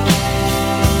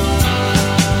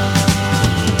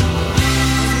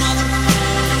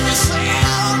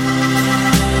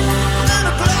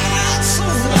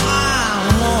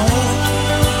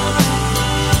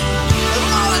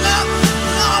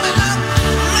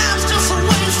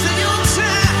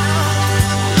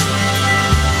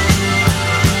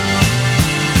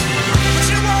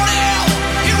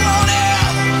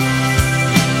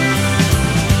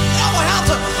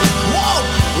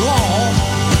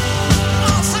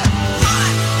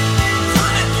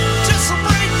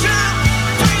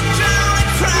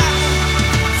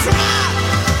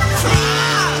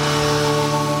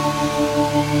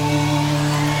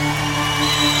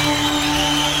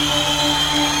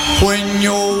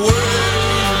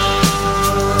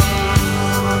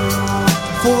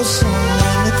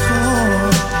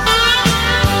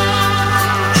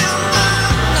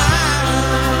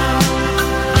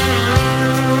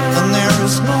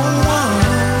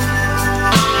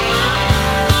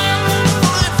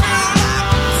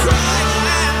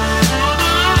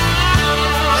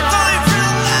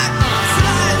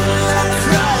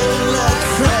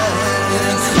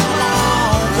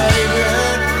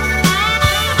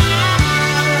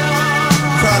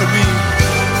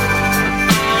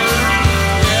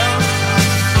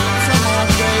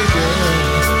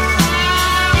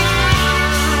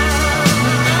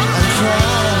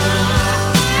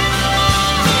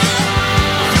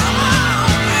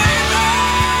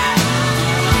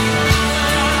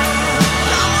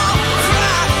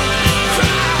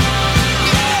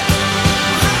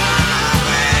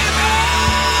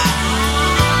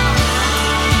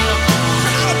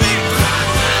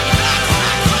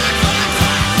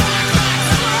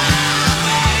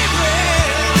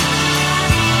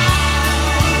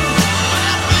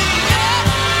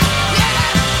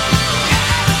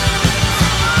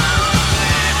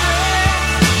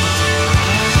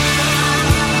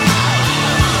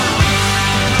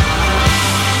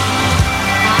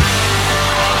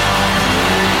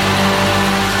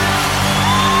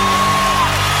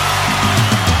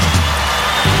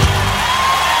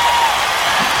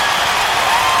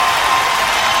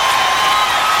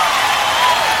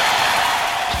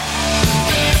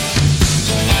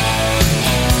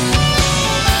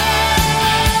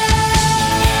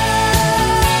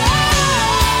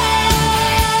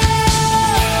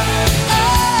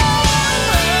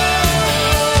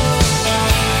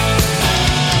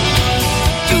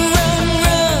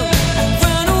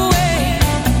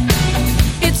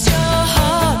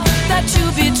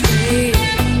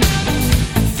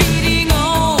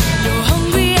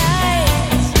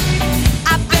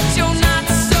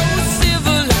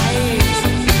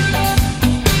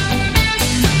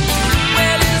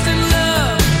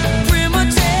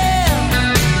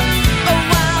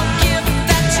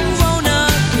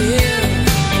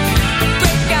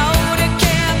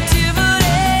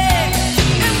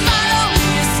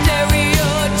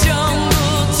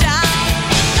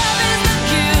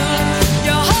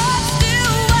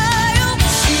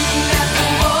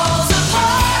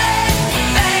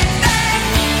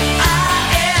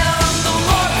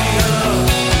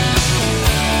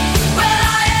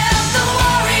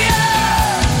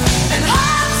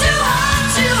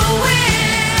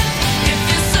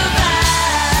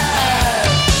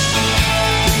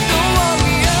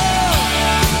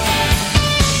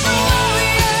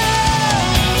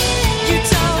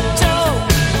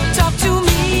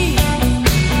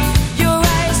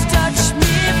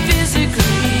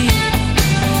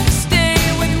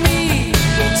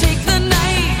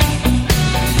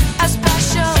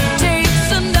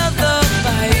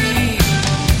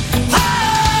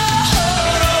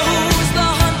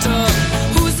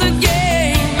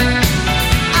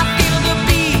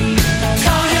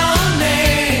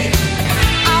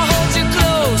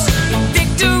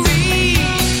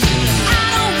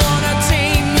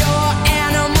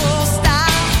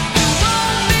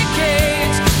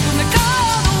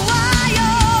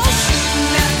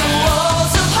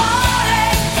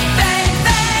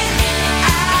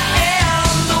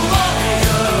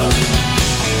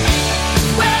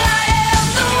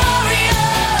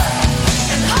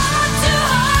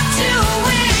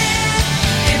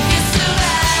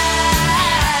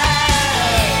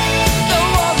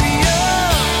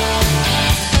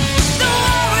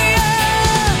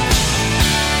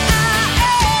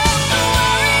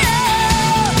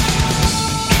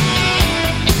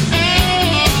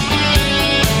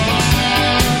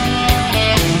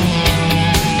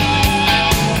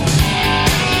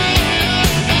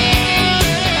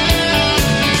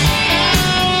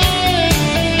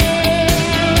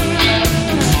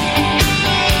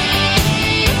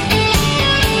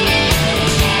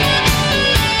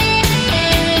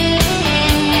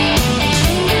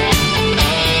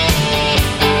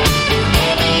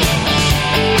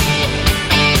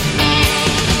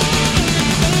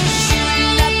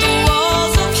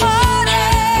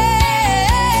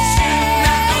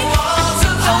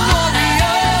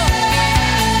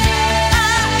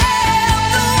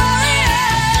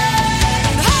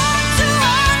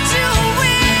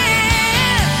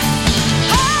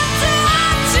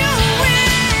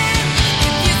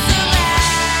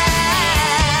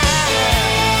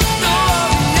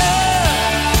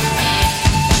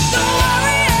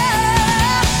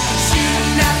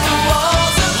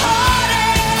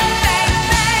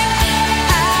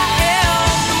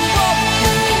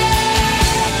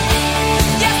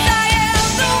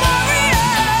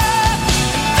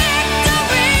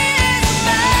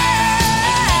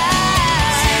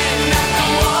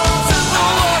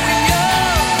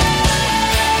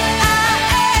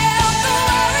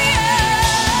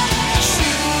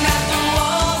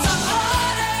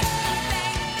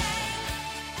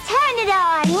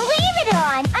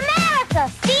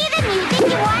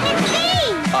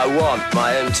 want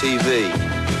my MTV.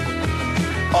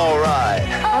 All right.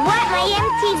 I want my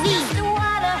MTV.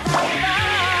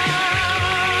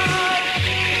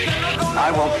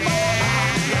 I want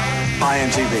my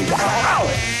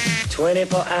MTV.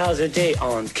 24 hours a day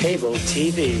on cable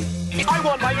TV. I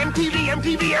want my MTV,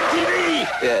 MTV,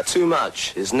 MTV! Yeah, too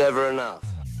much is never enough.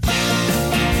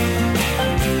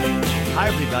 Hi,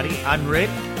 everybody. I'm Rick.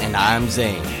 And I'm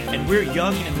Zane. And we're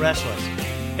young and restless.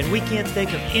 And we can't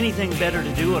think of anything better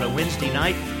to do on a Wednesday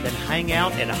night than hang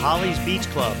out at Holly's Beach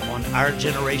Club on Our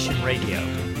Generation Radio.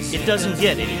 It doesn't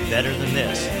get any better than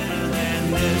this.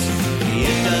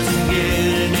 It doesn't get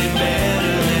any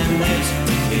better than this.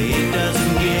 It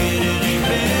doesn't get any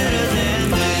better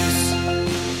than this.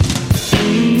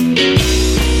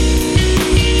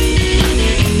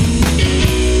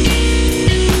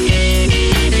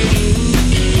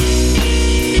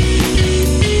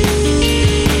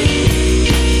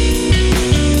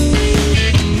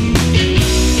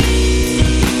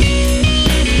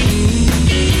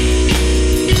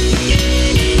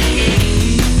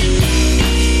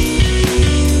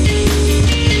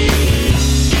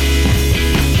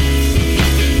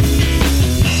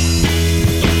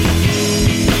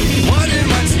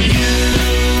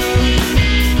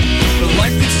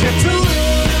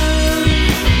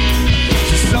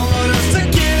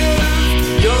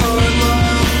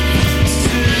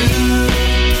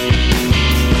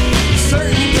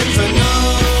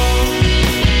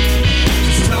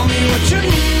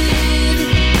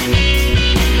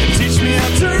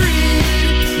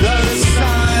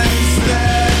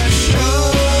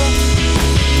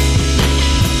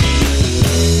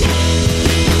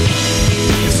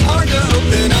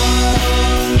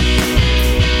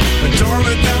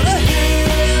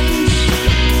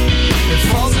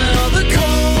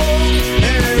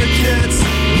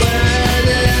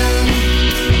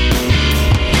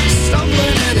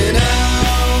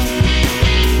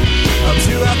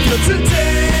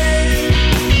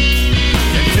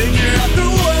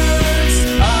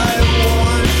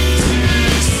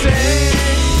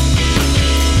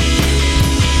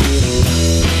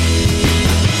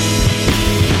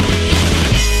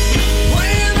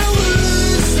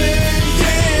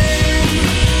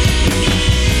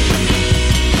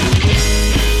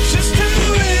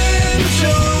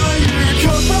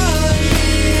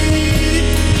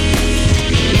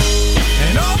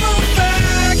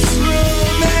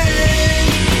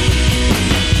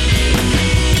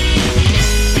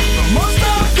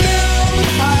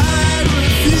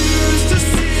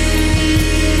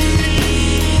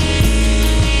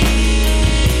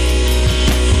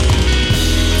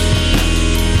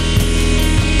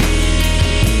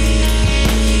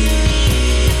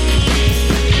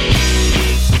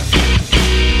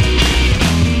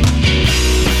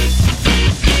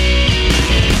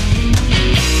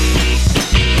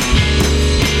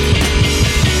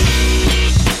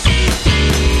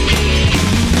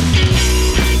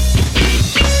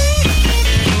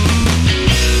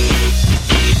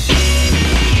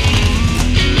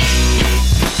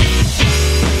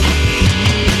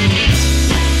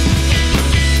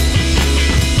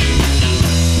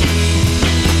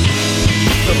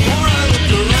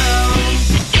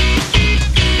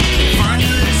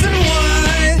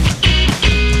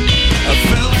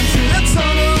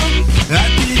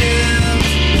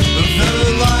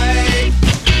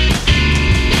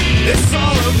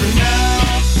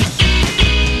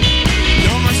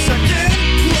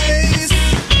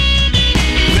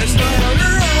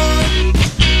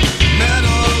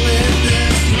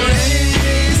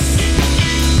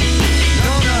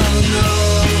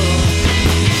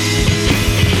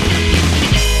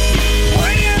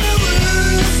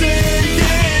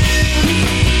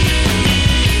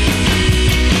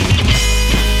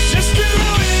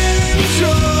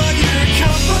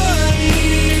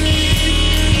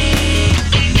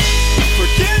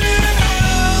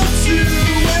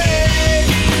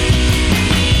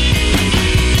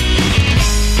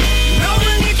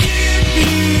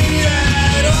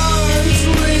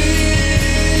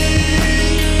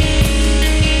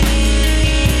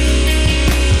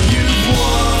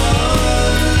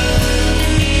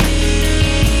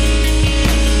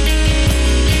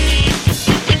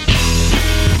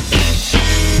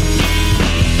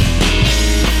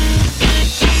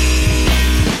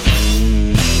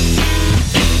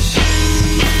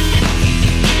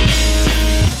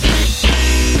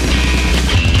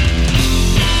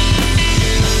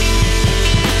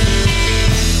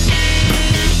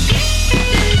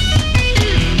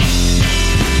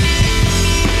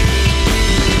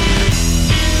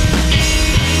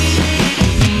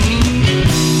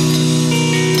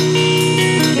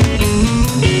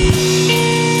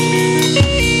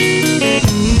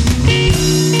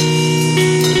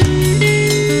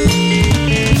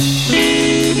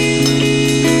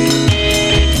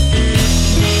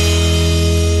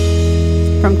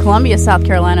 From Columbia, South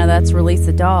Carolina, that's Release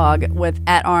the Dog with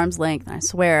At Arm's Length. I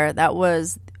swear, that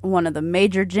was one of the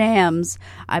major jams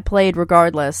I played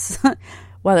regardless,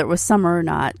 whether it was summer or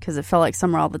not, because it felt like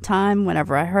summer all the time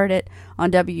whenever I heard it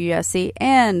on WUSC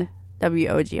and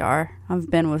WOGR.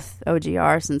 I've been with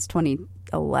OGR since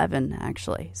 2011,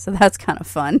 actually, so that's kind of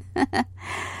fun.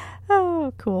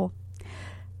 Oh, cool.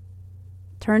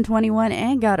 Turned 21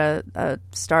 and got a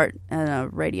start in a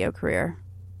radio career,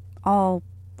 all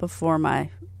before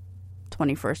my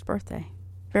 21st birthday.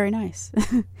 Very nice.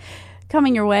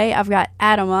 Coming your way, I've got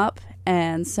Adam Up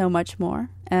and So Much More.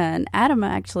 And Adam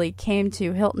actually came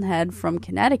to Hilton Head from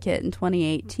Connecticut in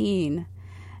 2018.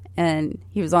 And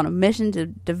he was on a mission to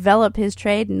develop his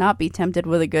trade and not be tempted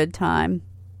with a good time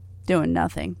doing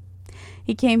nothing.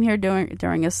 He came here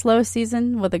during a slow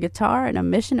season with a guitar and a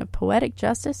mission of poetic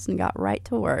justice and got right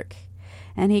to work.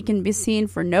 And he can be seen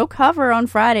for no cover on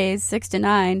Fridays, 6 to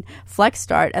 9, flex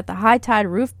start at the High Tide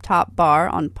Rooftop Bar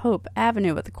on Pope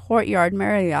Avenue at the Courtyard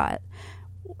Marriott.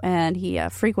 And he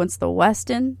frequents the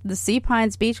Westin, the Sea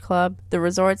Pines Beach Club, the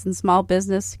resorts and small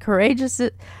business, courageous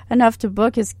enough to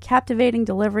book his captivating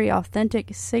delivery,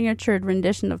 authentic, signatured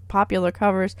rendition of popular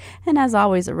covers, and as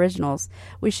always, originals.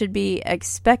 We should be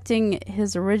expecting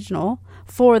his original,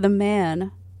 For the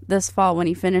Man, this fall when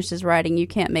he finishes writing You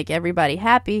Can't Make Everybody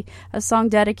Happy, a song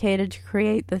dedicated to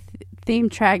create the theme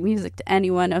track music to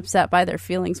anyone upset by their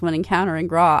feelings when encountering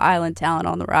raw island talent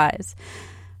on the rise.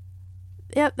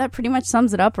 Yep, that pretty much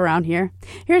sums it up around here.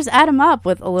 Here's Adam Up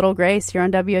with A Little Grace here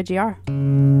on WOGR.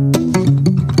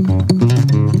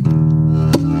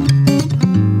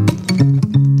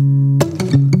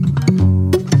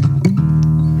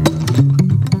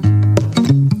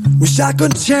 Wish I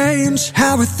could change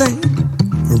how I think,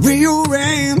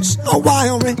 rearrange a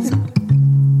wiring.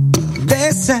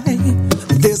 They say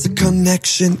there's a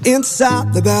connection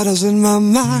inside the battles in my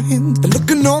mind. But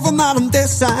looking over mine on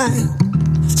this side,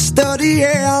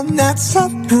 studying that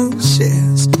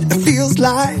subconscious, it feels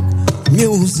like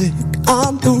music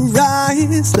on the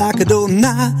rise. Like a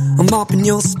donut, I'm up in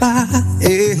your spine.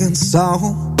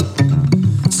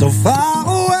 So far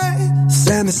away,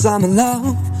 send me some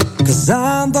love, 'cause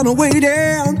I'm done waiting,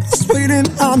 it's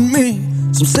waiting on me.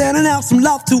 So I'm sending out some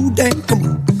love today, come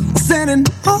on. I'm sending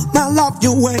all my love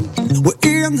your way. We're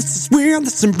in this, is weird,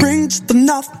 this and bring just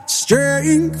enough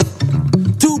strength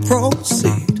to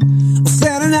proceed. I'm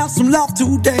sending out some love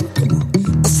today, come on.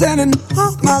 I'm sending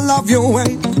all my love your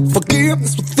way.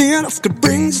 Forgiveness within us could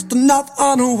bring just enough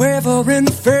unwavering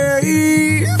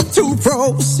faith to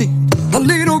proceed. A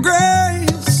little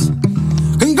grace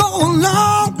can go a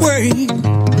long way.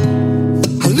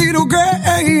 A little grace,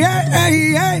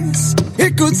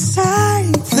 it could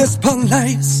save this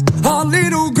place. A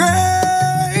little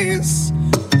grace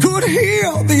could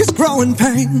heal these growing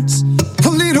pains. A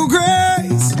little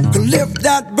grace could lift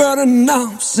that burden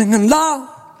up, singing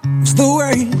love's the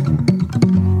way.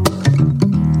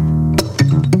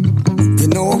 You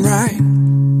know I'm right.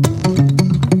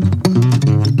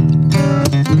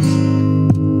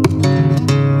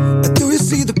 But do you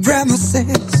see the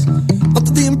premises?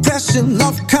 Under the impression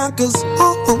love conquers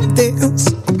all of this.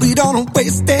 We don't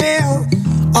waste it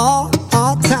all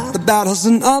our time. The battles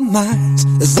in our minds,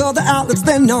 there's other outlets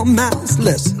than our mouths.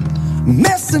 Listen,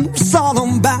 messing with all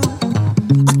I'm about.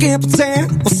 I can't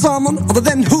pretend for someone other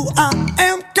than who I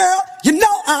am, girl. You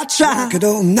know I try. Take it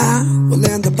all now, we'll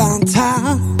end up on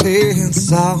top. And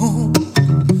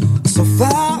so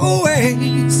far away,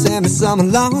 send me some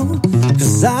along,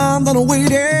 'cause I'm done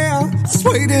waiting, it's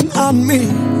waiting on me.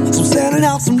 So I'm sending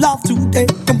out some love today,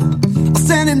 come on. I'm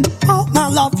sending all my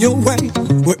love your way.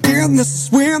 We're in this,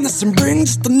 and bring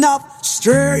just enough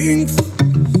strength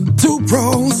to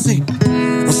proceed.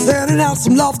 I'm sending out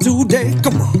some love today,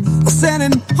 come on. I'm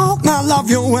sending all my love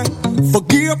your way.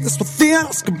 Forgiveness within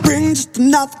us could bring just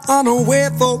enough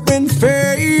unwavering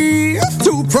faith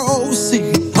to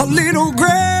proceed. A little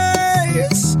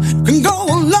grace can go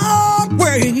a long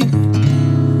way.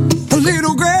 A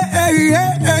little grace,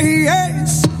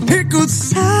 it could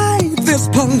save this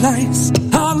place.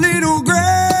 A little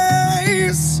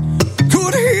grace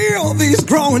could heal these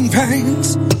growing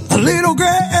pains. A little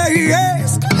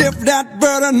grace could lift that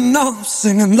burden off,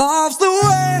 singing love's the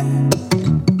way.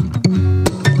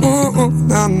 Oh,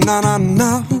 no, no, no,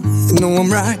 no, you know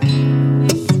I'm right.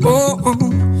 Oh,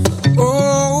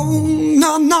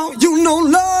 no, you know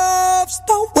love's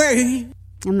the way.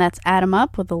 And that's Adam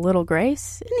Up with A Little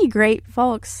Grace. Isn't he great,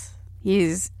 folks?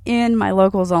 He's in my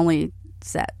locals only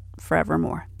set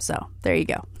forevermore. So there you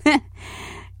go.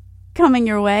 coming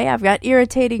your way. I've got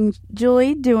Irritating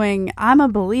Julie doing I'm a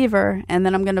Believer, and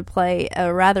then I'm going to play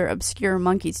a rather obscure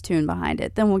Monkees tune behind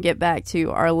it. Then we'll get back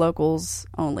to our locals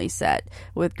only set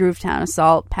with Groovetown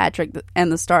Assault, Patrick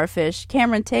and the Starfish,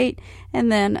 Cameron Tate,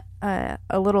 and then a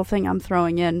little thing I'm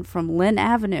throwing in from Lynn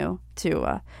Avenue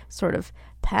to sort of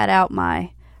pad out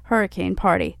my hurricane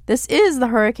party. This is the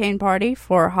hurricane party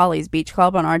for Holly's Beach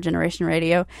Club on Our Generation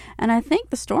Radio, and I think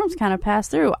the storms kind of passed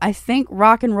through. I think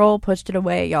rock and roll pushed it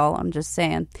away, y'all. I'm just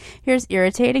saying. Here's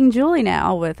Irritating Julie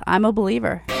now with I'm a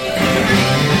Believer.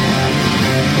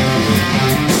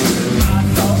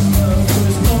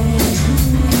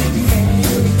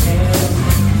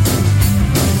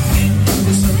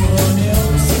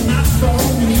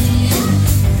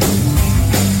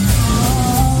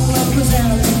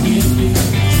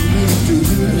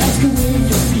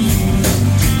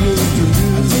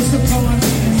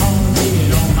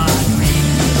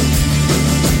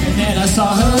 I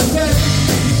saw her dead.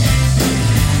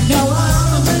 Now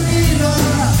I'm a believer.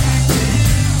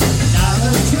 Not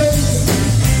a trace.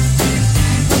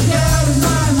 Out of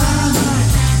my mind.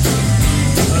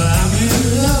 I'm in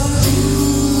love.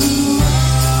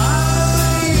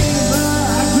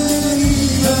 I couldn't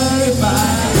leave her if I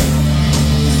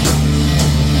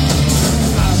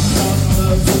thought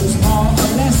love was more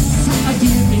or less a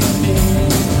giving thing.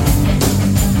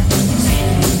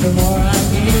 Seems the more I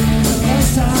give, the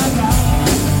less I got.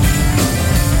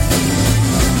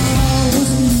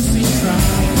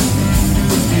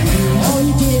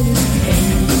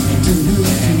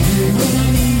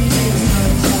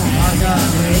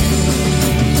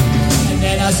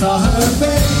 I saw her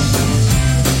face.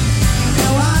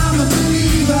 Now I'm a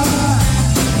believer.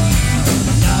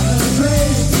 Not a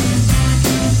trace.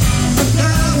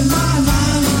 Down in my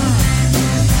mind.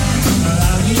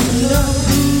 I'm in love.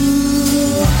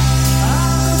 I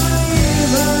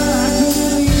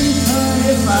couldn't leave her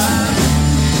if I.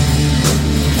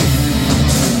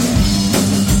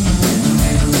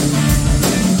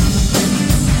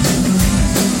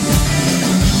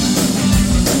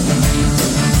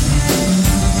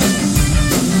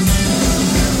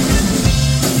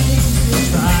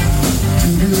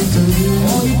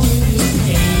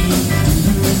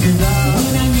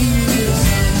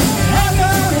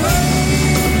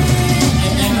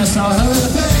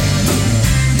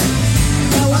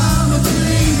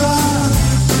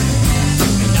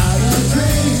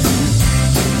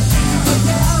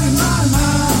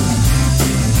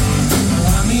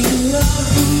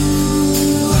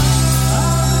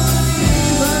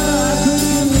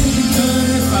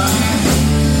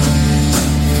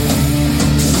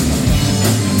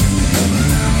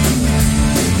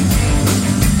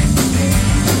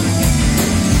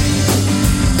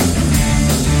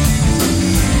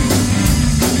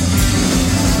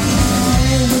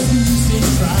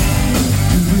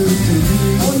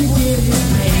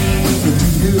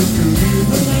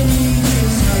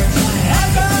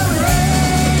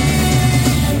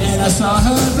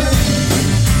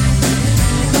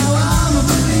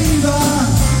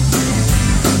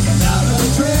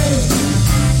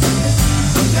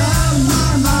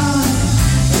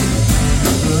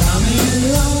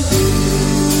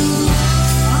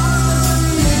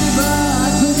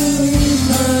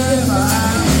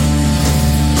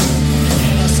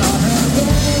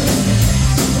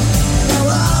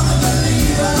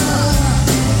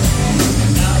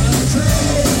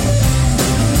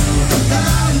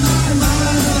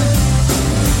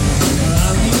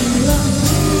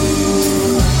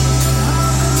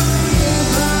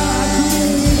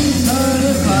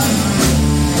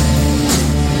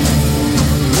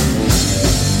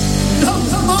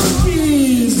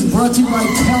 Brought to you by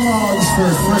Kellogg's for a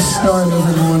fresh start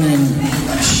every morning.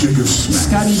 Sugar smacks.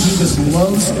 Scotty G just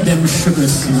loves them sugar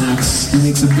smacks. He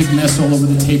makes a big mess all over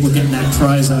the table getting that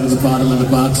prize out of the bottom of the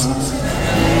box.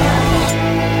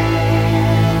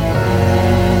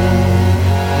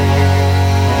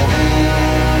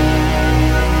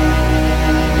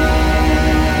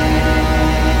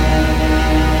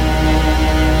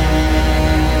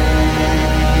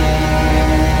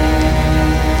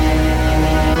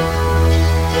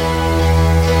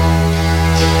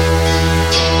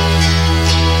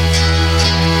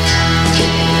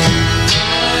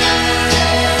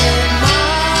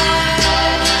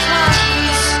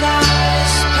 Stars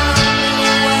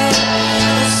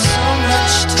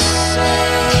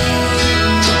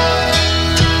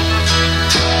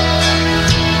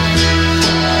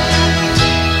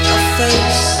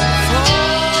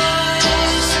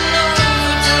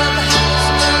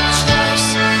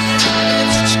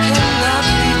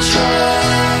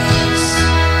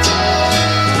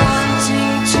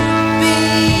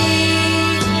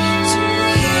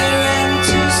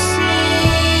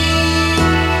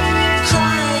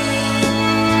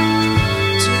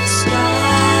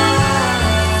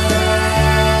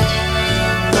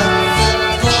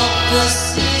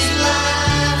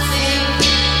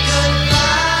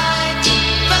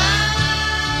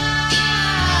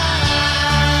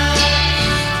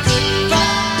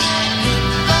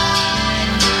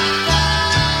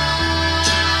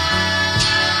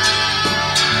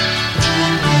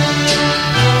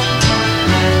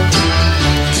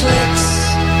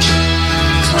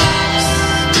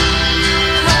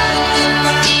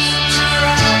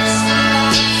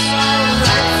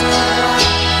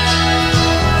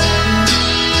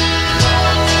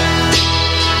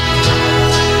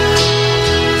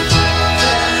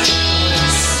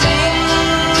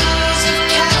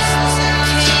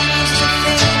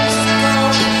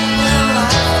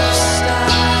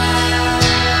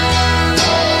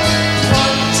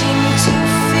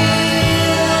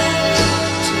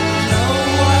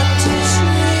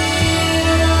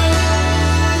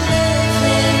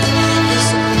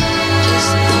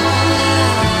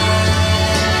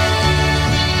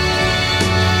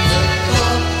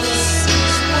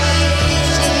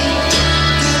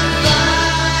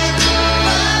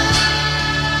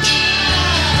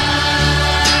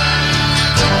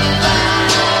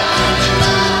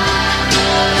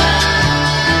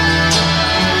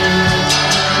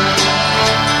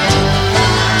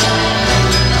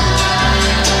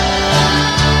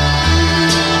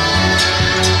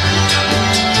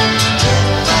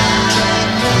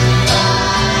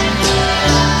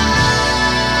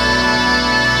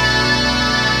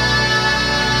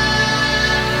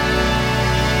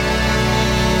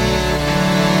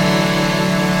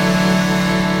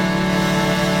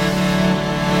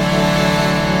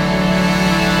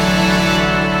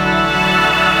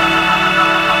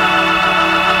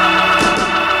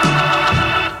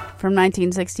from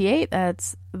 1968.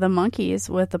 That's the Monkees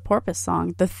with the Porpoise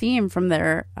Song, the theme from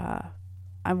their,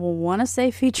 I will want to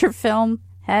say feature film,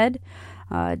 Head.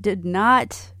 Did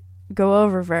not go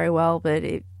over very well, but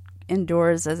it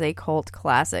endures as a cult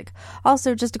classic.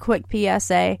 Also, just a quick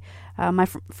PSA, my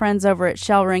friends over at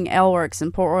Shellring Ale Works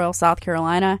in Port Royal, South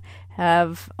Carolina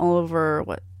have over,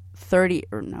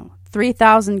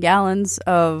 3,000 gallons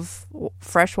of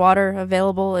fresh water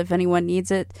available if anyone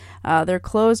needs it. They're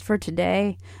closed for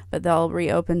today, but they'll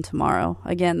reopen tomorrow.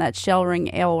 Again, that's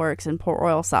Shellring Ale Works in Port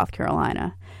Royal, South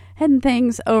Carolina. Heading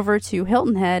things over to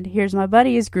Hilton Head, here's my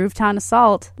buddies Groovetown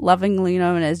Assault, lovingly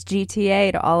known as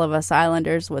GTA to all of us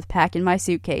Islanders, with Packing My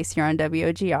Suitcase here on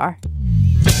WOGR.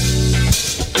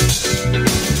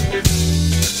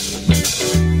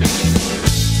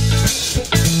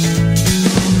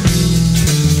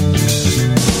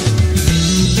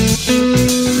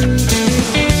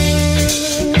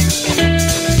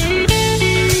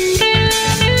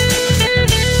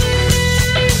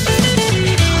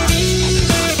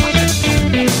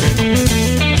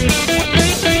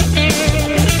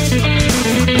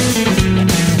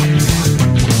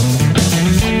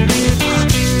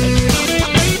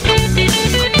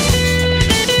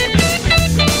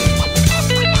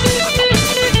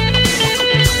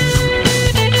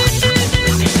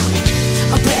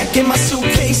 In my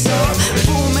suitcase up,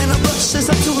 boom in a bush as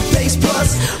I do a bass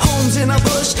plus. Homes in a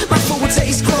bush, my food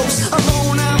tastes gross.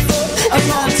 Alone out foot, a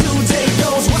long 2-day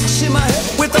goes. Washing my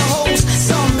head with the hose,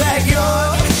 some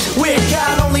backyard where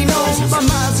God only knows. My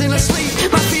mind's in a sleep,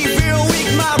 my feet feel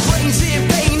weak, my brain's in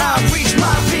pain. I reach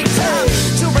my peak time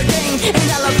to regain an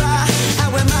alibi.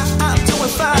 How am I? I'm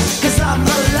doing fine, cause I'm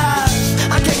alive.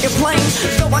 I can't complain,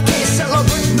 though I can't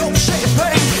celebrate no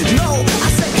champagne. No, I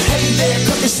say, hey there,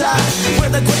 countryside,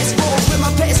 where the grass grows, where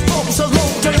my past folks are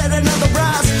low to let another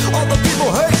rise. All the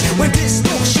people hurt when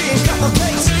distortion got the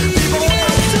place. People,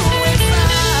 I'm doing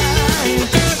fine.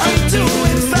 I'm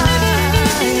doing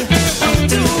fine. I'm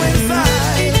doing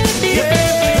fine. Yeah.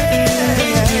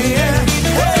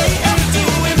 Hey, I'm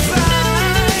doing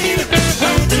fine.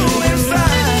 I'm doing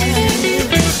fine.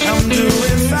 I'm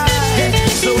doing fine.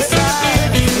 So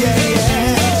fine.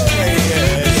 Yeah.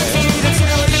 For me to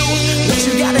tell you what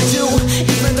you gotta do,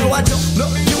 even though I don't know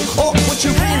you or what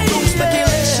you've been through.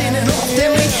 Speculation and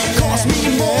often me cost me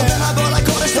more than I thought I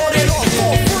could have started off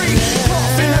for free.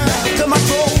 Cough in the back of my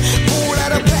throat, pull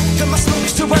out the back of my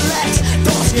smokes to relax.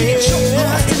 Thoughts get choked,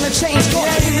 lost in the chains, caught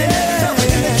in the net, fell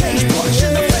in the cage, punch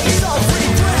in the face, all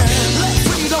free breath. Let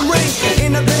freedom ring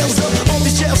in the bells of all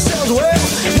these jail cells. Well,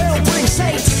 hell brings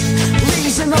saints,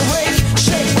 leaves in the rake,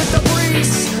 shake with the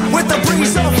breeze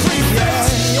of free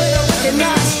face. Better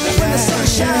recognize when the sun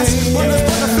shines, when the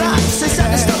butterflies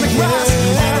inside the stomach rise.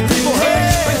 All the people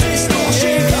hurt, but this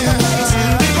distortion got the place.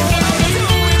 People,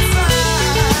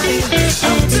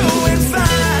 I'm doing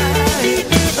fine.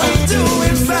 I'm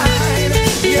doing fine.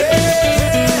 Yeah.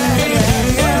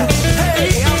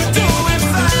 Hey, I'm doing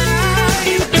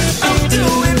fine. I'm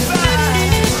doing fine.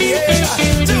 Yeah,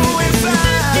 I'm doing fine.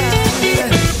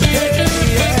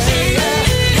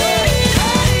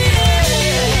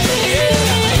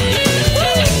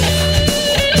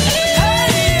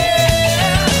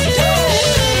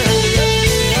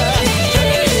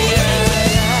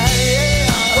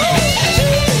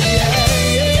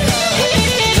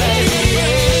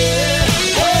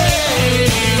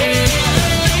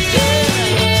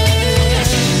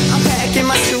 I'm packing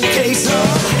my suitcase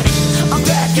up. I'm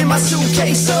packing my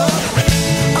suitcase up.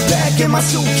 I'm packing my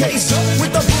suitcase up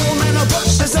with a broom and a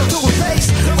brush as I do a pace.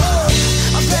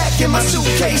 I'm packing my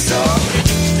suitcase up.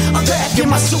 I'm packing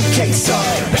my suitcase up.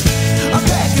 I'm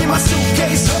packing my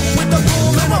suitcase up with a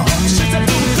broom and a brush as I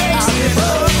do a pace. I've been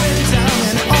up and down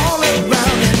and all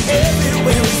around and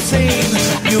everywhere it seems.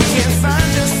 You can't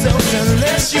find yourself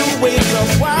unless you wake up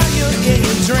while you're in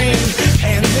your dream.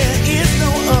 And there is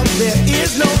no up, there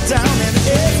is no down, and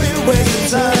everywhere you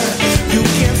turn, you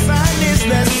can't find these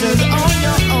lessons on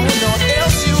your own, or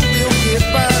else you will get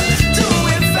burned.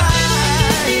 Doing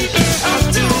fine, I'm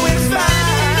doing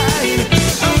fine,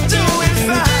 I'm doing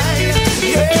fine,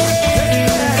 yeah.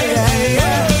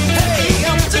 Hey,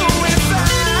 I'm doing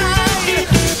fine,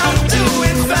 I'm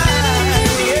doing fine,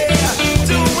 yeah,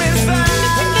 doing fine.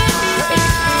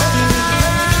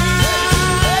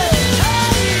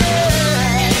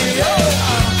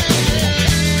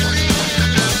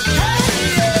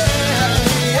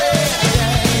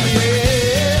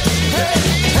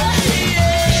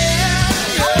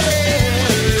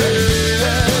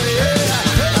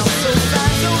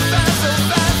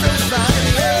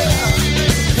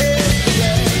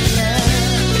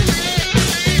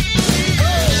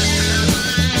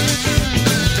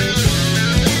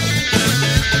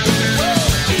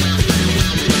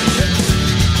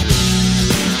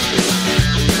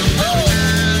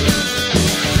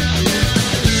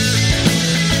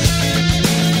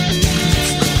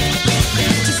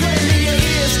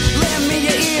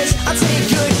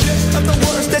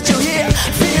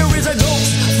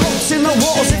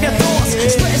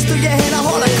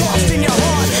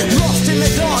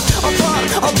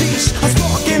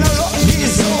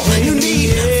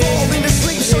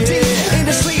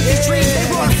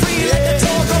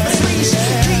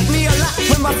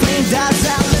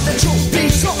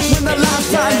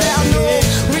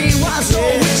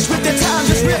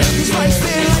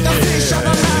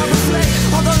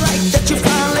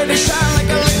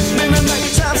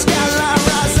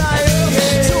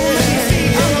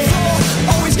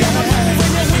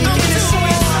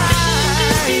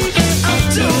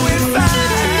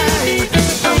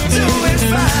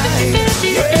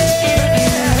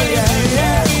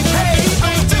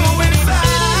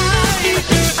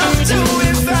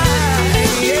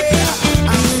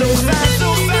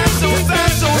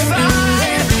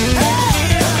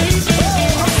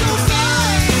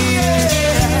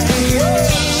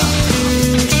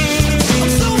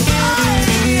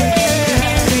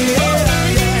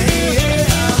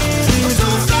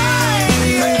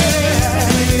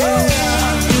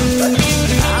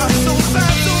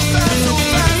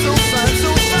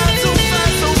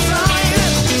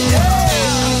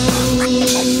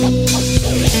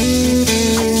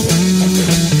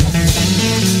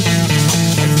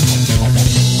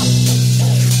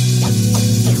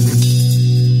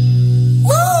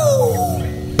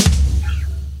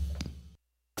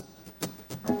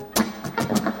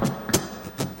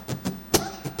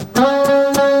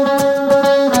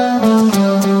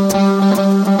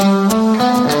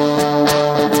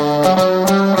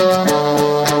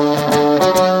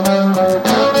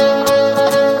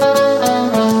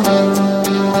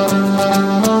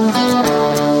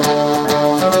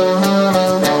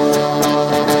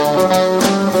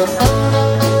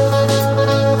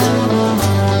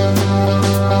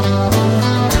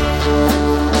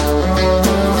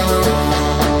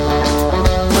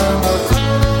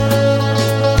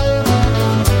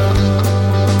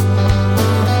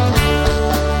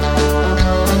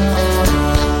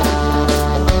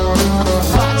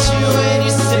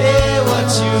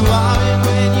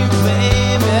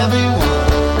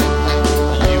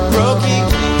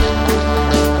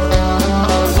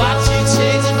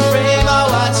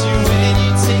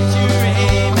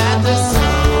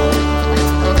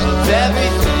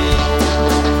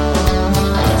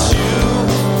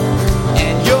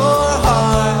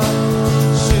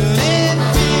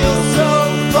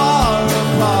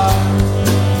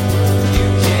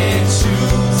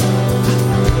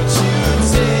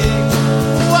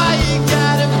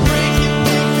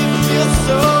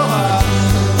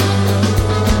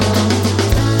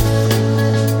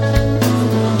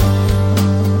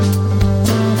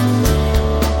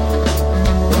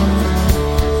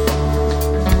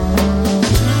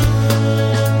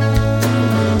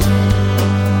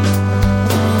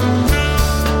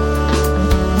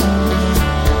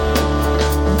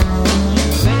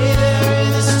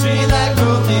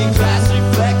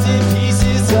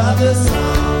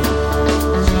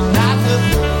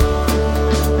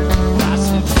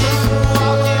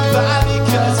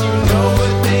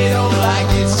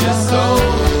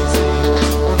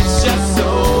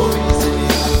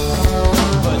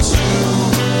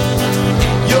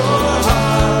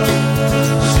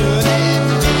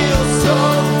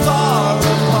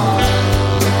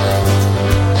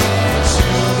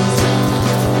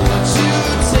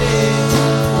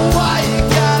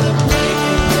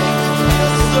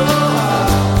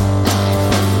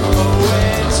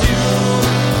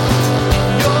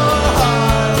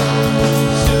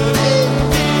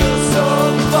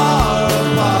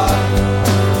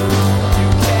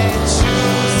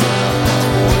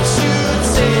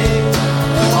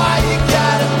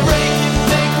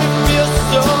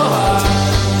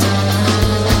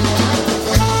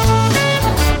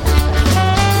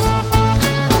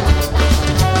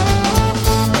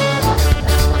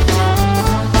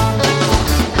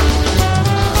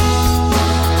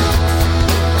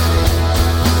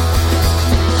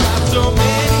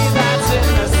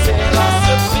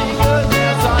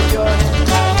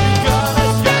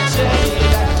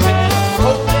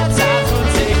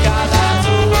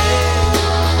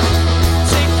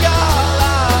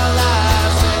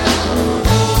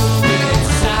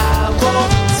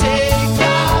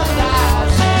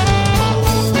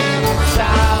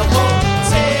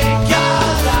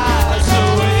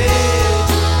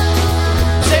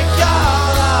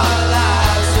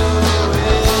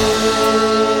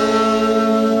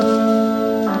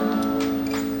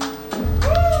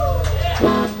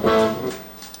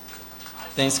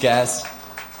 Thanks, guys.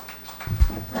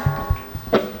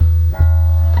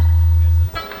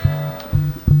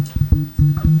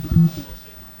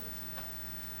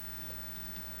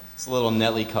 It's a little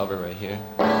Nelly cover right here.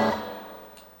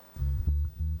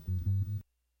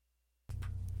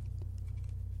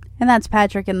 And that's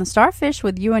Patrick and the Starfish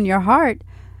with You in Your Heart.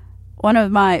 One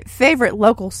of my favorite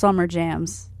local summer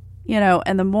jams. You know,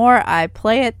 and the more I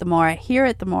play it, the more I hear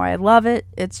it, the more I love it.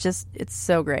 It's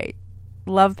so great.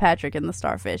 Love Patrick and the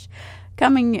Starfish.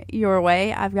 Coming your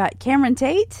way, I've got Cameron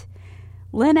Tate,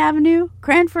 Lynn Avenue,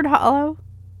 Cranford Hollow,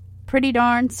 Pretty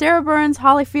Darn, Sarah Burns,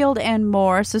 Hollyfield, and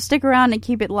more. So stick around and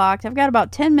keep it locked. I've got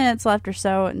about 10 minutes left or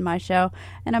so in my show,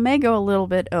 and I may go a little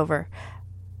bit over.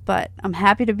 But I'm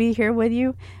happy to be here with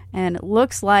you, and it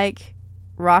looks like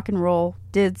rock and roll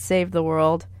did save the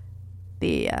world.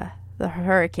 The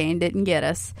hurricane didn't get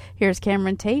us. Here's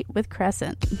Cameron Tate with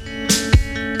Crescent.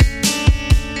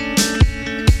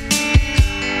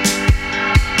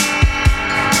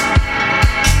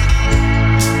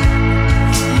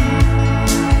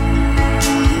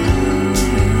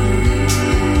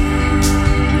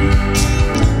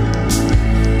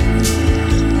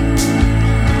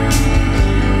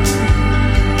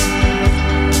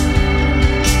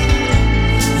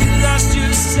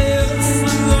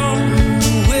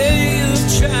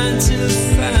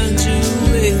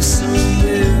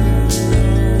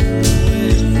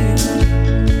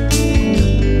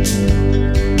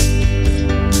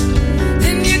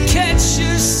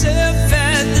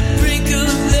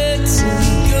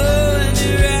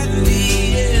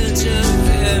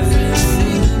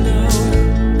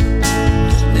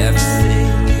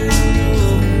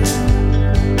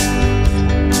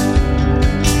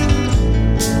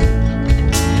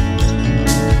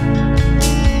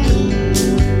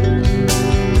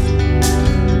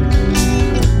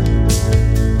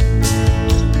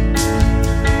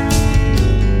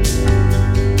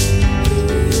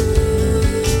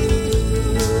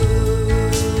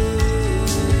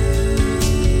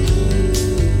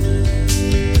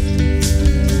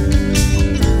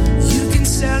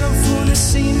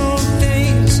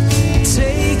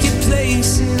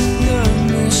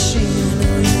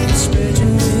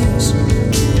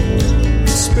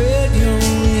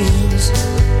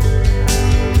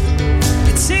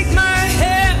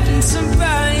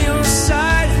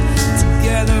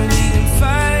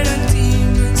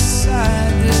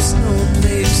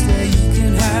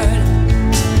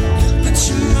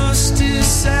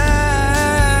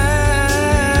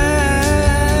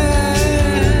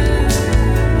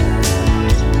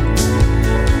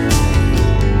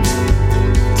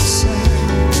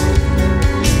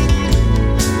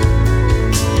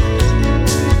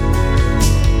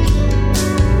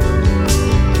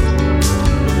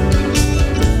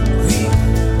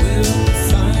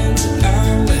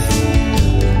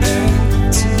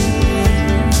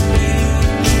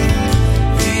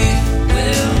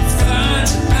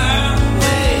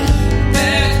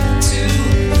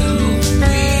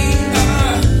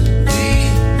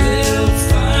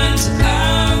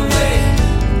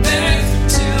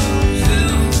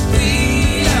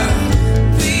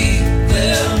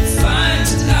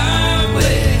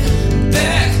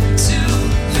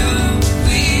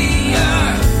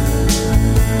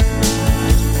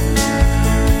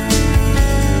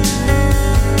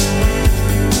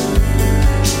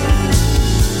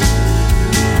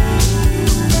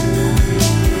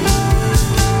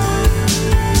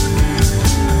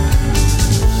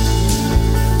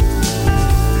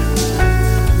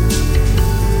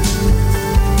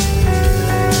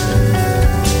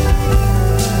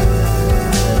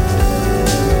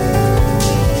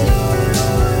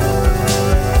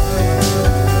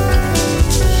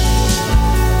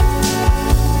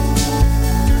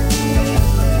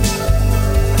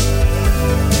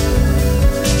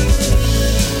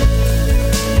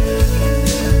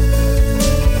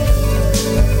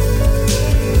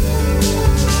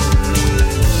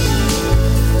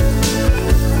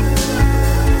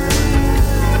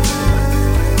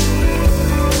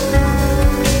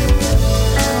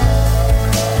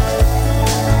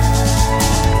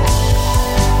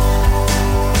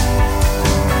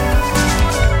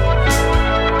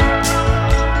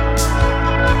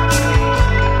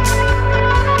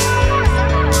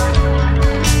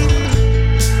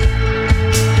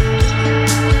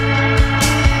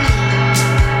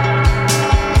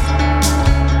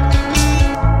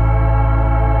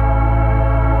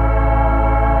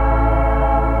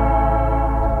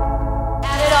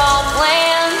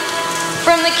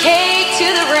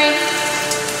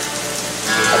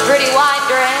 a pretty white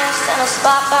dress and a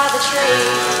spot by the tree.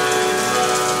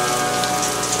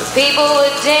 The People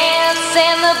would dance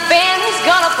and the band is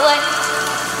gonna play,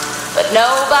 but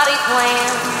nobody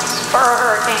plans for a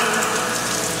hurricane.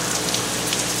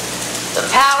 The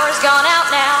power's gone out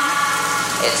now,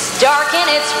 it's dark and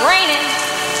it's raining.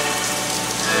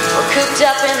 We're cooped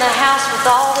up in the house with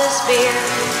all this beer.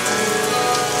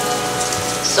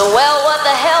 So well, what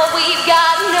the hell, we've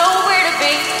got nowhere to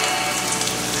be.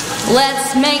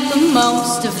 Let's make the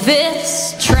most of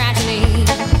this tragedy.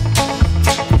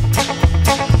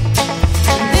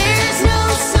 There's no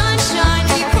sunshine,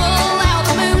 we pull out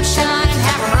the moonshine and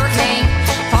have a hurricane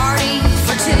party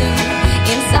for two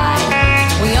inside.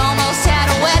 We almost had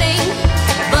a wedding,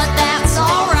 but that's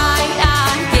alright.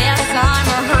 I guess I'm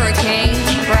a hurricane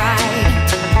bride.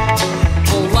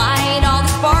 We'll light all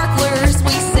the sparklers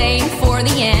we save for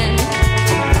the end.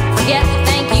 Forget the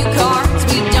thank you cards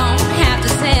we don't have to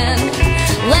send.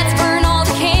 Let's burn all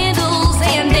the candles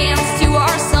and dance to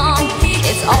our song.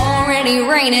 It's already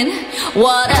raining,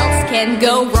 what else can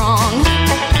go wrong?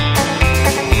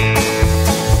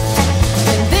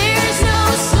 When there's no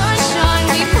sunshine,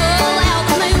 we pull out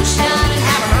the moonshine and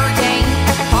have a hurricane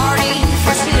party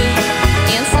for two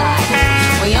inside.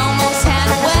 We almost had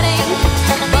a wedding,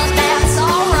 but that's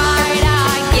alright.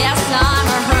 I guess I'm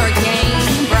a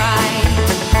hurricane bride.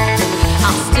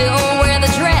 I'll still wear the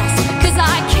dress, cause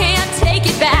I can't take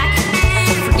it back.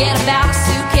 Forget about a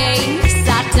suitcase,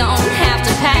 I don't have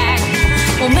to pack.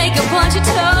 We'll make a bunch of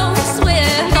toasts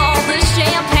with all the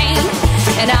champagne,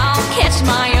 and I'll catch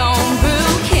my own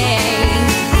bouquet.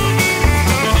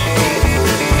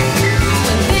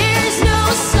 When there's no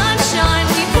sunshine,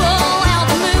 we pull out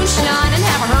the moonshine and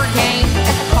have a hurricane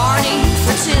party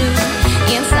for two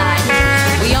inside.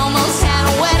 We almost had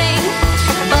a wedding,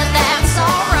 but that's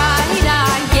alright.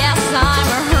 I guess I'm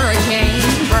a hurricane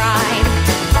bride.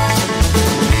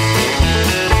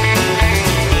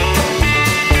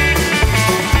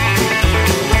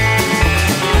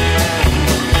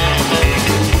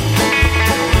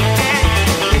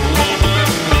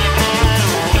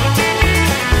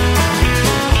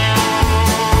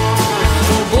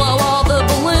 We'll blow all the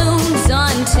balloons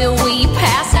until we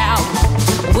pass out.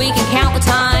 We can count the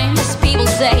times people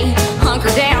say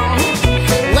hunker down.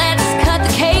 Let's cut the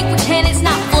cake, pretend it's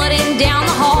not flooding down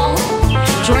the hall.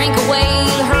 Drink away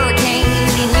the hurricane,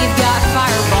 we've got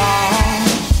Fireball.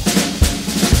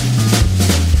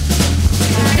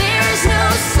 There's no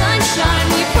sunshine,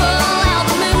 we pull out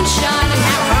the moonshine and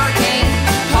have a hurricane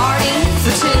party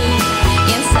for two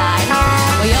inside.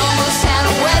 We almost had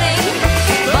a wedding,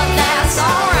 but that's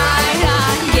alright. I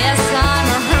guess I'm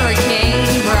a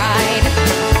hurricane bride.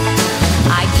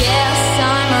 I guess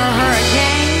I'm a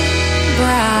hurricane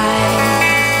bride.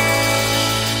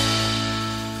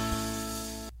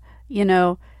 You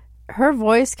know, her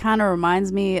voice kind of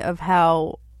reminds me of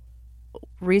how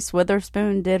Reese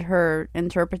Witherspoon did her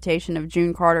interpretation of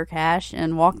June Carter Cash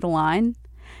in Walk the Line.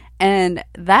 And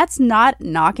that's not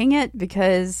knocking it,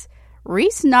 because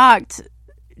Reese knocked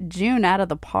June out of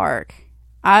the park.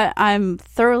 I'm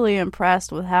thoroughly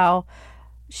impressed with how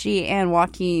she and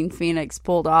Joaquin Phoenix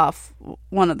pulled off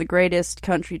one of the greatest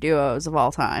country duos of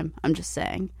all time. I'm just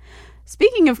saying.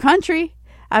 Speaking of country,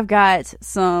 I've got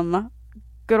some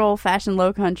good old-fashioned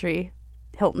low country,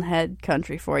 Hilton Head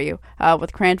country for you,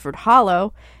 with Cranford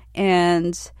Hollow,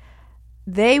 and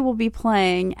they will be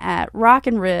playing at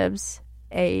Rockin' Ribs,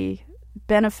 a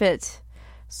benefit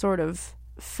sort of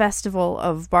festival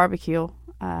of barbecue,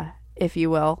 if you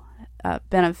will,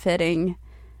 benefiting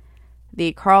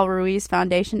the Carl Ruiz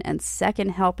Foundation and Second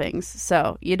Helpings.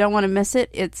 So you don't want to miss it.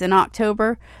 It's in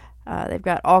October. They've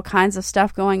got all kinds of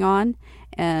stuff going on,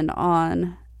 and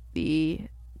on the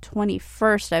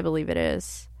 21st, I believe it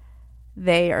is,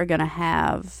 they are going to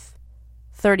have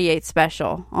 38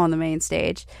 Special on the main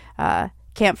stage.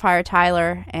 Campfire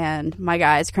Tyler and my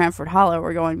guys, Cranford Hollow,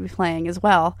 are going to be playing as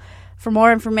well. For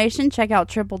more information, check out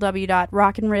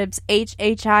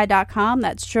www.rockinribshhi.com.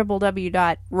 That's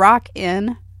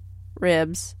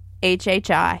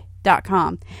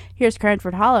www.rockinribshhi.com. Here's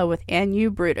Cranford Hollow with And You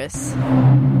Brutus.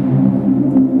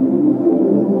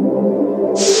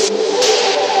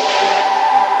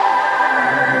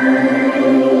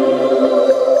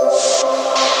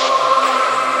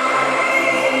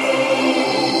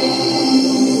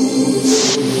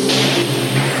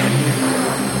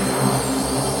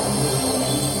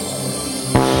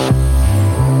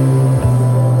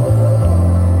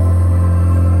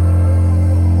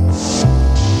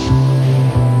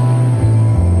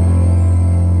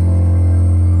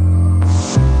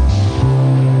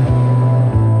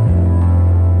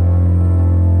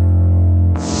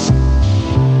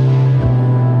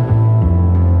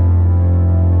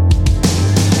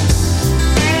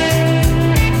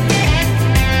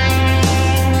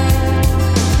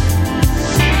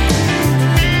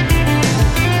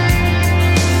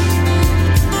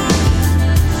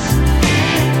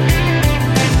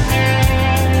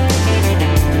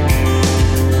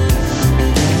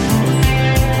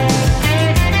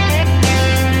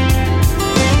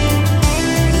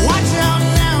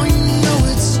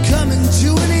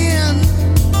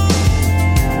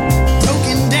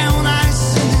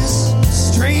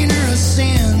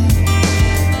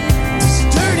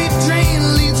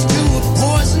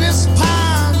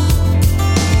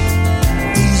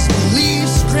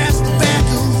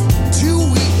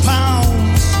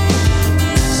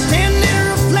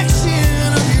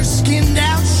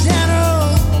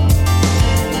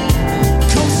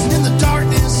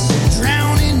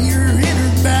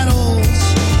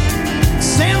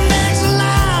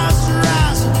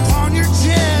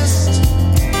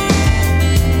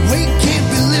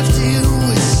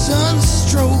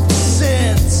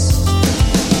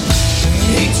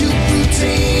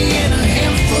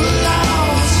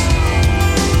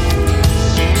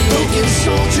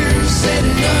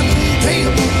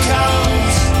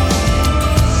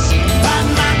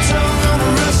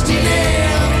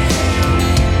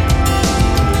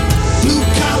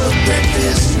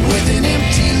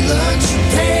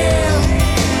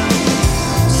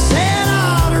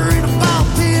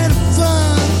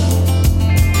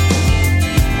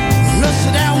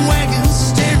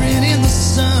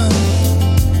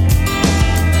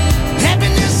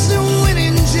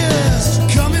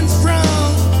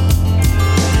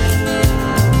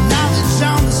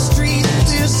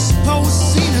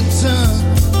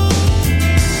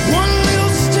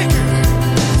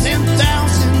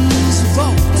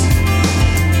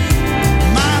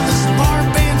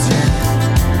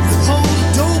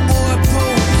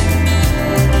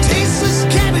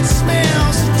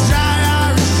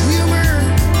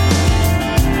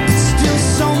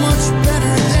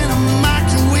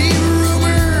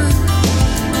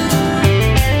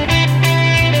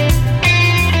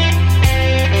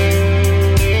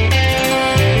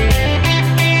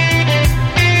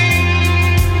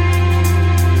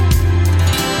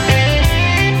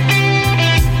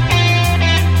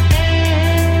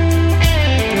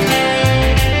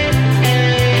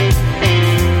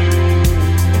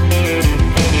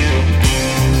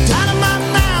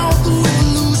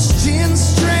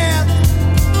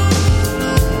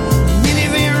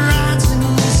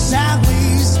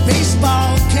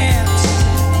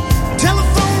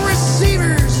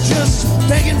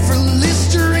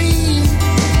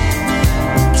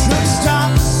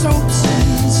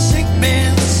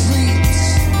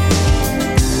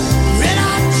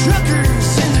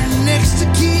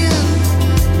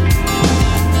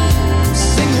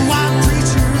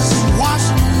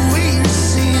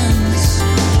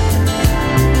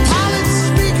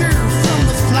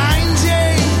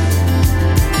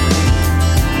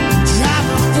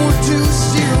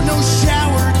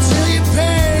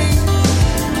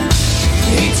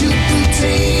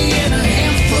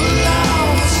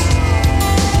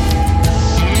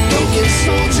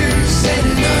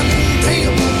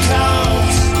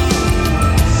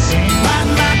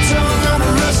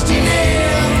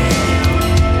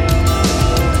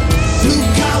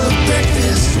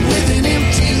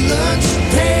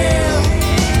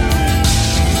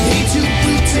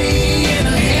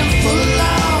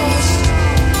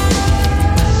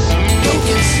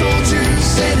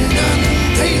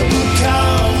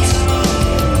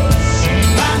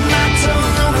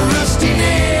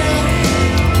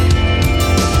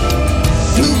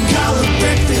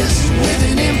 breakfast with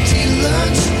an empty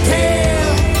lunch pail.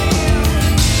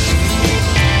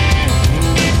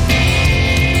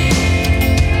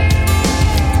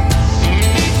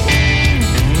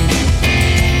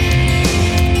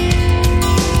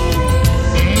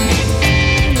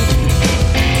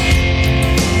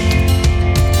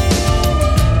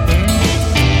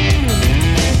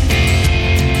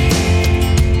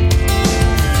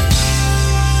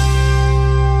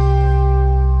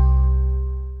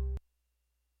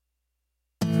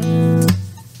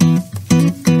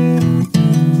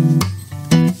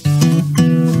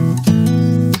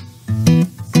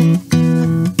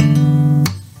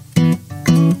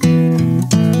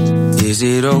 Is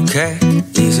it okay?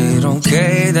 Is it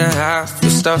okay that half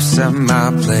your stuff's at my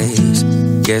place?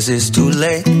 Guess it's too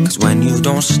late, cause when you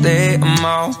don't stay, I'm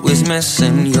always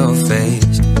missing your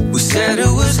face. We said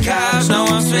it was cash, now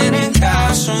I'm spending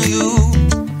cash on you.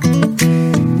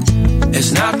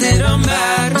 It's not that I'm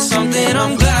mad, it's something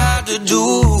I'm glad to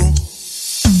do.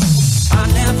 I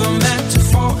never meant to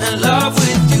fall in love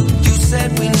with you. You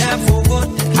said we never would,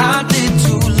 and I did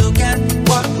too. Look at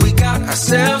what we got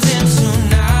ourselves into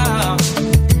now.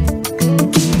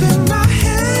 Keeping my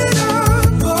head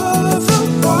above the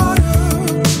water.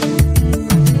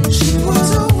 She was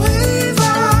a wave I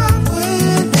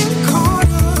went and caught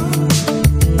her.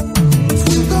 If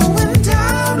we're going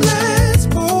down, let's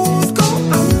both go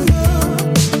under.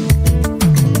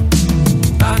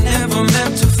 I never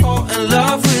meant to fall in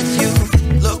love with you.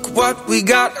 Look what we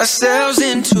got ourselves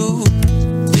into.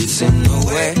 It's in the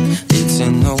way, it's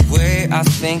in the way. I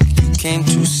think you came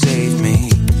to save me.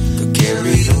 Got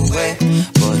carried away,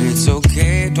 but it's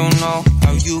okay. Don't know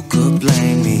how you could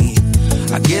blame me.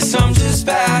 I guess I'm just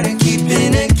bad at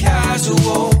keeping it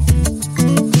casual.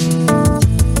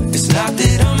 It's not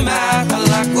that I'm mad, I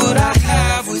like what I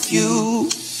have with you.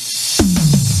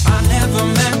 I never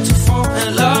meant to fall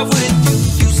in love with you.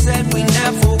 You said we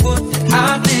never would, and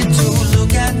I did too.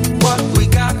 Look at what we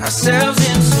got ourselves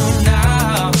into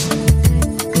now.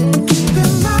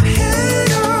 Keeping my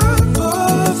head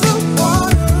above the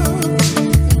water.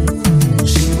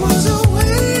 She was a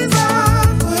wave I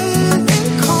went and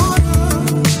caught her.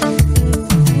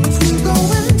 If we're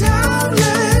going down,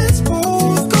 let's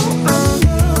both go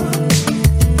under.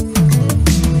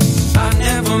 I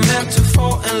never meant to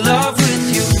fall in love with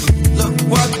you. Look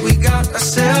what we got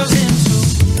ourselves into.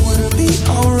 Would it be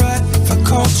alright if I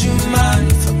called you mine?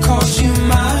 If I called you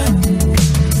mine?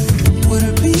 Would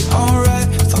it be alright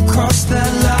if I crossed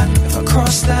that line? If I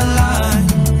crossed that line?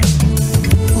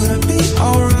 Would it be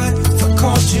alright if I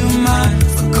called you mine?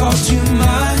 If I called you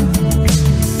mine?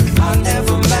 I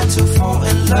never meant to fall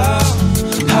in love.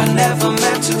 I never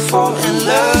meant to fall in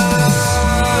love.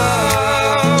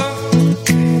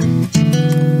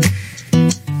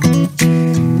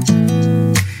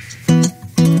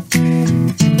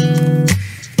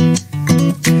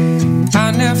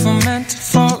 I never meant to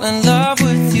fall in love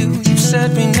with you. You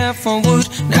said we never would,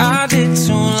 and I did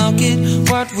too. Look at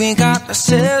what we got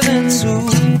ourselves into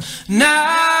now.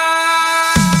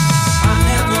 I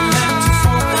never meant to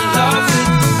fall in love with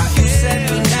you. You said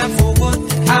we never would,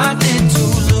 and I did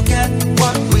too. Look at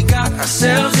what we got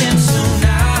ourselves into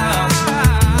now.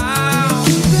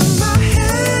 Keeping my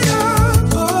head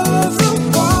above the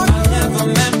water. I never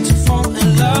meant to fall in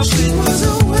love with you. She was a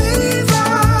wave I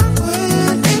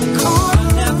went and caught. I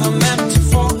never meant to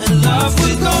fall in love with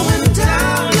you. Going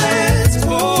down, let's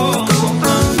both go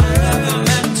under. I never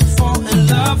meant to fall in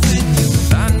love with you.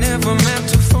 I never meant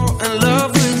to fall in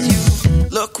love with you.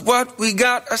 Look what we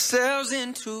got ourselves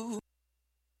into.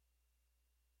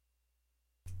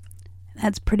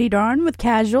 That's Pretty Darn with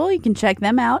Casual. You can check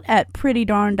them out at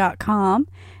prettydarn.com.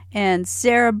 And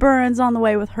Sarah Burns on the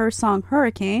way with her song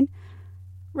Hurricane.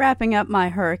 Wrapping up my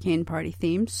hurricane party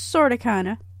theme, sorta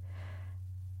kinda.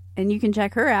 And you can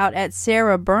check her out at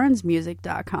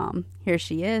sarahburnsmusic.com. Here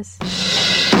she is.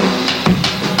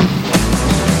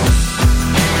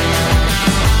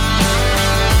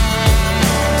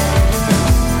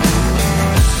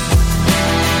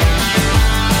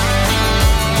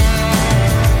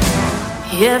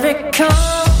 Here it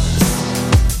comes,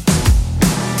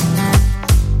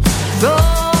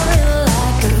 roaring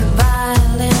like a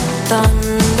violent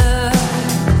thunder.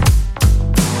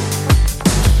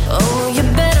 Oh, you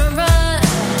better run.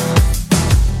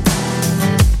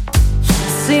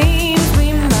 Seems we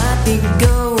might be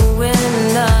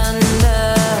going under.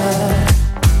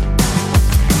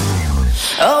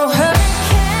 Oh,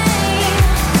 hurricane,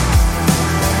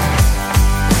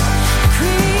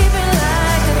 creeping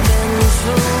like a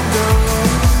vengeful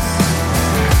ghost.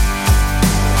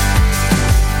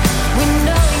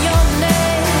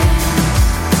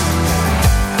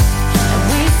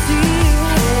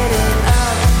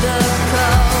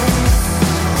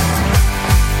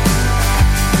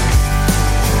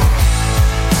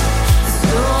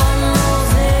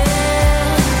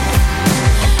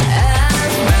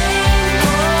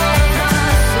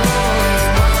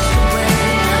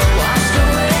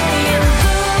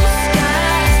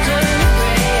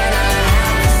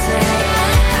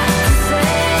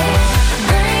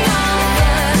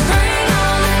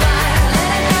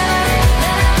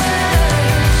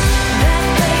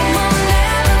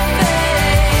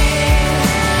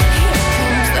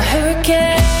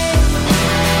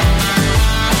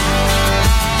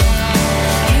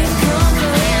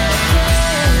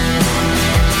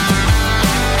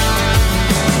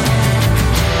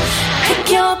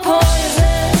 more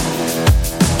poison.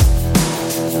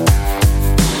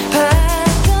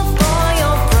 Pack up all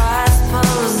your prized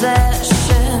possessions.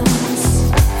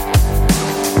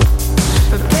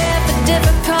 Prepare for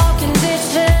difficult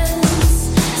conditions.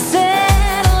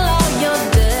 Settle all your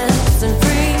debts and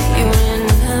free your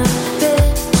inhibitions.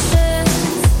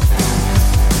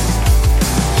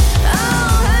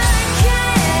 Oh, hurricane.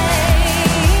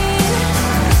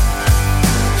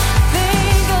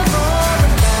 Think of all the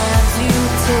paths you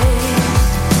take.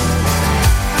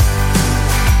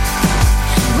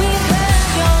 We've heard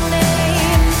your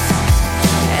names,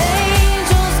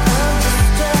 angels of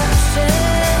destruction,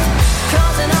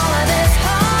 causing all of this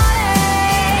heartache.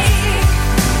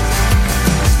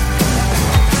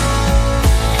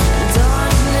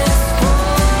 Darkness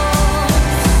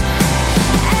falls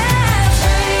as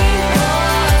rain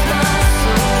pours.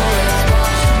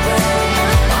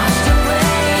 My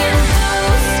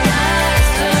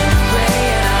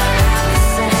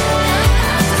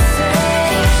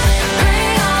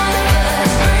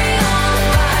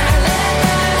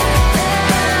soul is washed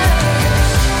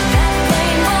away in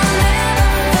blue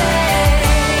skies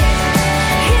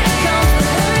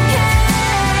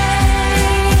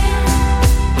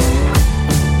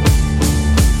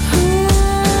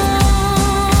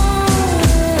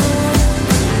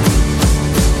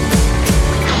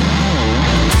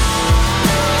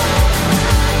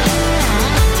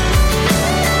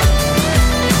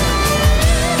turn gray, and I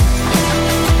have to say,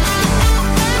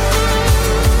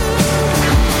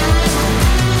 bring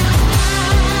on the flood,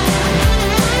 bring on the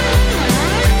fire, let that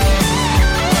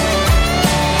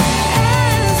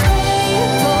flame will never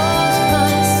fade.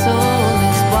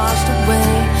 Here comes the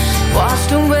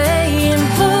washed away in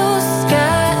blue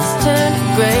skies turned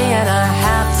gray, and I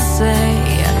have to say,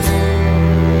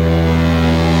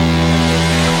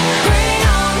 bring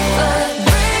on the flood,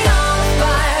 bring on the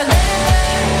fire, let it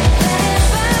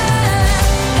burn. That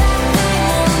flame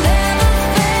will never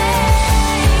fade.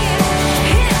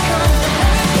 Here comes the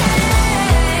hurricane.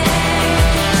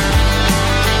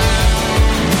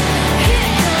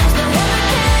 Here comes the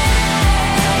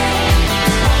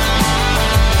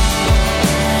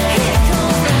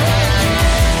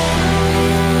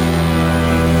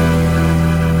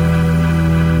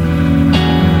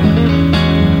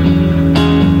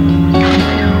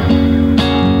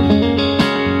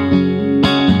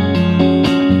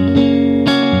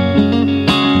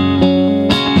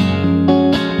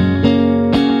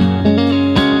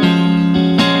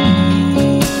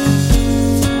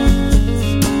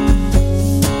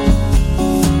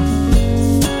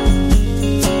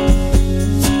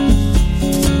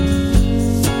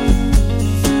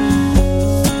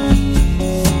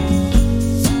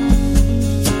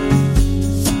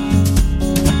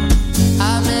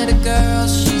I met a girl,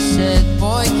 she said,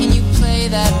 boy, can you play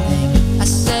that thing? I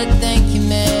said, thank you,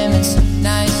 ma'am, it's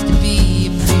nice to be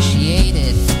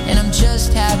appreciated, and I'm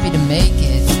just happy to make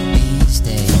it these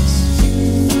days.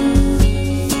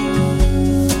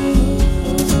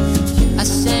 I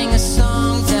sang a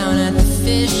song down at the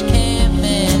fish camp,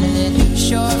 man, and it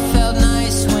sure felt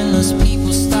nice when those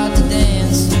people start to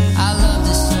dance. I love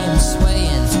to see them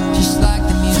swaying, just like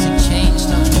the music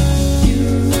changed on me.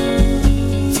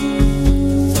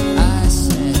 I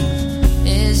said,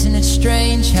 isn't it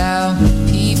strange how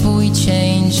people we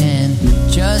change, and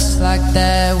just like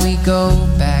that we go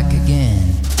back again.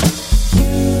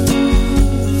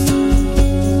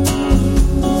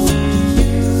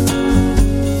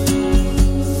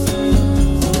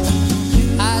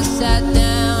 I sat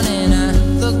down and I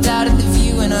looked out at the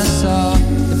view, and I saw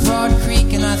the broad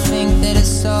creek, and I think that it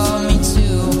saw me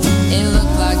too. It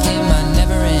looked like it might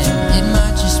never end, it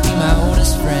might just be my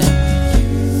oldest friend.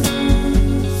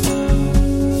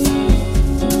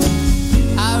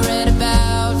 I read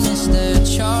about Mr.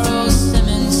 Charles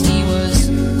Simmons. He was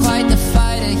quite the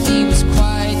fighter, he was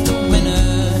quite the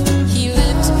winner. He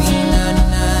lived to be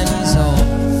 99 years old.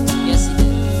 Yes, he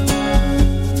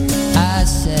did. I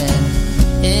said,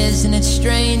 isn't it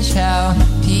strange how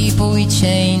people we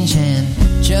change, and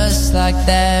just like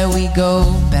that we go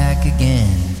back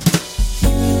again.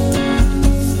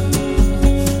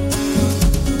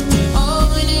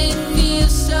 Oh, and it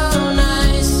feels so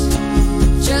nice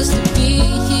just to be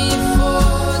here for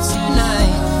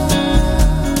tonight.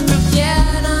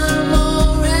 Yeah, and I'm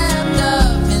all wrapped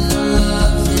up in the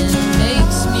love that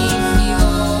makes me feel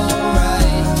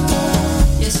alright.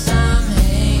 Yes, I'm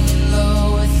hanging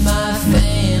low with my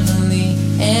family,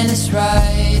 and it's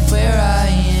right where I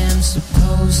am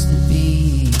supposed to be.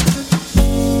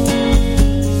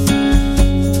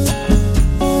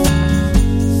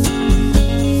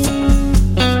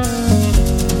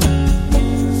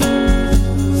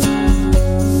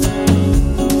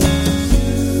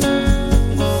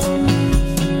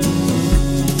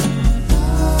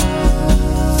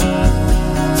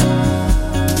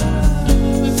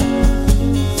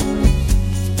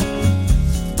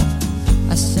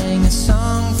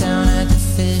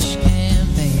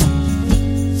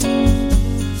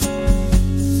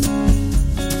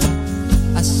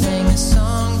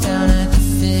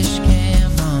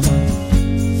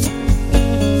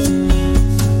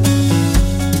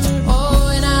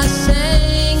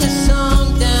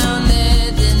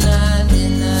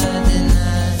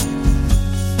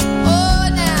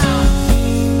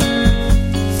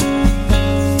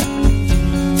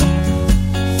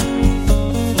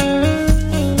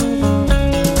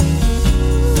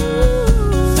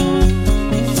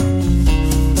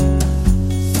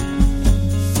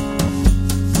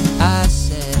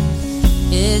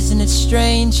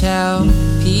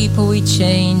 people we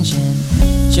change,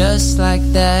 and just like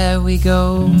that we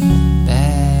go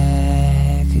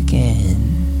back again.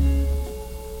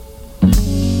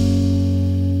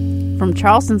 From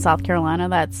Charleston, South Carolina,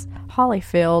 that's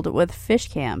Hollyfield with Fish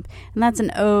Camp, and that's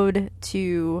an ode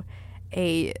to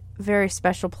a very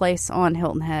special place on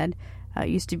Hilton Head. It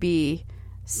used to be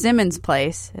Simmons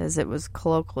Place, as it was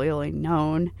colloquially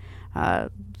known.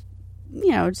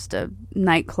 Just a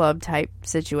nightclub type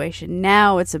situation.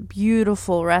 Now it's a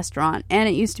beautiful restaurant, and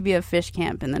it used to be a fish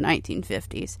camp in the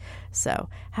 1950s. So,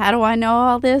 how do I know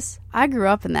all this? I grew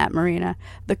up in that marina.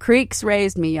 The creeks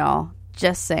raised me, y'all.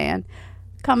 Just saying.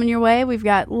 Coming your way, we've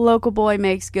got Local Boy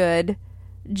Makes Good,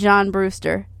 John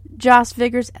Brewster, Joss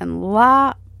Vickers, and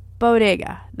La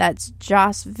Bodega. That's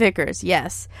Joss Vickers,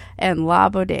 yes, and La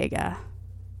Bodega.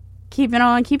 Keeping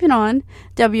on.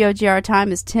 WOGR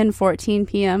time is 10:14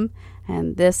 p.m.,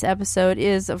 and this episode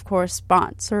is, of course,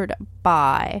 sponsored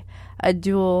by A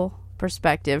Dual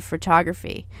Perspective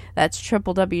Photography. That's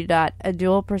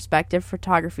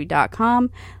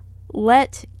www.adualperspectivephotography.com.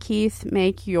 Let Keith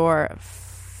make your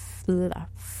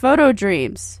photo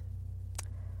dreams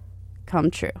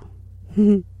come true.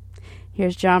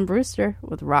 Here's John Brewster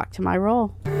with Rock to My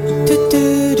Roll.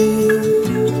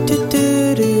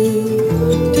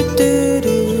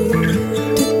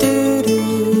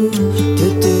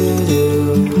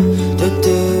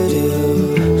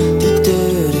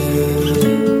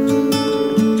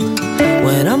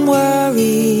 When I'm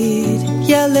worried,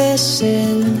 you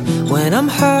listen. When I'm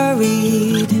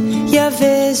hurried, you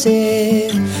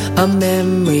visit. A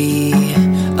memory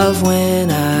of when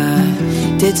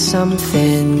I did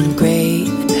something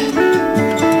great.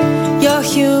 Your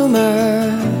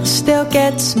humor still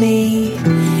gets me.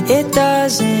 It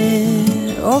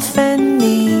doesn't offend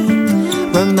me.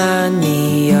 Remind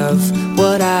me of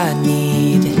what I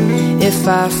need if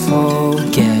I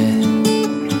forget.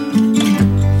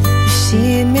 You've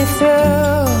seen me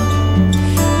through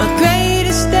my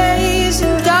greatest days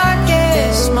and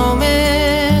darkest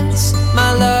moments.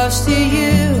 My love's to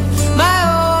you, my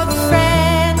old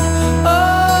friend.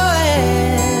 Oh,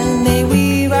 and may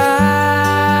we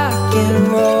rock and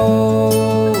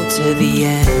roll to the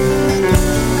end.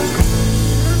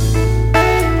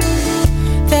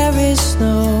 There is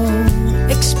no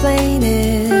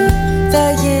explaining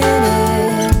the yin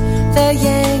and the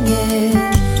yang and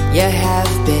you have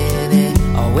been and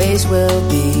always will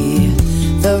be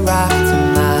the rock to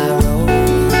my roll.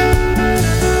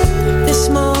 This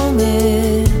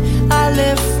moment I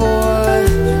live for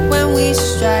when we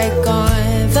strike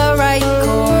on the right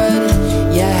chord.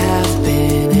 You have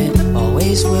been and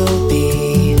always will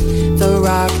be the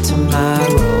rock to my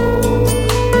roll.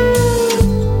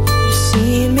 You've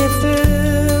seen me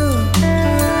through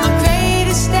my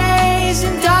greatest days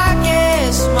and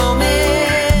darkest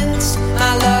moments.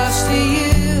 My love's to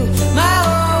you, my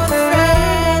old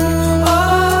friend.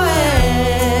 Oh,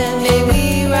 and may we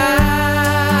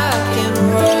rock and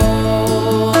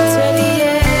roll to the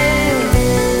end.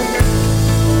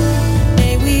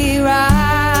 May we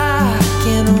rock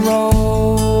and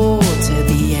roll to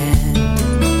the end.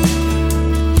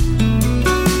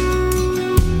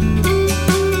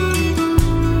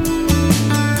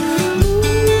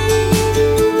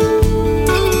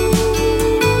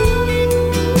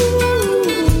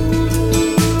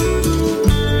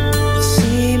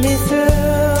 See me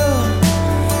through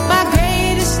my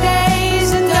greatest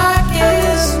days and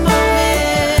darkest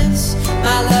moments.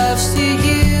 My love's to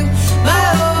you, my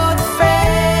old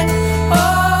friend. Oh,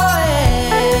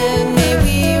 and may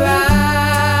we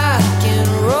rock and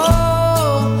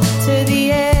roll to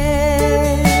the end.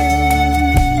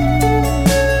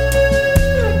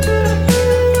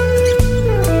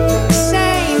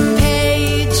 Same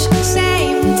page,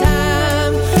 same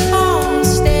time, on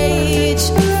stage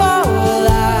for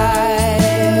life.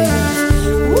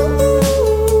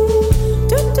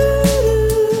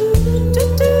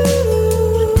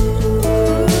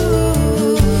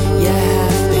 You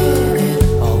have been and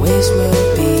always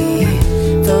will be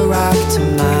the rock to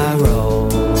my roll.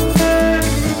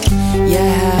 You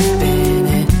have been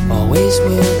and always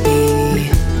will be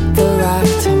the rock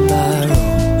to my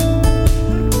roll.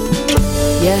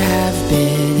 You have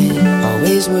been and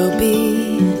always will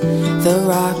be the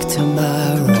rock to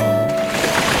my roll.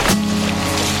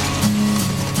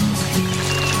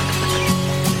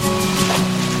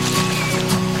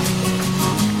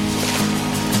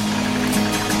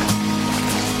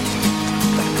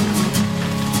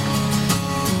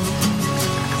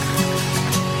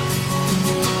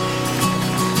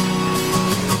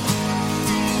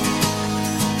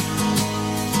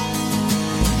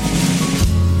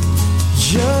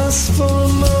 Just for a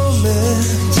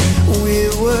moment, we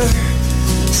were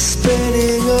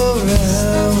spinning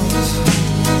around.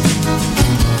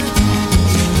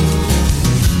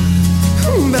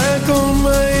 Back on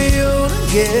my own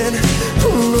again,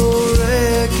 no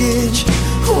wreckage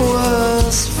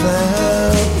was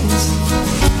found.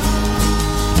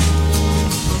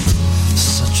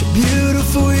 Such a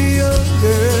beautiful young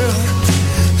girl,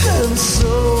 and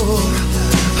so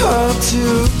hard to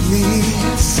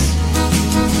please.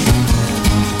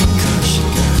 Gosh, you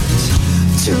got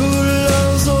two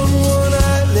loves on one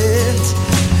island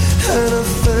and a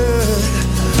third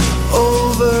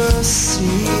overseas.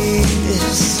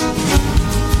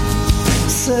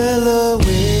 Sail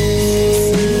away,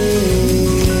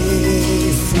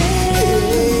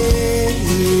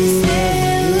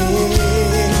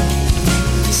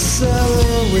 sail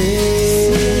away,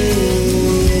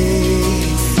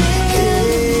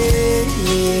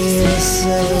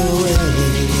 sail away.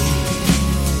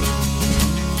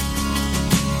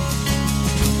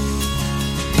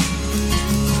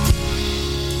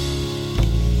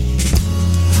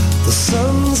 The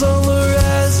sun's on the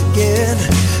rise again,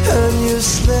 and you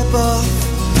slip off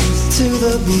to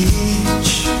the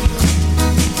beach.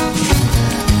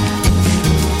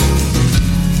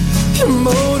 Your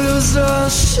motives are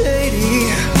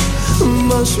shady,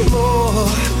 much more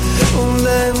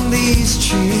than these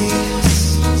trees.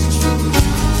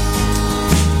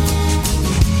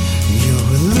 Your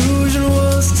illusion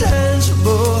was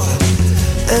tangible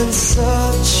and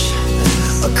such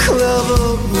a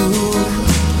clever ruse.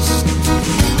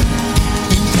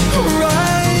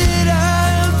 Right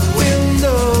out the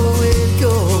window it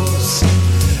goes,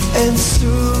 and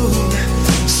soon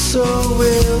so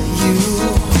will you,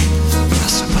 I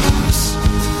suppose.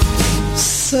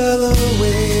 Sail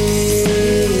away,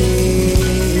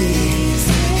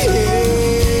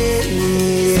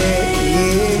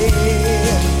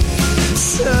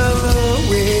 sail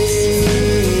away,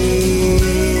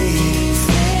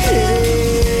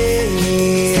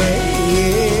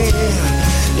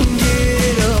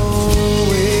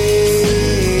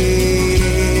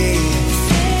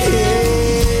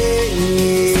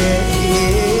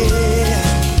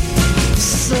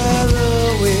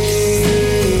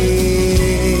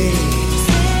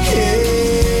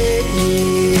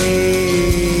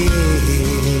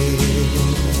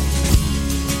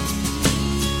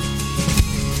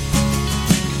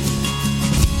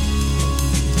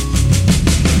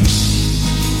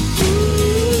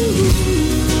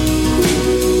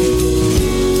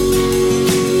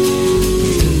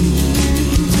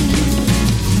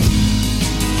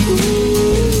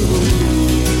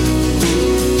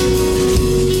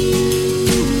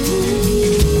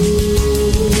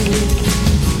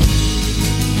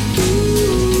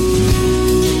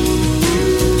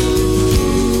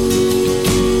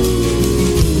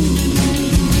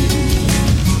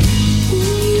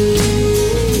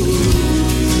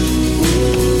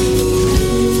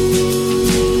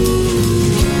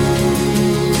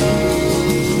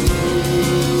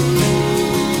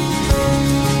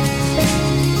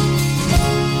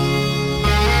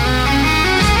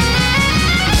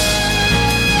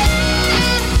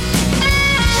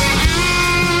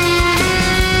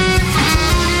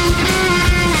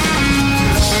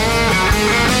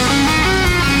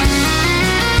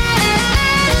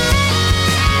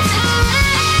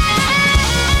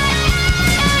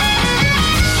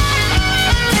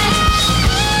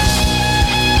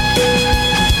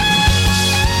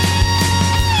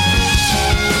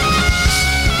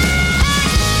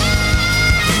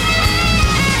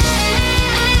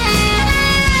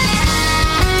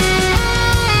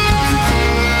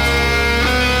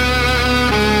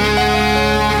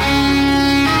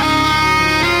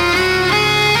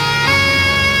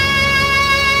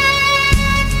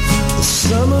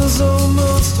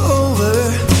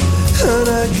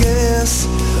 get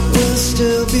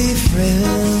still be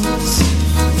friends.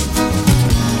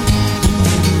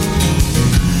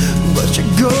 But your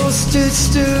ghost, it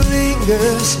still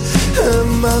lingers, and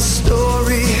my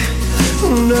story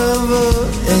never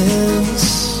ends.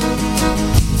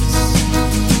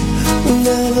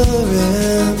 Never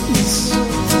ends.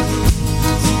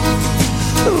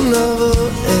 Never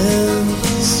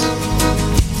ends.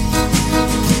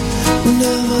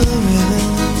 Never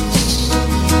ends.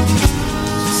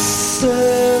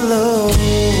 Sail away.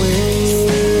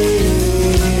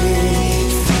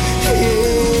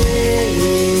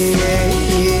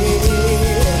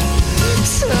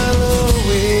 Sail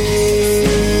away.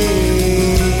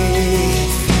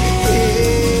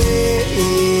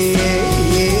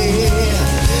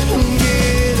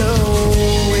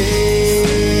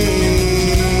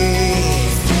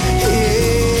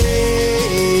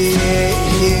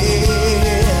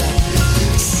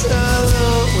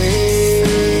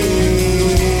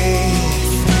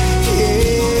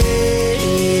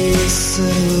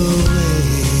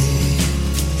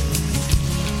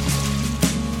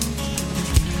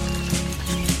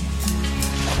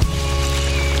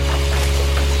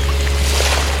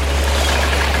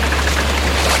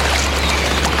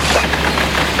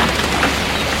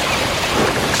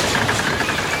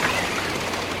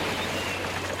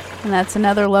 And that's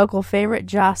another local favorite,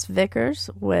 Joss Vickers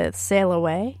with Sail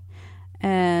Away.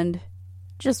 And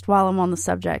just while I'm on the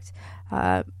subject,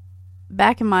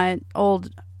 back in my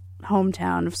old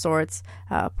hometown of sorts,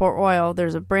 Port Royal,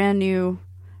 there's a brand new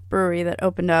brewery that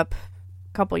opened up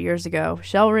a couple years ago.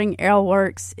 Shellring Ale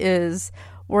Works is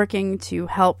working to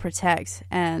help protect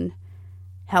and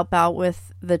help out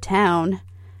with the town.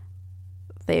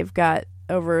 They've got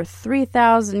over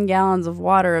 3,000 gallons of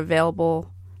water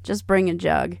available. Just bring a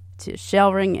jug to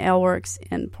Shellring Ale Works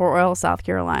in Port Royal, South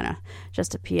Carolina.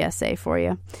 Just a PSA for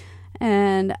you.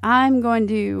 And I'm going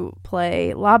to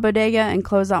play La Bodega and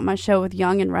close out my show with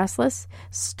Young and Restless.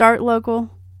 Start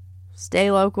local, stay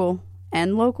local,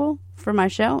 end local for my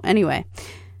show. Anyway,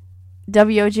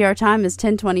 WOGR time is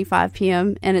 10:25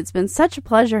 p.m. and it's been such a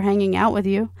pleasure hanging out with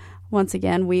you. Once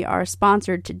again, we are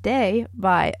sponsored today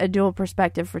by A Dual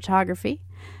Perspective Photography.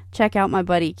 Check out my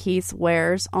buddy Keith's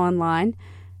wares online.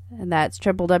 And that's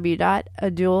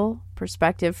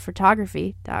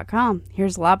www.adualperspectivephotography.com.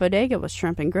 Here's La Bodega with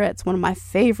Shrimp and Grits, one of my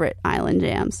favorite island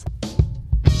jams.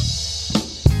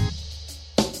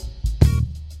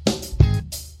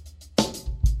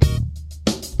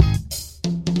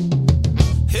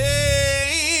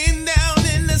 Hey, down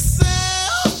in the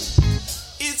south,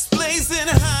 it's blazing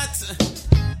hot.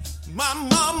 My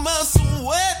mama's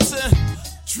wet,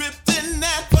 dripped in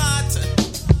that pot.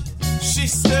 She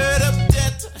stirred up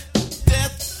death,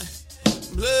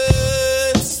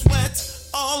 blood, sweat,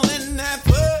 all in that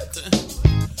pot,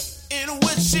 in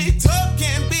which she took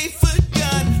can't be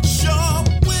forgotten. Sharp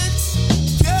wits,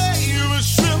 yeah, you were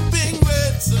shrimping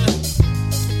wits,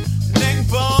 neck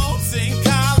bones and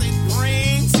collard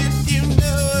greens, if you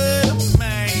know what I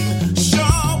mean.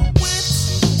 Sharp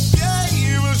wits, yeah,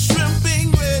 you were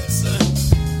shrimping wits,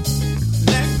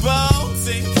 neck bones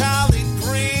and collard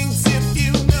greens, if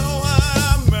you know what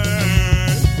I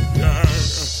mean. Yeah.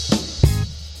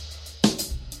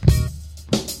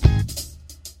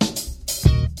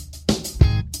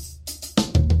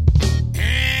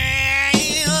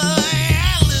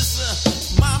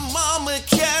 My mama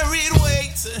carried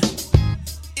weight.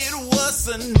 It was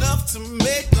enough to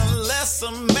make a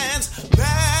lesser man's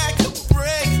back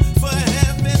break. For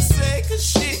heaven's sake,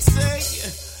 she'd say,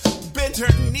 bend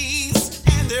her knees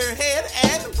and her head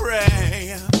and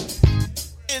pray.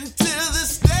 Until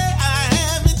this day, I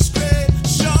haven't strayed.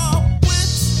 Sharp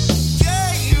wits,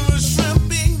 yeah, you were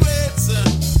shrimping grits,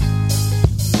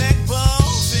 neck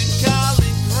bones and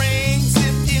collard greens,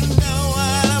 if you know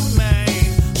what I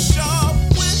mean. Sharp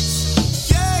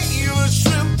wits, yeah, you were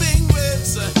shrimping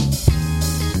grits,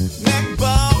 neck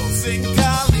bones and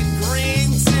collard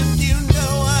greens, if you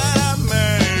know what I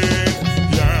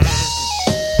mean. Yeah.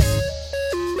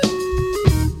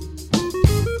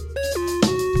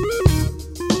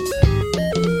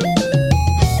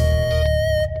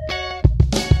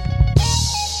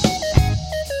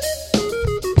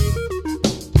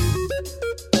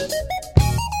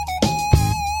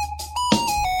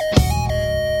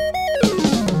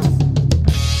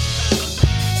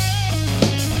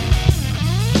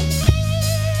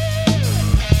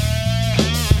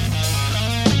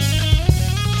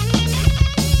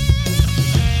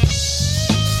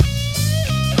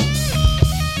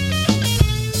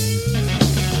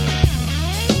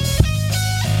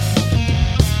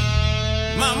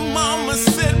 My mama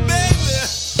said, baby,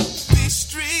 these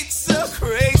streets are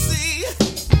crazy.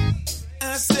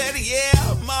 I said,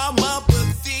 yeah, mama,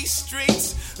 but these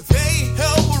streets, they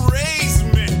help raise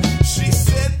me. She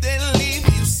said they leave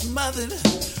you smothered,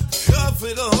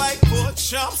 covered like pork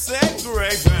chops and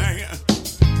gravy.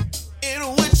 In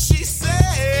which she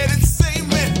said, it's same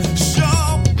man,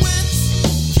 sharp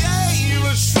wits, yeah, you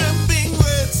were shrimping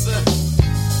wits,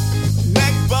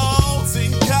 neck bones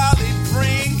and collard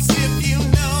greens, if you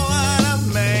know what I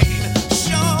mean.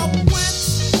 Sharp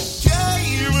wits, yeah,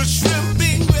 you were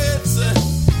shrimping wits,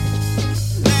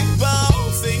 neck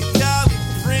bones and collard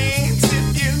greens,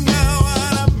 if you know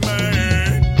what I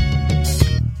mean.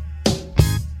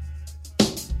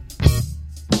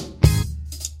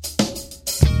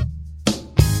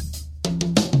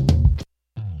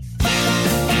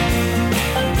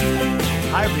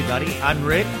 Hi, everybody. I'm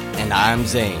Rick. And I'm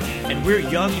Zane. And we're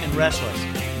Young and Restless.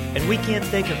 And we can't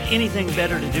think of anything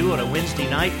better to do on a Wednesday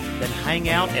night than hang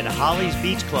out at Holly's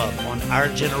Beach Club on Our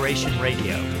Generation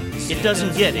Radio. It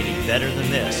doesn't get any better than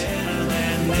this. It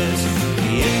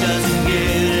doesn't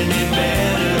get any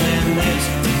better than this.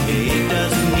 It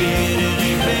doesn't get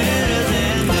any better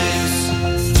than this.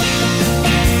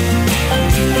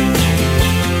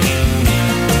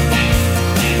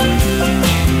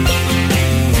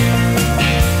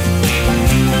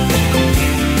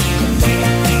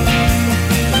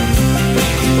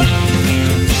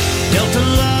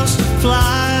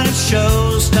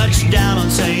 down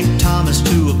on St. Thomas,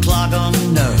 2 o'clock on the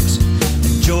nose.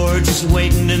 And George is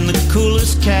waiting in the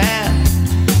coolest cab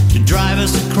to drive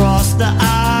us across the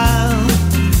aisle.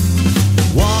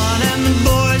 Juan and the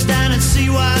boys down at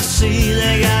CYC,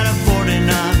 they got a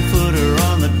 49-footer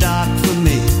on the dock for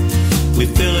me. We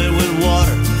fill it with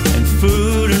water and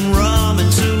food and rum,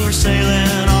 and soon we're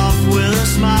sailing off with a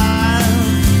smile,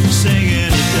 singing,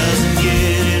 it doesn't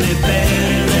get any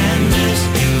better than this.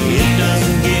 It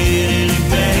doesn't get any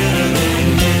better than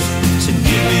this. So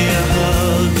give me a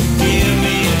hug, give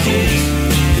me a kiss,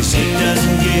 'cause it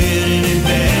doesn't get any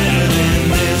better than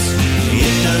this.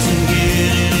 It doesn't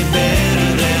get any better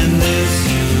than this.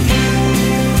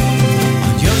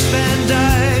 On Yost Van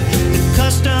Dyke, the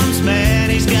customs man,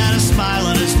 he's got a smile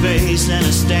on his face and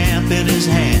a stamp in his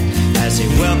hand as he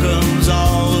welcomes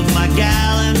all of my gals